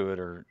used to it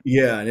or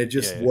yeah, and it yeah,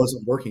 just yeah.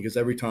 wasn't working because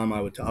every time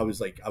I was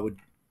like I would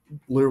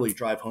literally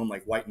drive home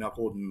like white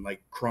knuckled and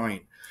like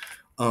crying.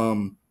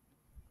 Um,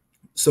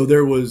 so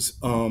there was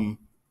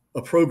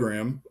a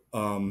program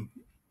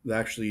that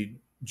actually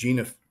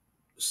Gina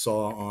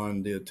saw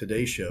on the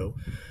Today Show.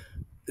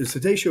 Is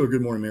Today Show or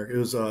Good Morning America? It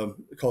was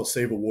called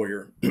Save a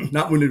Warrior,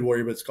 not Wounded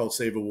Warrior, but it's called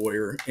Save a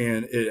Warrior,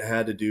 and it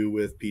had to do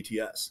with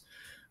PTS,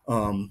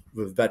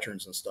 with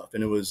veterans and stuff.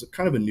 And it was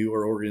kind of a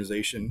newer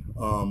organization.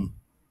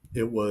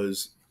 It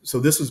was so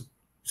this is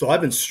so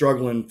I've been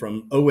struggling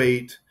from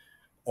 '08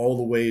 all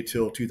the way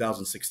till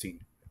 2016,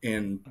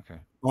 and Okay.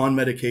 on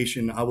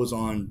medication. I was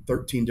on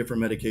 13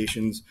 different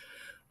medications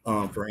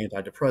for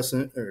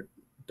antidepressant or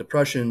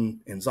depression,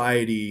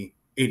 anxiety,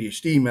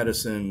 ADHD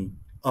medicine,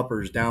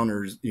 uppers,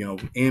 downers,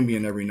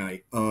 Ambien every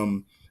night,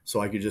 so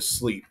I could just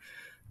sleep.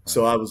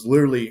 So Right. I was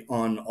literally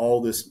on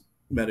all this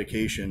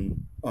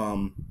medication,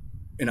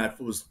 and I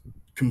was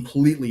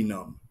completely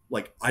numb.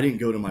 Like I didn't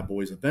go to my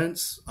boys'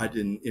 events. I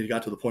didn't. It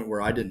got to the point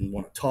where I didn't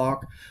want to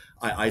talk.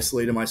 I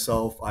isolated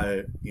myself.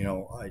 I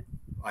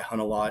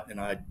hunt a lot, and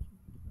I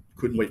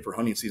couldn't wait for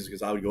hunting season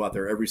because I would go out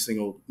there every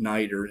single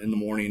night or in the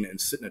morning and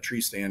sit in a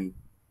tree stand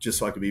just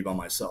so I could be by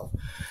myself.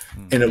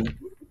 Hmm. And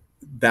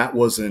that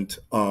wasn't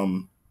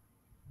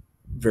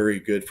very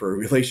good for a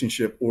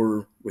relationship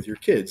or with your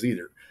kids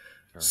either.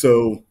 Sure.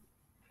 So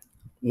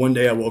one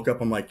day I woke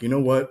up, I'm like, you know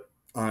what?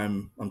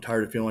 I'm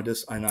tired of feeling like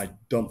this. And I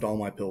dumped all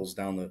my pills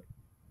down the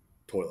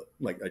toilet.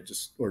 Like I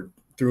just, or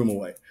threw them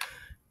away.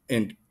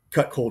 And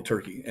cut cold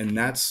turkey, and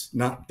that's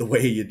not the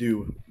way you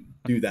do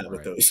that with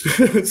Right.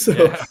 those. So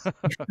Yeah.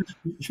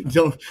 you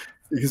don't,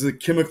 because it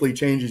chemically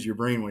changes your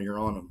brain when you're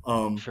on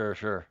them. Sure,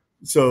 sure.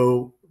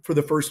 So for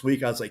the first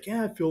week, I was like,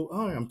 yeah,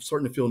 I'm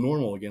starting to feel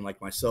normal again,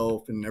 like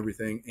myself and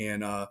everything.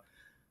 And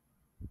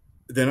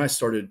then I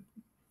started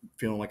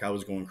feeling like I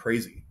was going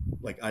crazy.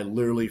 Like I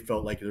literally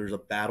felt like there's a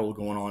battle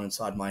going on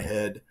inside my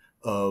head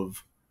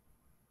of,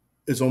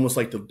 it's almost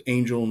like the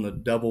angel and the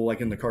devil,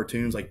 like in the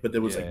cartoons, like, but it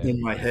was like Yeah.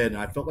 in my head,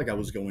 and I felt like I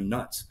was going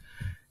nuts.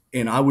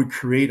 And I would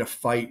create a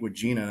fight with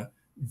Gina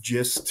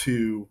just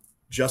to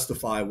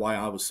justify why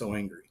I was so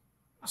angry.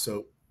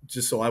 So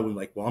just so I would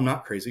like, well, I'm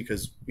not crazy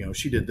because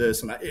she did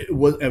this, and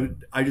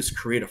I just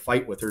create a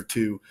fight with her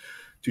to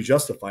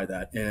justify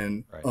that.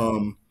 And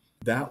Right.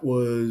 that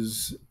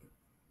was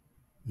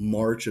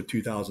March of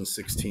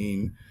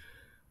 2016.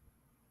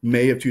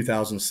 May of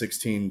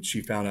 2016,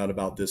 she found out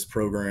about this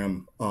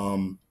program.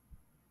 I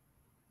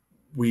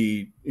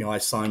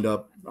signed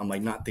up. I'm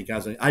like, not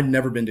thinking I'd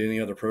never been to any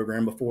other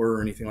program before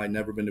or anything. I'd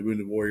never been to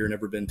Wounded Warrior,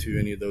 never been to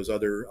any of those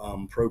other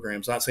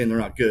programs. Not saying they're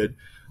not good.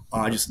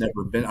 I Sure. just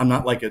never been. I'm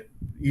not like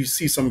you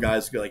see some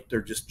guys go like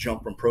they're just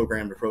jump from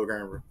program to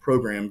program to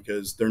program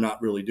because they're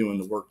not really doing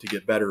the work to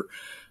get better.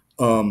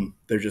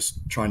 They're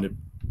just trying to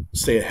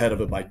stay ahead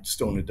of it by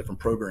still in a different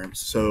programs.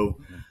 So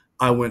Mhm.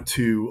 I went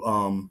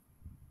to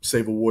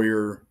Save a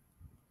Warrior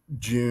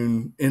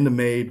June, into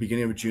May,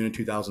 beginning of June of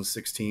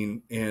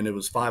 2016, and it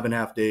was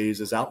 5.5 days.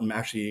 It's out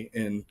actually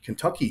in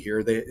Kentucky here.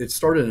 It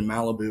started in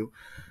Malibu.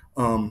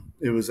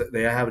 It was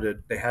they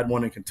had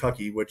one in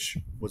Kentucky, which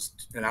was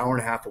an hour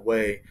and a half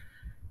away,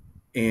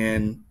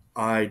 and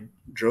I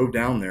drove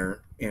down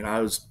there, and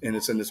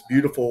it's in this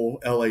beautiful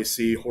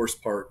LAC horse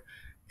park,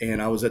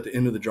 and I was at the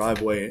end of the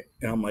driveway,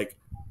 and I'm like,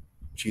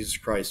 Jesus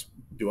Christ,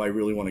 do I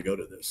really want to go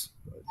to this?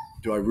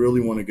 Do I really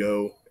want to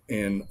go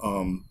and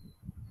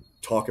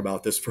talk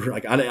about this for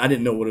like I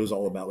didn't know what it was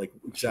all about, like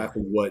Sure.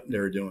 exactly what they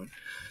were doing.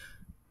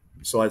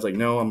 So I was like,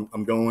 no,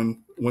 I'm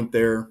going. Went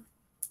there,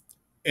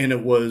 and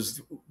it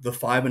was the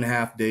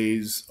 5.5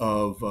 days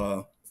of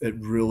it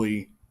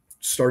really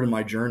started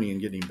my journey in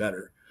getting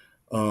better.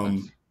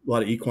 Nice. A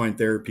lot of equine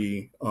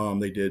therapy.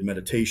 They did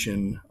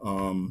meditation,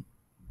 and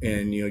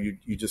you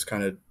just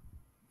kind of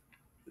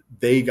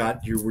they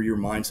got your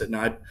mindset.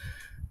 Now,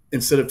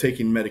 instead of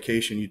taking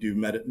medication, you do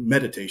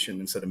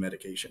meditation instead of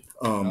medication.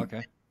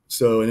 Okay.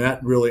 So, and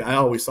that really, I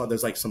always thought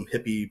there's like some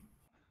hippie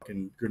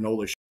fucking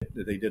granola shit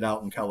that they did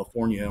out in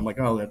California. I'm like,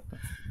 oh,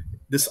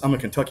 I'm a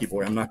Kentucky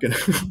boy. I'm not going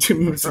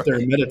to sit there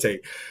and Right.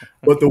 meditate.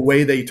 But the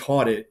way they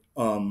taught it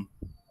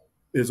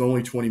is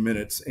only 20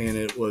 minutes, and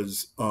it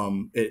was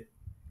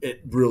it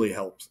really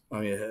helps. I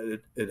mean,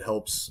 it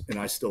helps, and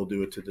I still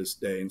do it to this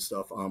day and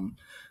stuff.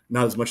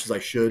 Not as much as I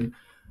should,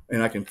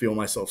 and I can feel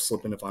myself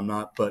slipping if I'm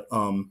not. But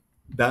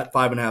that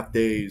 5.5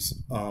 days,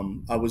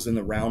 I was in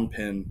the round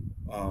pen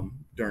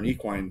during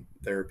equine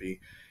therapy,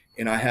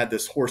 and I had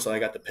this horse that I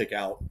got to pick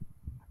out.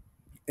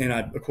 And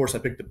of course, I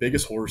picked the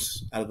biggest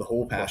horse out of the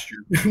whole Of course. pasture.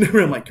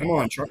 I'm like, come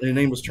on, Charlie. His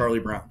name was Charlie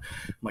Brown.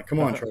 I'm like, come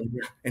on, Charlie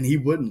Brown. And he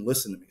wouldn't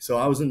listen to me. So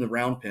I was in the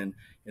round pen,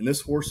 and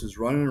this horse is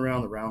running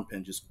around the round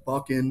pen, just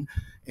bucking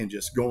and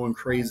just going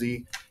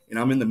crazy. And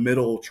I'm in the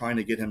middle trying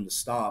to get him to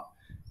stop.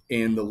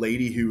 And the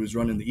lady who was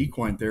running the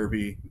equine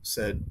therapy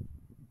said,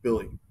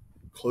 Billy,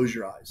 close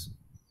your eyes.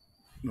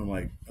 And I'm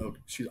like, oh,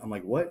 I'm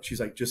like, what? She's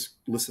like, just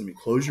listen to me.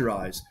 Close your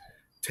eyes.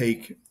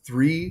 Take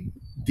 3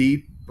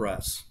 deep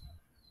breaths.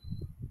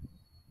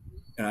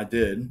 And I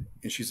did.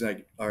 And she's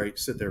like, all right,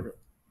 sit there.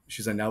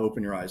 She's like, now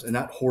open your eyes. And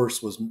that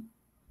horse was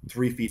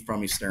 3 feet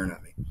from me staring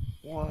at me.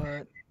 What?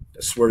 I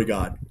swear to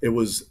God. I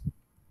was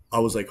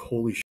like,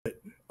 holy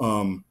shit.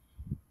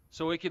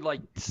 So it could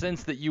like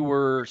sense that you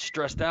were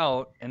stressed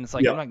out, and it's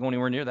like Yeah. I'm not going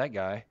anywhere near that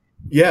guy.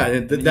 Yeah.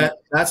 And And then you,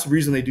 that's the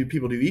reason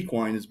people do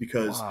equine is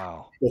because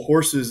wow. the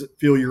horses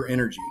feel your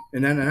energy.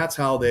 And that's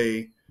how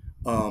they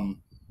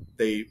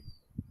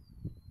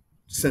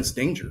sense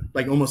danger,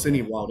 like almost any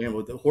Yeah. wild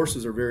animal. The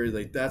horses are very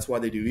like, that's why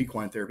they do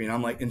equine therapy. And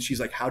I'm like, and she's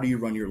like, how do you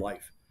run your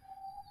life?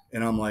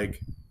 And I'm like,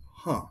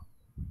 huh,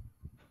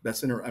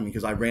 that's I mean,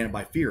 because I ran it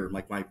by fear.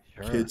 Like my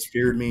Sure. kids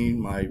feared me.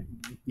 My,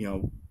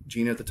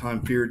 Gina at the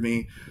time feared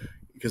me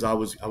because I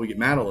would get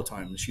mad all the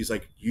time. And she's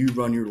like, you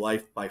run your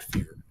life by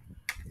fear.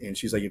 And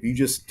she's like, if you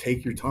just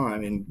take your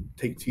time and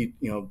take,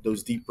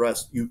 those deep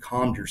breaths, you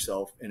calmed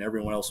yourself and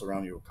everyone else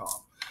around you will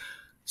calm.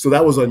 So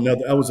that was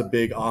a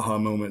big aha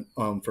moment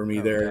for me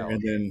No there.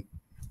 And doubt. then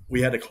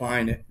we had to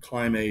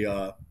climb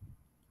a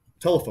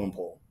telephone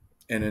pole,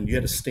 and then you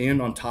had to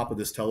stand on top of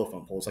this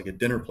telephone pole. It's like a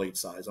dinner plate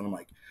size, and I'm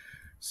like,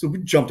 so we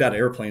jumped out of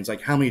airplanes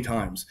like how many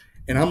times?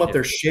 And I'm up Yeah.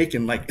 there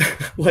shaking like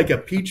like a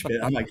peach pit.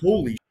 I'm like,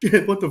 holy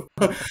shit, what the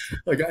fuck?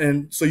 Like,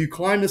 and so you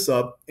climb this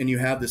up, and you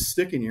have this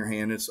stick in your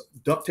hand. It's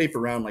duct tape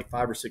around like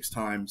 5 or 6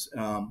 times,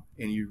 and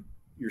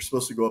you're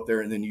supposed to go up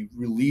there, and then you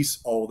release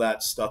all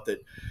that stuff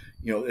that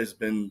has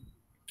been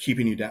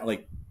keeping you down,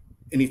 like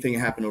anything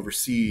happened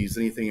overseas,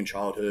 anything in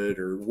childhood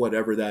or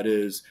whatever that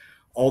is,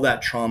 all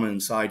that trauma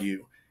inside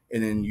you.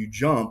 And then you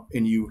jump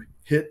and you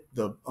hit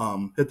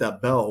that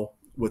bell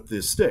with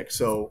this stick.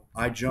 So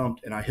I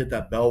jumped and I hit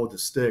that bell with the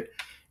stick,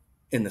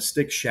 and the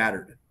stick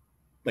shattered,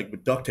 like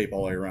with duct tape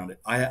all the way around it.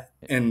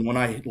 And when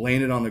I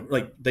landed on the,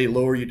 like, they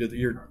lower you to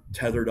you're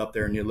tethered up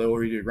there and you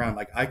lower you to the ground.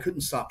 Like, I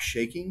couldn't stop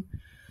shaking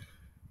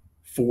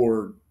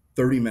for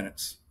 30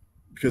 minutes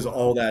because of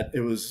all that.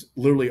 It was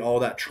literally all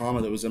that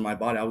trauma that was in my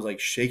body. I was like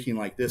shaking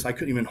like this. I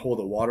couldn't even hold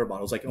a water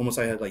bottle. It was like almost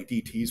I had like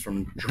DTs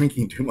from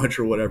drinking too much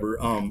or whatever.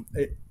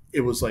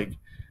 It was like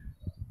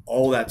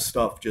all that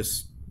stuff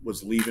just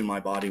was leaving my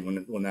body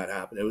when that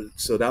happened. It was,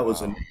 so that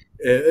was Wow.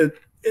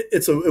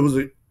 it was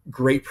a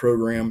great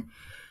program.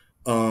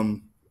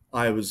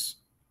 I was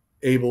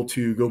able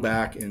to go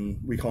back, and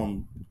we call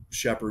them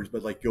shepherds,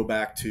 but like go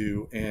back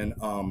to, and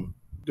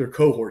their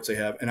cohorts they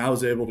have, and I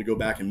was able to go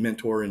back and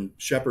mentor and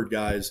shepherd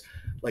guys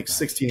like Nice.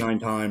 69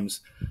 times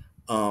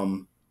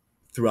um,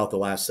 throughout the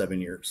last 7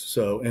 years.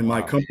 So, and my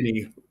Wow.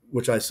 company,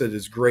 which I said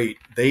is great,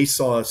 they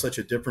saw such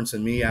a difference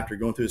in me after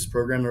going through this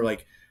program. They're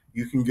like,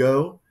 you can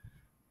go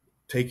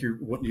take your,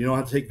 you don't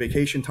have to take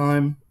vacation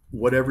time,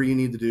 whatever you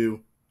need to do.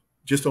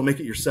 Just don't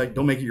make it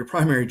don't make it your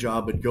primary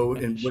job, but go,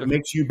 and what Sure.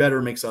 makes you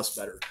better makes us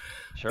better.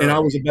 And I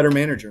Sure. was a better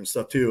manager and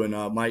stuff too. And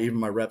even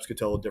my reps could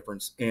tell the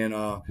difference. And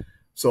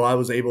so I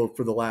was able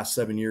for the last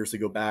 7 years to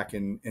go back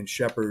and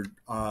shepherd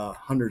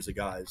hundreds of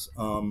guys,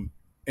 and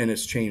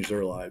it's changed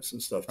their lives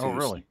and stuff Oh, too.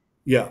 So, really?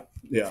 yeah,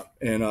 yeah,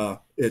 and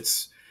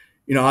it's,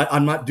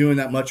 I'm not doing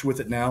that much with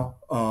it now,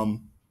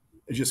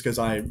 just because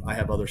I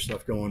have other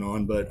stuff going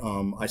on, but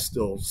I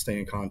still stay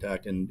in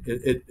contact, and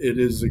it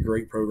is a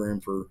great program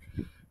for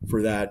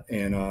that.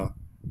 And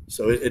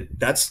so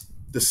that's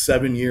the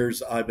 7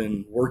 years I've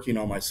been working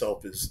on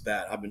myself. Is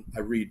that I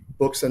read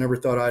books I never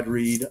thought I'd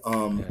read,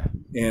 Yeah.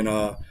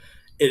 and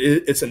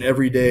it's an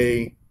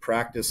everyday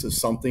practice of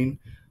something,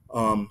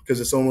 because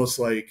it's almost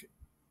like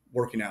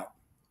working out.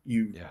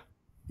 You Yeah.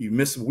 you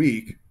miss a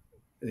week,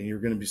 and you're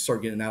going to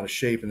start getting out of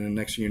shape, and then the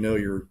next thing you know,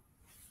 you're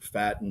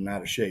fat and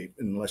out of shape,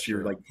 unless you're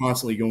True. like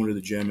constantly going to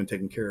the gym and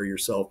taking care of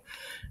yourself.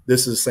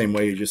 This is the same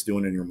way, you're just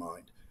doing it in your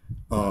mind.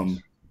 Nice.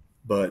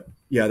 But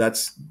yeah,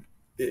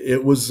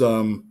 it was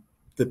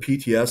the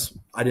PTS.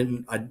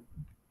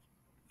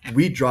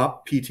 We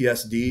dropped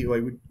PTSD.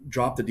 Like, we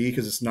dropped the D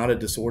because it's not a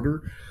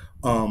disorder.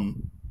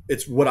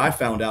 It's what I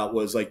found out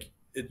was like,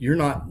 you're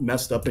not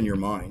messed up in your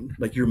mind.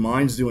 Like, your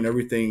mind's doing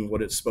everything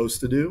what it's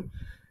supposed to do.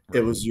 It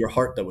Right. was your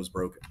heart that was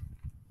broken.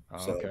 Oh,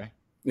 So okay.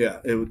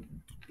 yeah,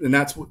 and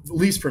that's what, at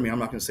least for me. I'm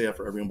not going to say that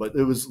for everyone, but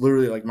it was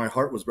literally like my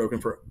heart was broken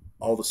for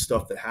all the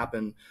stuff that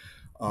happened,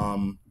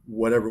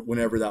 whatever,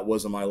 whenever that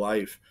was in my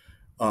life.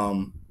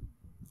 Um,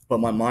 but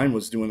my mind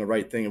was doing the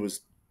right thing. It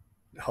was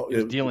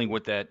It dealing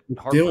with that was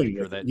dealing heartbreak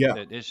or with it. Yeah,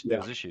 yeah,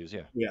 those issues.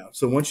 Yeah. yeah.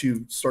 So once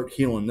you start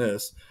healing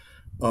this,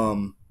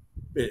 um,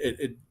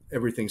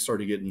 everything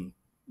started getting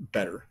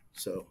better.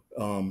 So,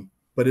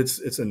 but it's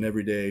an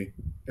everyday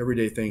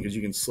thing, because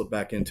you can slip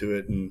back into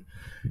it, and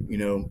you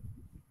know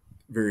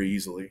very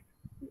easily.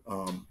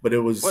 But it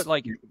But was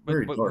like,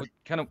 very dark. what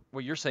kind of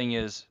what you're saying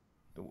is,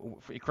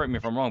 correct me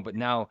if I'm wrong, but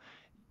now,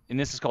 and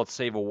this is called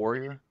Save a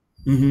Warrior.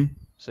 Hmm.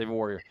 Save a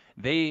Warrior.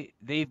 They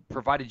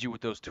provided you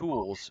with those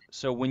tools,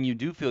 so when you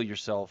do feel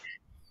yourself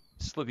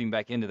slipping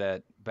back into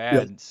that Yeah,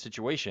 bad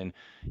situation,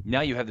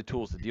 now you have the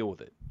tools to deal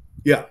with it.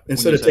 yeah. When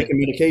Instead you of say, taking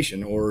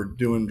medication or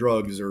doing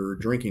drugs or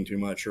drinking too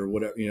much or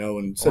whatever, or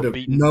instead of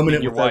numbing beating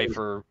it your with wife,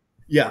 every, or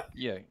yeah,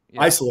 yeah,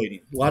 yeah,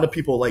 isolating. A lot of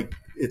people, like,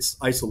 it's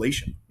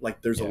isolation.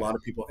 Like, there's a yeah, lot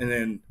of people, and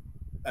then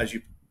as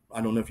you,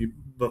 I don't know if you,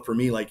 but for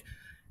me, like,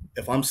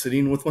 if I'm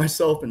sitting with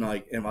myself and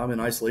like if I'm in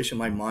isolation,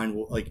 my mind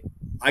will, like,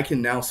 I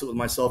can now sit with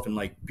myself and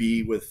like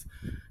be with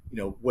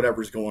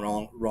whatever's going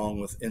on wrong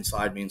with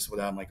inside me, and so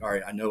that I'm like, all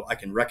right, I know I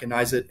can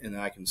recognize it, and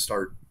then I can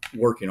start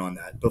working on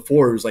that.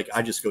 Before, it was like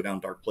I just go down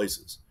dark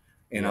places,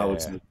 and I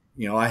was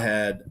yeah, like,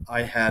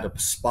 I had a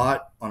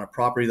spot on a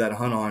property that I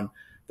hunt on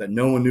that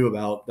no one knew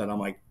about, that I'm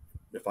like,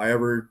 if I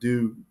ever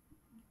do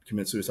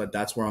commit suicide,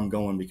 that's where I'm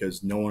going,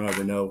 because no one will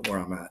ever know where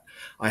I'm at.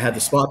 I had the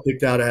man, spot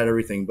picked out, I had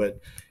everything, but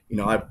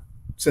I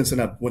since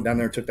then I went down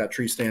there, took that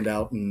tree stand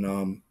out,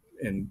 and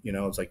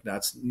it's like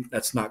that's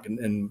not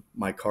in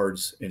my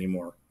cards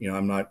anymore.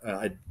 I'm not,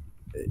 I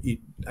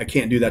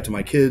can't do that to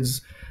my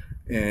kids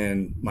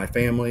and my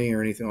family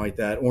or anything like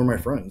that, or my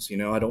friends.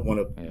 I don't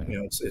want to.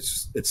 yeah.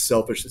 It's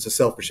selfish. It's a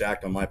selfish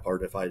act on my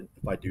part if I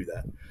do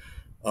that.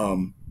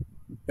 Um,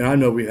 and I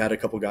know we've had a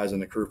couple guys in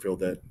the career field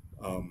that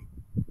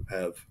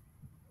have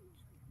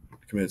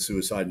committed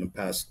suicide in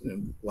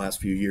the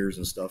last few years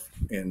and stuff,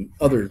 and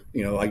other,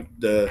 like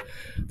the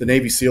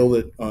Navy SEAL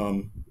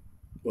that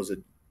was it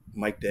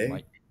Mike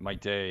Day? Mike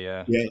Day,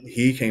 yeah. Yeah,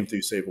 he came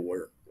through Save a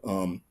Warrior.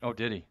 Oh,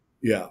 did he?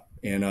 Yeah,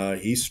 and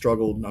he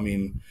struggled. I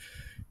mean,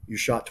 you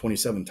shot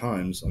 27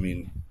 times. I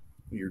mean,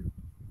 you're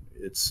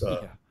it's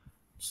Yeah,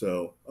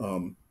 so.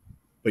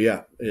 But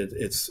yeah,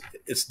 it's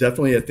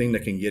definitely a thing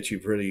that can get you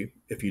pretty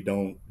if you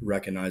don't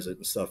recognize it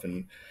and stuff.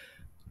 And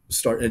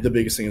the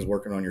biggest thing is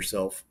working on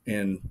yourself,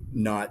 and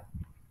not.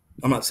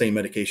 I'm not saying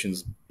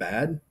medication's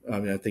bad. I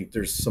mean, I think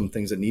there's some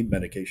things that need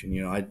medication.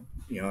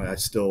 I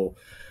still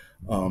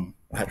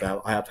I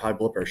have high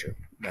blood pressure.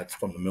 that's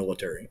from the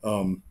military.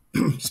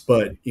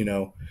 But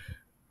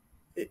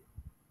it,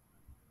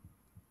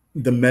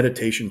 the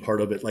meditation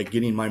part of it, like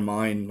getting my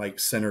mind like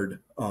centered,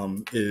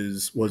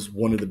 was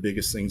one of the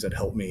biggest things that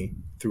helped me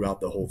throughout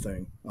the whole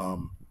thing.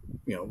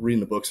 Reading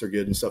the books are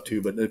good and stuff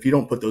too, but if you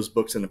don't put those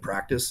books into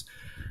practice,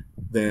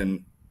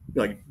 then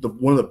like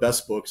one of the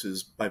best books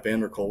is by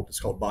Vanderkolk. It's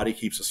called Body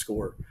Keeps a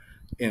Score.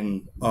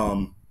 And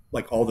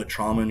like all the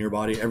trauma in your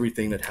body,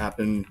 everything that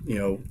happened,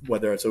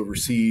 whether it's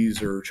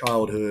overseas or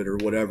childhood or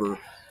whatever,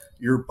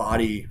 your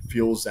body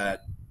feels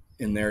that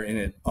in there,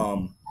 and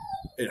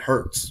it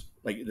hurts.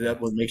 Like Yeah.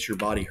 that what makes your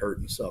body hurt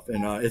and stuff.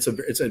 And it's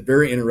a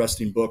very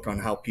interesting book on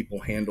how people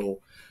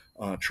handle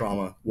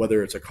trauma,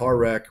 whether it's a car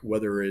wreck,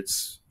 whether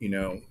it's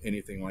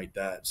anything like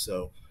that.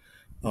 So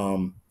there's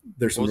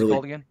What some was it really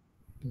called again?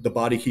 The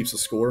Body Keeps a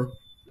Score.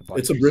 The Body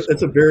It's a Keeps the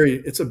it's a Score.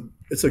 very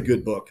it's a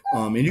good book,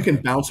 and you can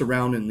Okay. bounce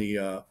around in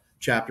the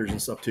chapters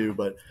and stuff too.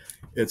 But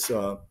it's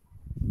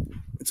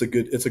it's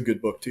a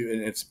good book too,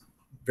 and it's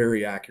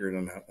very accurate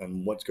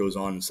on what goes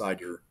on inside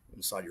your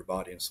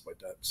body and stuff like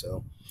that.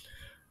 So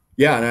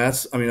yeah, and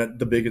that's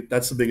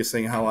the biggest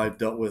thing how I've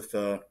dealt with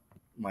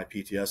my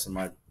PTS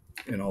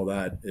and all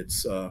that.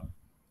 It's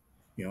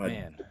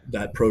Man.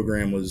 that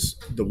program was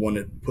the one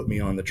that put me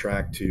on the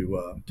track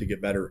to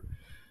get better,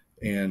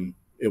 and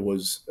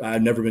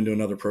I've never been to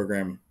another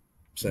program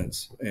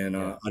since, and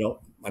Yeah.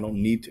 I don't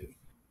need to.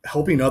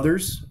 Helping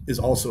others is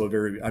also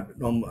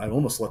I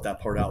almost left that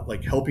part out.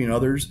 Like helping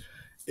others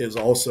is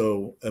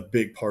also a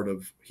big part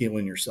of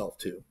healing yourself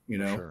too. For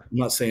I'm sure.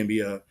 not saying be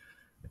a,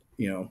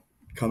 you know,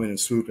 come in and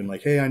swoop and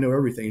like, hey, I know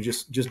everything.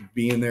 Just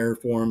being there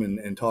for them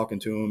and talking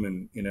to them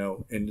and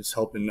and just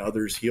helping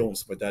others heal and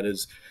stuff like that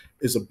is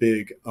a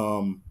big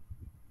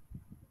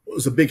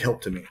was a big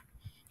help to me.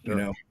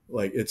 Sure.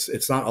 Like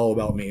it's not all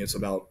about me. It's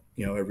about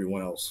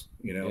everyone else.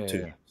 Yeah. Too.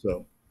 Yeah.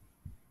 So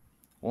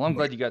Well, I'm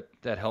glad you got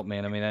that help,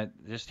 man. I mean,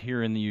 just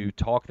hearing you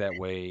talk that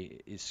way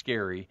is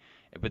scary,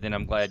 but then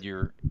I'm glad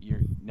you're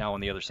now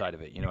on the other side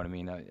of it. You know what I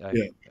mean?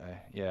 yeah,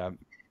 Yeah,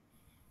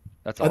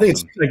 that's I think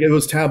it's awesome. like it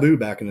was taboo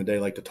back in the day,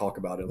 like to talk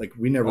about it. Like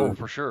we Oh, never,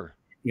 for sure.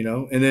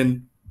 and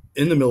then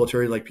in the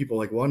military, like people are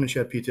like, why didn't you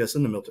have PTS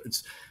in the military?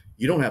 It's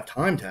you don't have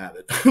time to have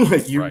it.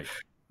 Like Right.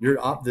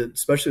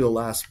 especially the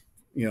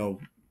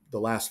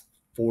last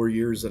 4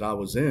 years that I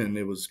was in,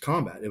 it was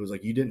combat. It was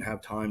like you didn't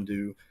have time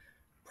to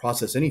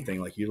process anything.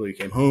 Like you literally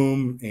came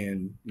home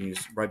and you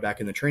just right back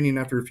in the training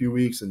after a few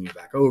weeks, and you're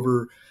back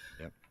over,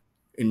 Yep.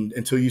 and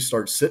until you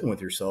start sitting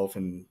with yourself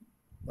and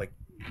like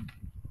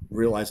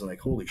realizing like,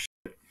 holy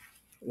shit,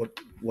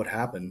 what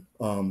happened?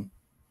 And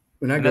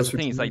that And that's goes the for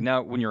thing. It's like training.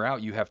 now when you're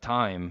out, you have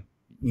time.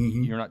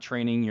 Mm-hmm. You're not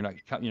training. You're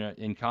not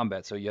in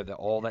combat, so you have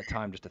all that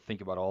time just to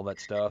think about all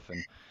that stuff, and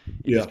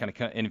it just Yeah. kind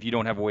of. And if you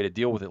don't have a way to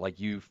deal with it, like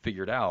you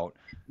figured out,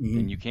 then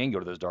Mm-hmm. you can go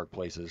to those dark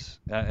places.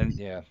 And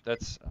yeah,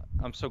 that's.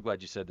 I'm so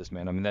glad you said this,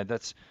 man. I mean,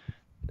 that's.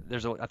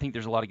 I think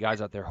there's a lot of guys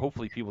out there.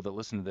 Hopefully, people that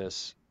listen to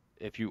this,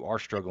 if you are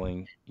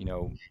struggling,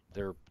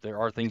 there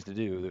are things to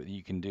do that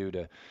you can do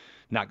to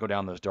not go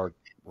down those dark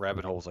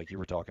rabbit holes like you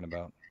were talking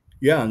about.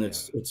 Yeah, and Yeah.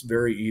 it's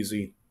very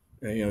easy.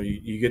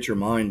 You get your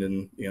mind,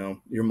 and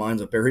your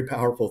mind's a very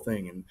powerful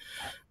thing,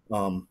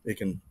 and it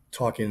can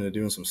talk you into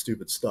doing some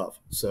stupid stuff.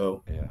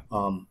 So, Yeah.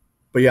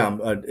 but yeah,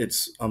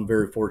 I'm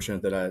very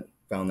fortunate that I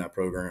found that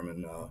program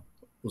and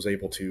was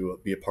able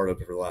to be a part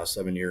of it for the last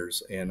 7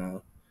 years,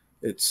 and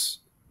it's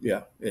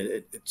yeah,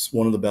 it's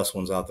one of the best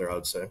ones out there, I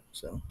would say.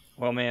 So,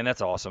 Well, man, that's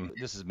awesome.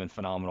 This has been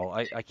phenomenal.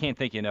 I can't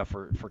thank you enough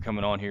for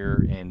coming on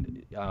here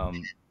and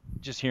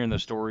just hearing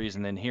those stories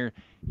and then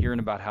hearing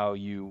about how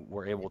you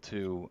were able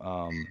to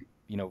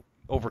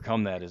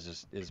overcome that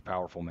is is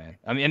powerful, man.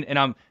 I mean, and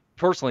I'm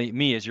personally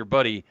me as your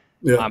buddy,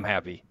 yeah, I'm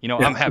happy. yeah,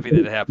 I'm happy that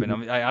it happened. I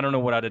mean, I don't know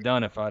what I'd have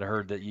done if I'd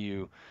heard that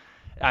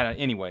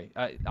anyway,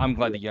 I'm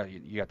glad that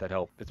you got that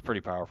help. It's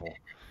pretty powerful.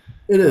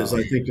 it is. I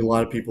Um, think a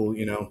lot of people,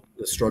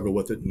 that struggle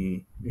with it,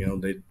 and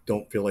they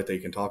don't feel like they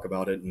can talk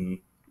about it, and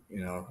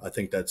I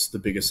think that's the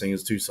biggest thing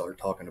is to start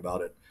talking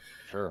about it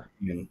sure.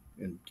 and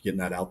getting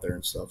that out there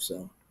and stuff.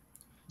 So,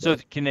 So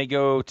but can they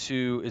go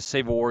to is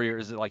Save a Warrior?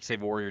 Is it like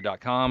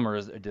saveawarrior.com or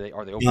are they I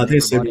open to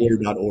think everybody?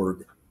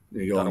 savewarrior.org.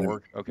 You go Dot on there.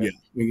 .org. Okay. Yeah,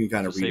 you can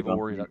kind So of read Save a about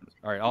Warrior. it.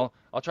 All right.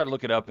 I'll try to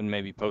look it up and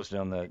maybe post it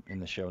on the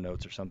show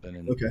notes or something,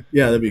 and Okay,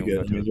 yeah, that'd be we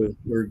can good. go I to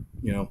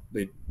mean, it.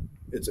 But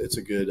it's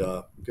a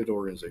good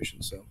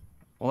organization. So,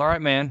 well, all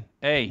right, man.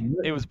 Hey,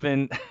 it was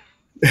been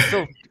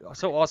so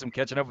so awesome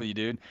catching up with you,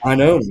 dude. I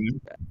know,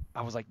 man.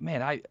 I was like,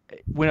 man, I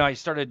when I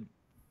started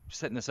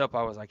setting this up,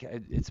 I was like,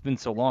 it's been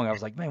so long. I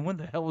was like, man, when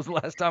the hell was the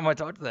last time I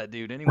talked to that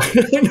dude? Anyway.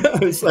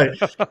 It's like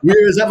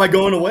where is that? My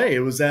going away? It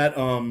was at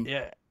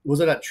Yeah. was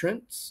it at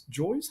Trent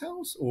Joy's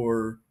house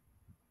or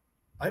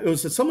it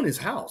was at somebody's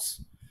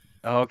house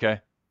Oh, okay.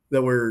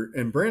 that were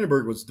and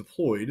Brandenburg was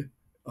deployed.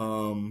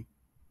 Um,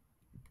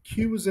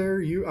 Q was there.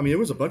 I mean, it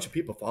was a bunch of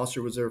people.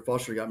 Foster was there.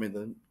 Foster got me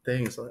the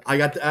thing. So I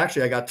got to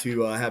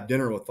have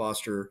dinner with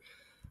Foster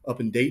up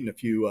in Dayton a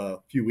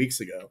few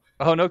weeks ago.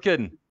 Oh, no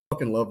kidding.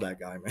 fucking love that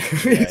guy, man. Yeah,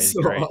 He's he's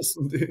so great.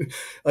 awesome, dude.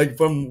 Like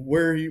from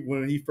where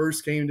when he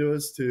first came to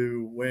us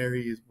to where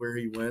he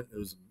went,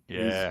 he's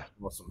Yeah.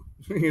 awesome.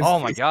 Oh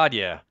my God,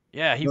 yeah.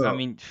 Yeah, I No,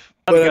 mean, the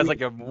but I guy's mean,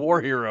 like a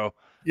war hero.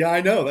 yeah,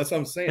 I know. That's what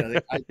I'm saying.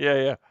 Yeah,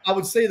 yeah. I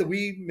would say that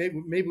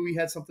maybe we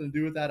had something to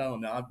do with that. I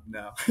don't know.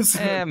 No, so,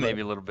 but,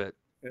 Maybe a little bit.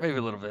 Maybe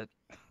a little bit.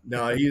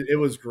 no, it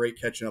was great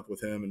catching up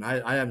with him, and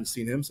I haven't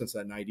seen him since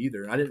that night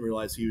either. And I didn't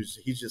realize he's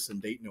just in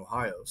Dayton,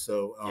 Ohio.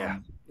 So Yeah.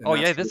 and Oh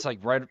yeah, that's that's like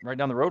right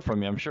down the road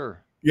from you, I'm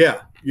sure.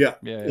 yeah, yeah.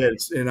 Yeah, yeah.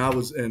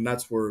 And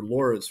that's where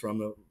Laura's from,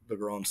 the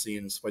girl I'm seeing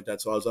and stuff like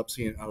that. So I was up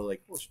seeing. I was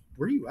like, well,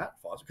 where are you at,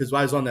 Foster? Because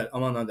I was on that.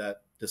 I'm on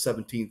that the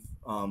 17th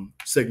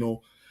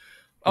signal.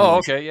 Oh,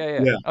 okay. Yeah,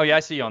 yeah. Yeah, Oh yeah, I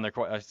see you on there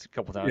quite a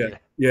couple times. yeah,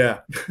 Yeah.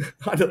 yeah.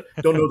 I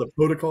don't know the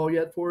protocol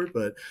yet for it,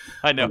 but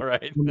I know,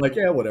 right? I'm like,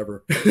 yeah,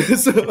 whatever.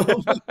 So,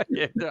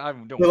 Yeah,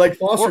 don't but like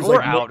Foster's we're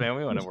like, out, man.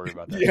 We don't have to worry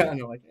about that. yeah,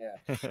 and I'm like,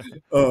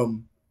 yeah.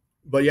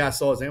 But yeah, I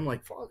saw his name. I'm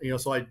like,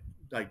 so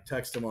I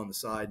text him on the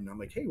side, and I'm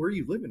like, hey, where are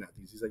you living at?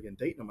 He's like in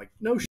Dayton. I'm like,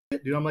 no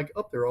shit, dude. I'm like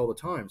up there all the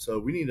time. So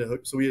we need to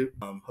hook. So we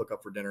hook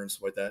up for dinner and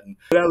stuff like that. And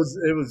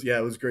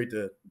it was great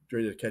to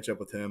catch up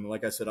with him. And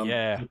like I said, I'm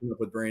Yeah. hooking up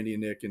with Brandy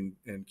and Nick and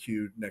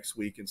Q next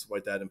week and stuff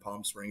like that in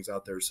Palm Springs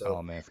out there. So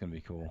Oh man, it's gonna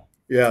be cool.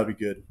 yeah, it'll be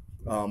good.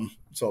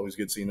 It's always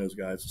good seeing those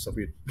guys and stuff.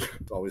 We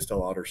always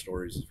tell Otter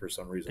stories for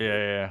some reason.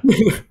 Yeah,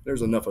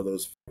 There's enough of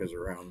those fuckers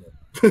around.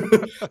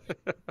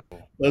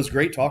 It was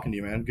great talking to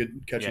you, man.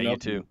 Good catching yeah.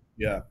 up. You too.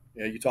 Yeah,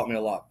 you taught me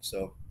a lot,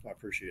 so I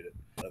appreciate it.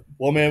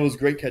 Well, man, it was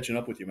great catching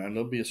up with you, man.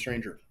 Don't be a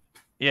stranger.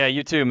 Yeah,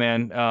 you too,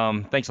 man.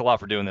 Thanks a lot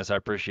for doing this. I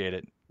appreciate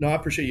it. No, I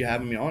appreciate you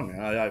having me on, man.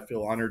 I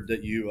feel honored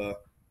that you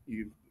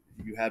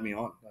had me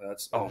on.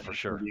 For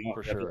sure.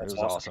 For sure. It was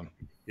awesome.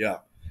 Yeah,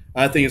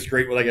 I think it's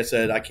great. Well, like I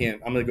said, I'm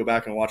going to go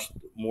back and watch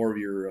more of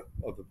your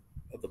of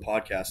the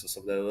podcast and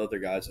stuff, the other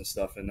guys and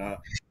stuff, and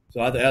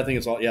so I think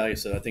it's all. Yeah, like I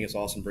said, I think it's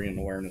awesome bringing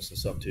awareness and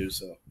stuff too.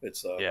 So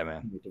it's yeah,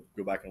 man. to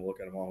go back and look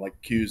at them all. Like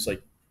Q's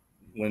like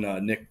when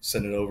Nick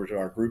sent it over to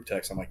our group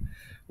text, I'm like,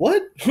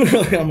 what?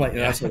 I'm like,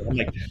 I'm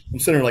sitting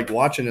there like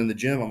watching in the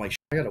gym. I'm like,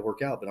 I got to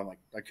work out, but I'm like,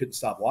 I couldn't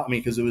stop watching. I mean,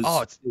 because it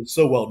was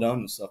so well done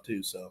and stuff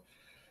too. So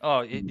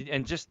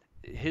and just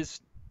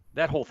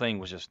that whole thing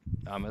was just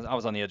I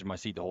was on the edge of my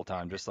seat the whole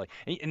time, just like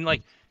and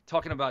like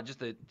talking about just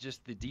the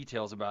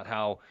details about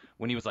how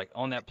when he was like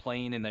on that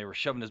plane and they were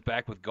shoving his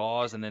back with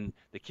gauze, and then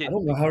the kid I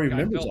don't know how he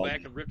remembers fell all back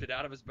that. and ripped it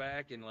out of his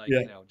back, and like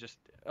Yeah. just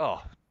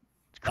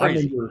it's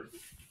crazy. I remember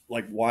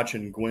like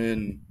watching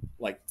Gwen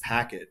like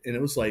pack it, and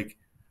it was like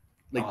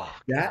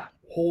that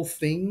whole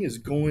thing is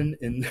going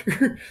in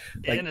there,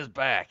 like in his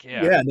back.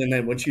 Yeah. Yeah, and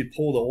then when she'd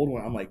pull the old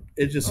one, I'm like,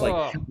 it just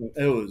like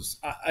it was.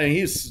 I mean,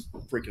 he's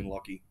freaking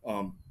lucky.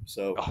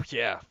 So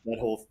yeah, that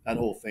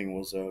whole thing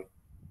was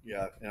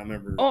yeah. And I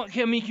remember. Oh,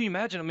 I mean, can you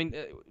imagine? I mean,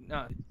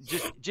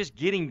 just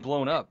getting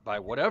blown up by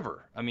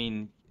whatever. I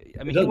mean,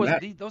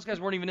 those guys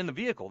weren't even in the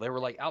vehicle. They were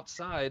like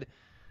outside.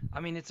 I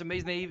mean, it's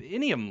amazing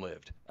any of them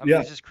lived. I mean,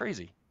 it's just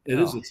crazy. It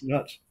is. It's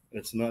nuts.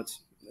 It's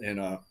nuts.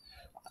 And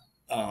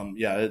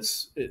yeah,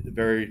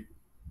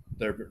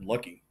 they're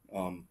lucky.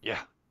 Yeah.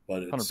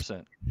 But it's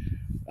 100%.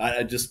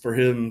 I just for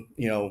him,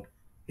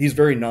 he's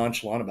very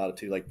nonchalant about it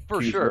too. Like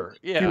for sure,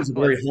 yeah. He was a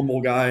very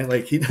humble guy.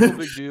 Like no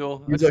big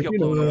deal. He's like, I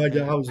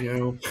was,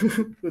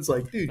 it's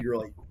like, dude, you're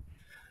like,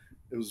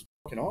 it was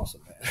fucking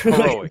awesome, man.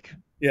 Heroic.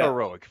 Yeah.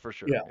 Heroic for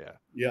sure.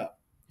 Yeah.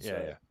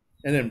 Yeah.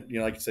 And then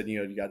like I said,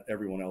 you got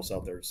everyone else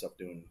out there and stuff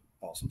doing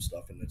awesome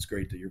stuff, and it's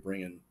great that you're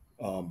bringing,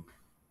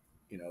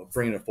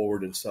 bringing it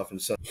forward and stuff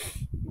and stuff.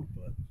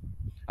 But,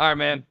 all right,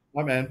 man.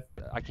 All right, man.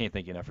 I can't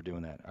thank you enough for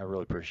doing that. I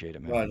really appreciate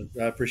it, man.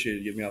 I appreciate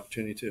it. Give me an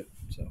opportunity too.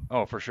 So.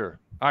 Oh, for sure.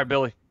 All right,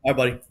 Billy. All right,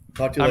 buddy.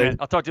 Talk to you later. Man.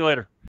 I'll talk to you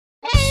later.